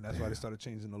 And that's why they started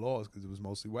changing the laws, because it was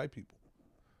mostly white people.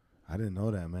 I didn't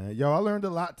know that, man. Yo, I learned a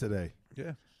lot today.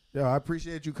 Yeah. Yo, I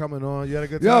appreciate you coming on. You had a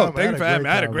good time. Yo, thank you for having me.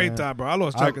 I had a great time, bro. I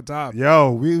lost track of time.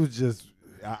 Yo, we was just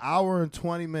an hour and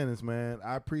 20 minutes, man.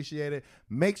 I appreciate it.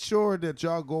 Make sure that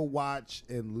y'all go watch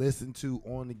and listen to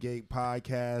On the Gate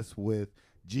podcast with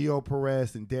Gio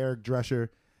Perez and Derek Drescher.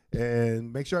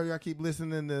 And make sure y'all keep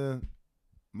listening to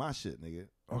my shit, nigga.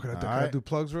 Okay, can I do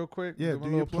plugs real quick? Yeah, do a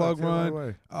little plug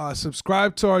run.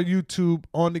 Subscribe to our YouTube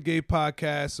On the Gate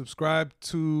podcast. Subscribe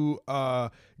to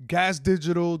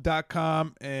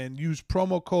gasdigital.com and use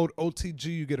promo code OTG.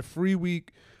 You get a free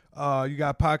week. You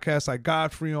got podcasts like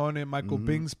Godfrey on it, Michael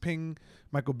Bisping,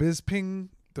 the Bisping,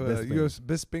 the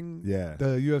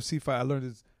UFC fight. I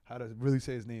learned how to really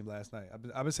say his name last night.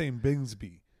 I've been saying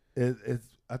Bingsby.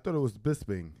 I thought it was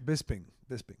Bisping. Bisping.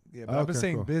 Yeah, but I've been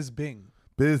saying Bisbing.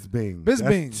 Bisbing.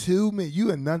 That's too many.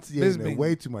 You enunciating it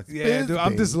way too much. Yeah, dude,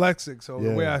 I'm dyslexic, so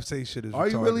the way I say shit is retarded. Are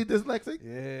you really dyslexic?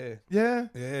 Yeah. Yeah?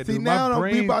 Yeah, See, dude, now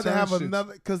we about to have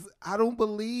another, because I don't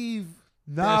believe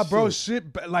Nah, bro, shit.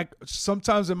 Like,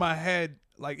 sometimes in my head,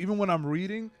 like, even when I'm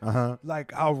reading,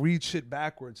 like, I'll read shit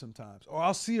backwards sometimes. Or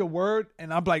I'll see a word,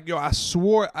 and I'm like, yo, I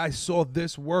swore I saw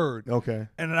this word. Okay.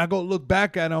 And then I go look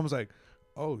back at it, and I was like,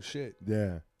 oh, shit.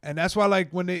 Yeah. And that's why,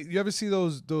 like, when you ever see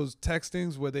those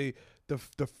textings where the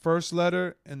first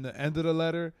letter and the end of the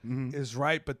letter is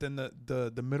right, but then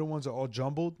the middle ones are all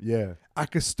jumbled. Yeah. I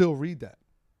could still read that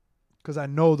because I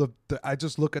know I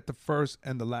just look at the first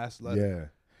and the last letter. Yeah.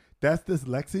 That's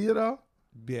dyslexia though?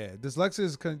 Yeah. Dyslexia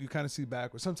is you kind of see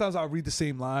backwards. Sometimes I'll read the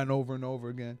same line over and over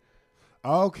again.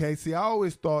 Okay. See, I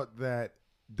always thought that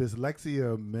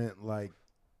dyslexia meant like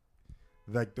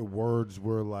the words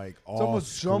were like all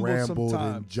scrambled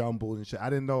and jumbled and shit. I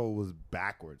didn't know it was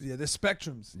backwards. Yeah, there's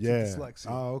spectrums. Yeah. Dyslexia.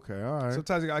 Oh, okay. All right.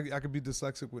 Sometimes I could be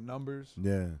dyslexic with numbers.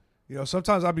 Yeah. You know,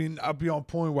 sometimes I'll be on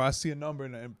point where I see a number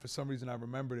and for some reason I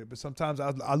remembered it. But sometimes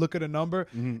I look at a number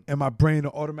and my brain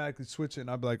will automatically switch it and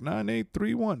I'll be like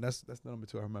 9831. That's the number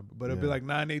 2 I remember. But it'll be like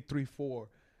 9834.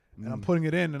 And I'm putting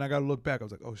it in and I gotta look back. I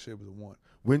was like, oh shit, it was a 1.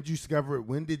 When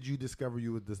did you discover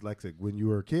you were dyslexic? When you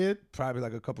were a kid? Probably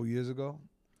like a couple years ago.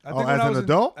 I think as an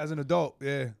adult? As an adult,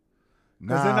 yeah.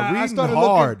 Nah, reading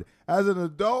hard. As an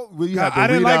adult, you have to I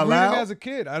didn't read like out reading loud? as a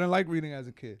kid. I didn't like reading as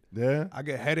a kid. Yeah? I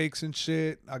get headaches and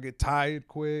shit. I get tired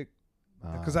quick.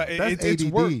 Because that's it's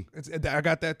ADD. work. I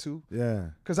got that too. Yeah.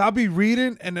 Because I'll be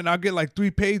reading and then I'll get like 3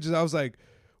 pages. I was like,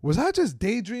 was I just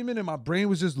daydreaming and my brain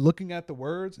was just looking at the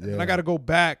words? And then I got to go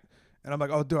back and I'm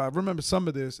like, oh, dude, I remember some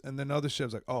of this. And then other shit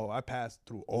was like, oh, I passed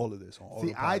through all of this.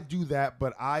 See, I do that,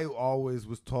 but I always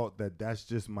was taught that that's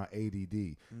just my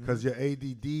ADD. Because your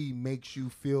ADD makes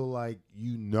you feel like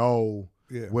you know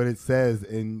what it says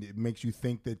and it makes you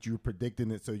think that you're predicting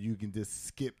it so you can just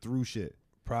skip through shit.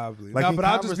 Probably. Like but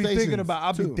I'll just be thinking about,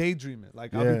 I'll be daydreaming.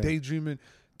 Like, I'll be daydreaming.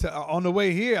 On the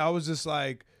way here, I was just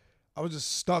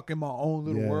stuck in my own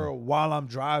little world while I'm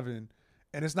driving.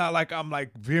 And it's not like I'm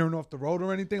like veering off the road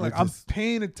or anything. Like I'm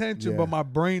paying attention, but my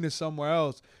brain is somewhere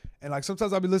else. And like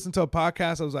sometimes I'll be listening to a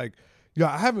podcast. I was like, yo,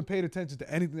 I haven't paid attention to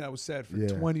anything that was said for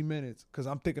 20 minutes because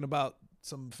I'm thinking about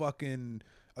some fucking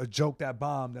a joke that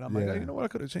bombed. And I'm like, hey, you know what? I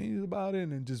could have changed about it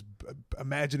and just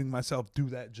imagining myself do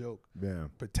that joke. Yeah.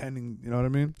 Pretending, you know what I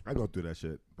mean? I go through that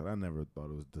shit, but I never thought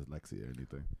it was dyslexia or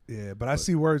anything. Yeah, but I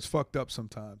see words fucked up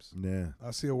sometimes. Yeah.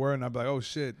 I see a word and I'm like, oh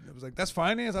shit. It was like, that's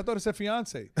finance? I thought it said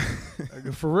fiance.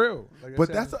 Like, for real. Like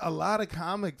but that's a lot of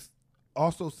comics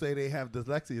also say they have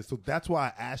dyslexia. So that's why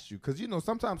I asked you. Because, you know,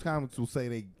 sometimes comics will say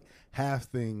they have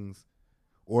things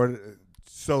or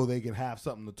so they can have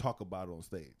something to talk about on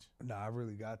stage. Nah, I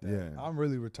really got that. Yeah. I'm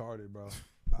really retarded, bro.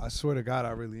 I swear to God, I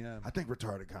really am. I think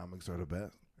retarded comics are the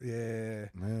best. Yeah.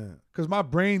 Man. Because my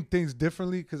brain thinks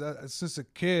differently. Because since a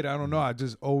kid, I don't know. I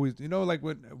just always, you know, like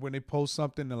when they post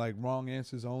something to like wrong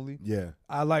answers only. Yeah.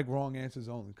 I like wrong answers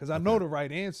only. Because I know the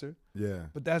right answer. Yeah.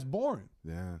 But that's boring.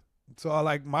 Yeah.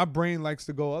 So my brain likes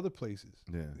to go other places.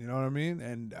 Yeah. You know what I mean?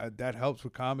 And that helps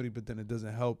with comedy, but then it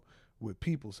doesn't help with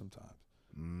people sometimes.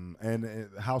 And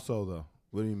how so though?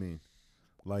 What do you mean?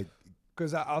 Like,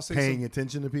 because I'll say paying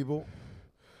attention to people.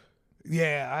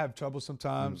 Yeah, I have trouble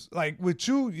sometimes. Like with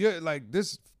you, yeah, like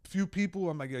this few people,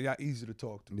 I'm like, yeah, y'all easy to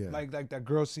talk to. Yeah. Like that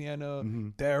girl Sienna,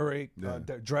 Derek,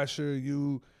 Drescher,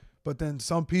 you. But then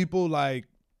some people, like,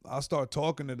 I'll start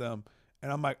talking to them,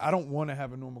 and I'm like, I don't want to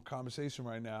have a normal conversation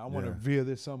right now. I want to veer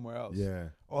this somewhere else. Yeah.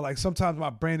 Or like sometimes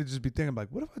my brain would just be thinking like,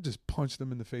 what if I just punch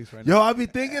them in the face right now? Yo, I be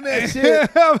thinking that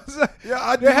shit.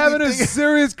 They're having a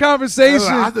serious conversation.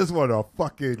 I just want to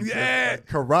fucking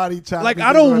karate chop. Like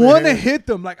I don't want to hit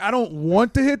them. Like I don't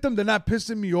want to hit them. They're not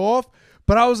pissing me off.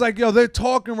 But I was like, yo, they're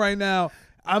talking right now.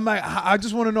 I'm like, I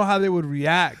just want to know how they would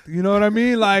react. You know what I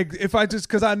mean? Like if I just,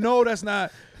 because I know that's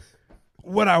not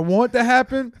what I want to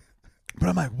happen. But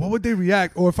I'm like, what would they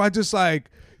react? Or if I just like,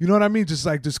 you know what I mean? Just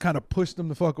kind of push them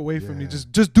the fuck away from me.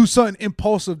 Just do something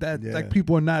impulsive that like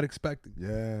people are not expecting.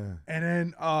 Yeah. And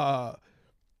then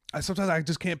sometimes I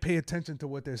just can't pay attention to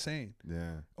what they're saying.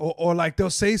 Yeah. Or like they'll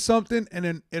say something and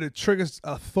then it triggers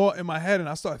a thought in my head and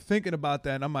I start thinking about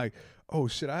that and I'm like, oh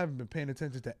shit, I haven't been paying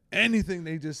attention to anything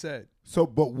they just said. So,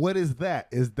 but what is that?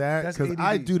 Is that because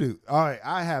I do all right,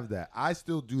 I have that. I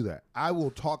still do that. I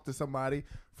will talk to somebody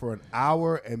for an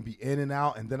hour and be in and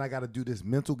out, and then I got to do this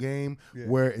mental game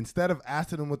where instead of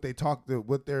asking them what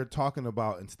they're talking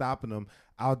about and stopping them,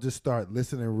 I'll just start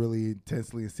listening really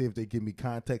intensely and see if they give me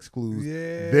context clues.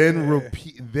 Yeah.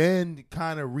 Then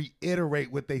kind of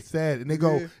reiterate what they said, and they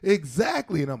go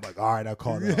exactly, and I'm like, all right, I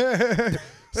caught up.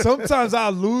 Sometimes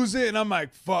I'll lose it, and I'm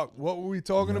like, fuck, what were we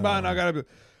talking about? And I gotta be,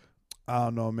 I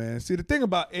don't know, man. See, the thing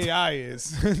about AI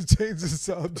is change the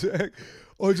subject.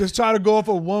 Or just try to go off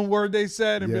of one word they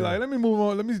said and be like, let me move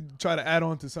on. Let me try to add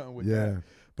on to something with that.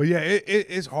 But yeah,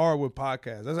 it's hard with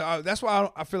podcasts. That's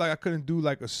why I feel like I couldn't do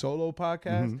like a solo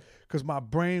podcast because my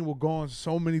brain will go on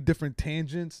so many different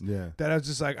tangents that I was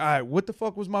just like, all right, what the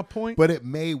fuck was my point? But it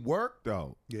may work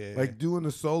though. Yeah. Like doing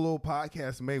a solo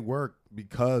podcast may work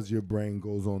because your brain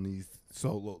goes on these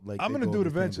solo. Like I'm gonna do it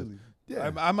eventually.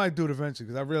 Yeah, I might do it eventually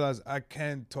because I realize I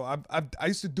can talk. I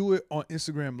used to do it on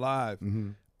Instagram Live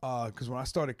because when I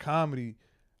started comedy,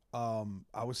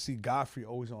 I would see Godfrey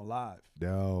always on live.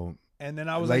 No. And then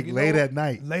I was like late at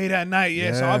night. Late at night,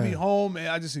 yeah. So I'll be home and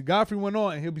I just see Godfrey went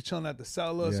on and he'll be chilling at the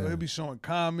cellar. So he'll be showing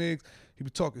comics. He'll be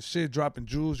talking shit, dropping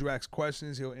jewels. You ask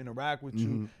questions. He'll interact with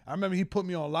you. I remember he put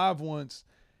me on live once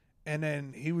and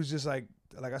then he was just like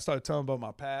I started telling about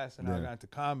my past and how I got into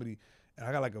comedy. And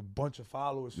I got like a bunch of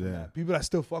followers from that. People that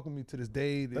still fuck with me to this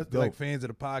day. They're like fans of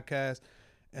the podcast.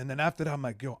 And then after that, I'm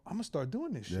like, yo, I'm going to start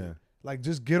doing this shit. Like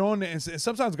just get on there. And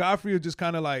sometimes Godfrey will just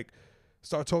kind of like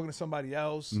start talking to somebody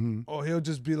else, or he'll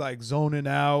just be like zoning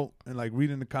out and like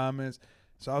reading the comments.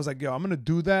 So I was like, yo, I'm gonna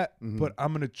do that, but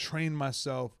I'm gonna train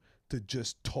myself to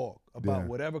just talk about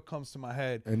whatever comes to my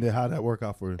head. And then how'd that work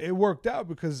out for you? It worked out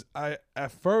because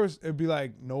at first it'd be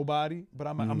like nobody, but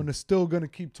I'm gonna still gonna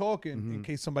keep talking in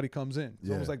case somebody comes in.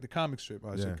 It's almost like the comic strip.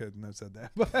 I should have never said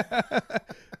that.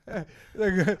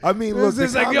 Like, I mean, look,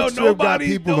 it's like, yo,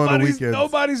 nobody's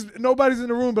in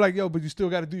the room, but like, yo, but you still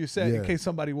got to do your set in case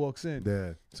somebody walks in.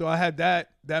 Yeah. So I had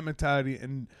that mentality,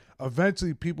 and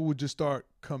eventually people would just start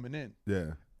coming in.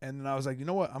 Yeah. And then I was like, you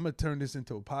know what? I'm gonna turn this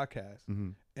into a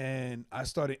podcast. And I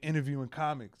started interviewing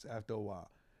comics after a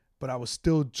while, but I would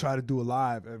still try to do a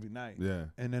live every night. Yeah.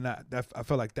 And then I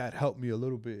felt like that helped me a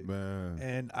little bit. Man.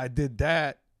 And I did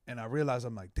that. And I realized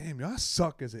I'm like, damn, yo, I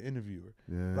suck as an interviewer.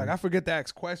 Yeah. Like I forget to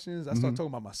ask questions. I start talking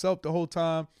about myself the whole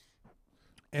time.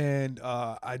 And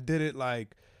I did it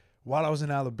like while I was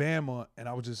in Alabama, and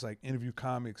I would just like interview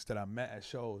comics that I met at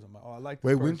shows. I'm like, oh, I like this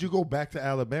Wait, person. when did you go back to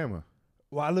Alabama?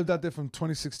 Well, I lived out there from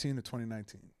 2016 to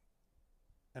 2019.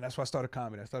 And that's why I started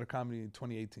comedy. I started comedy in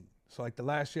 2018. So like the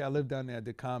last year I lived down there, I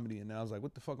did comedy, and then I was like,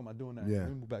 what the fuck am I doing now? Let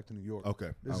me move back to New York. Okay.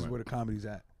 This is where the comedy's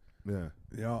at. Yeah.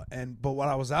 You know, but while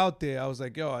I was out there, I was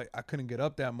like, yo, I couldn't get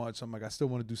up that much. So I'm like, I still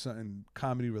want to do something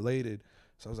comedy related.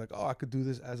 So I was like, oh, I could do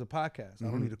this as a podcast. I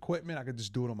don't need equipment. I could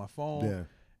just do it on my phone. Yeah.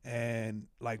 And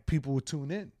like people would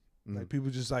tune in. Like people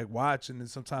just like watch, and then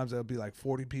sometimes there'll be like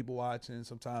 40 people watching.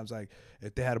 Sometimes like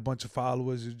if they had a bunch of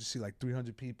followers, you just see like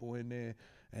 300 people in there.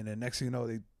 And then next thing you know,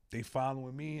 they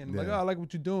following me and like, oh, I like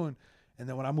what you're doing. And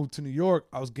then when I moved to New York,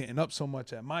 I was getting up so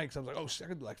much at mics. I was like, oh shit, I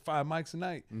could do like 5 mics a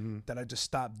night that I just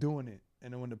stopped doing it.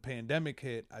 And then when the pandemic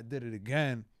hit, I did it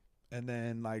again. And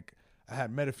then like I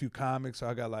had met a few comics. So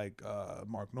I got like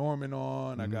Mark Norman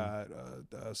on. I got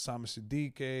Sama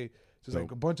Siddiqui. Just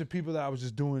like a bunch of people that I was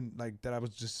just doing, like that I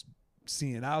was just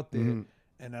seeing out there.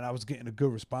 And then I was getting a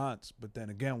good response. But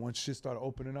then again, once shit started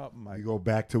opening up, I'm like, you go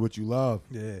back to what you love.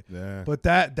 Yeah. But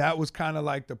that was kind of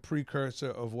like the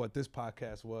precursor of what this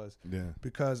podcast was. Yeah.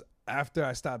 Because after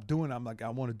I stopped doing it, I'm like, I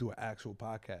want to do an actual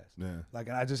podcast. Yeah. Like,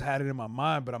 and I just had it in my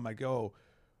mind, but I'm like, yo,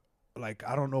 like,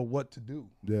 I don't know what to do.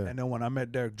 Yeah. And then when I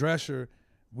met Derek Drescher,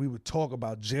 we would talk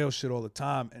about jail shit all the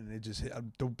time. And it just hit.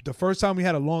 The first time we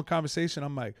had a long conversation,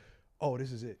 I'm like, oh,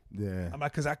 this is it. Yeah. I'm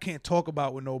like, because I can't talk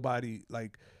about with nobody.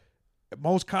 Like,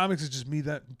 most comics is just me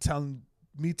telling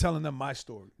them my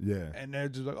story. Yeah. And they're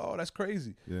just like, oh, that's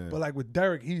crazy. Yeah. But like with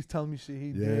Derek, he's telling me shit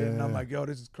he did. And I'm like, yo,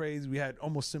 this is crazy. We had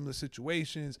almost similar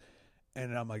situations. And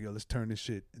then I'm like, yo, let's turn this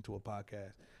shit into a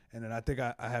podcast. And then I think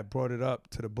I had brought it up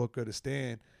to the booker, The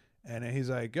Stand. And then he's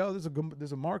like, yo, there's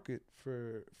a market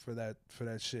for that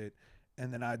shit.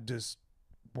 And then I just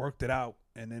worked it out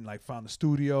and then like found the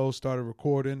studio, started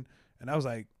recording. And that was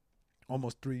like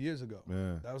almost 3 years ago.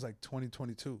 Yeah. That was like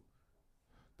 2022.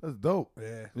 That's dope.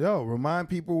 Yeah. Yo, remind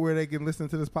people where they can listen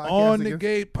to this podcast. On the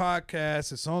Gate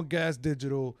Podcast. It's on Gas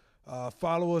Digital.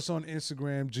 Follow us on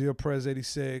Instagram,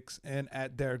 GeoPrez86, and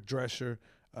at Derek Drescher,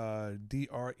 DRESCHER.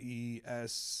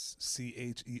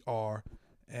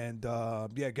 And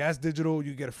Gas Digital,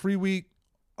 you get a free week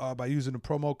by using the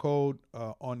promo code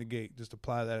on the Gate. Just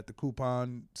apply that at the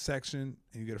coupon section,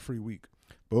 and you get a free week.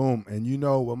 Boom. And you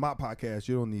know, with my podcast,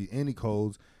 you don't need any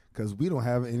codes because we don't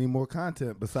have any more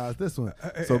content besides this one.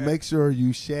 So make sure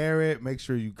you share it. Make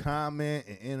sure you comment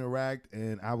and interact.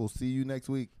 And I will see you next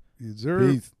week. Yes,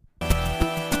 sir. Peace.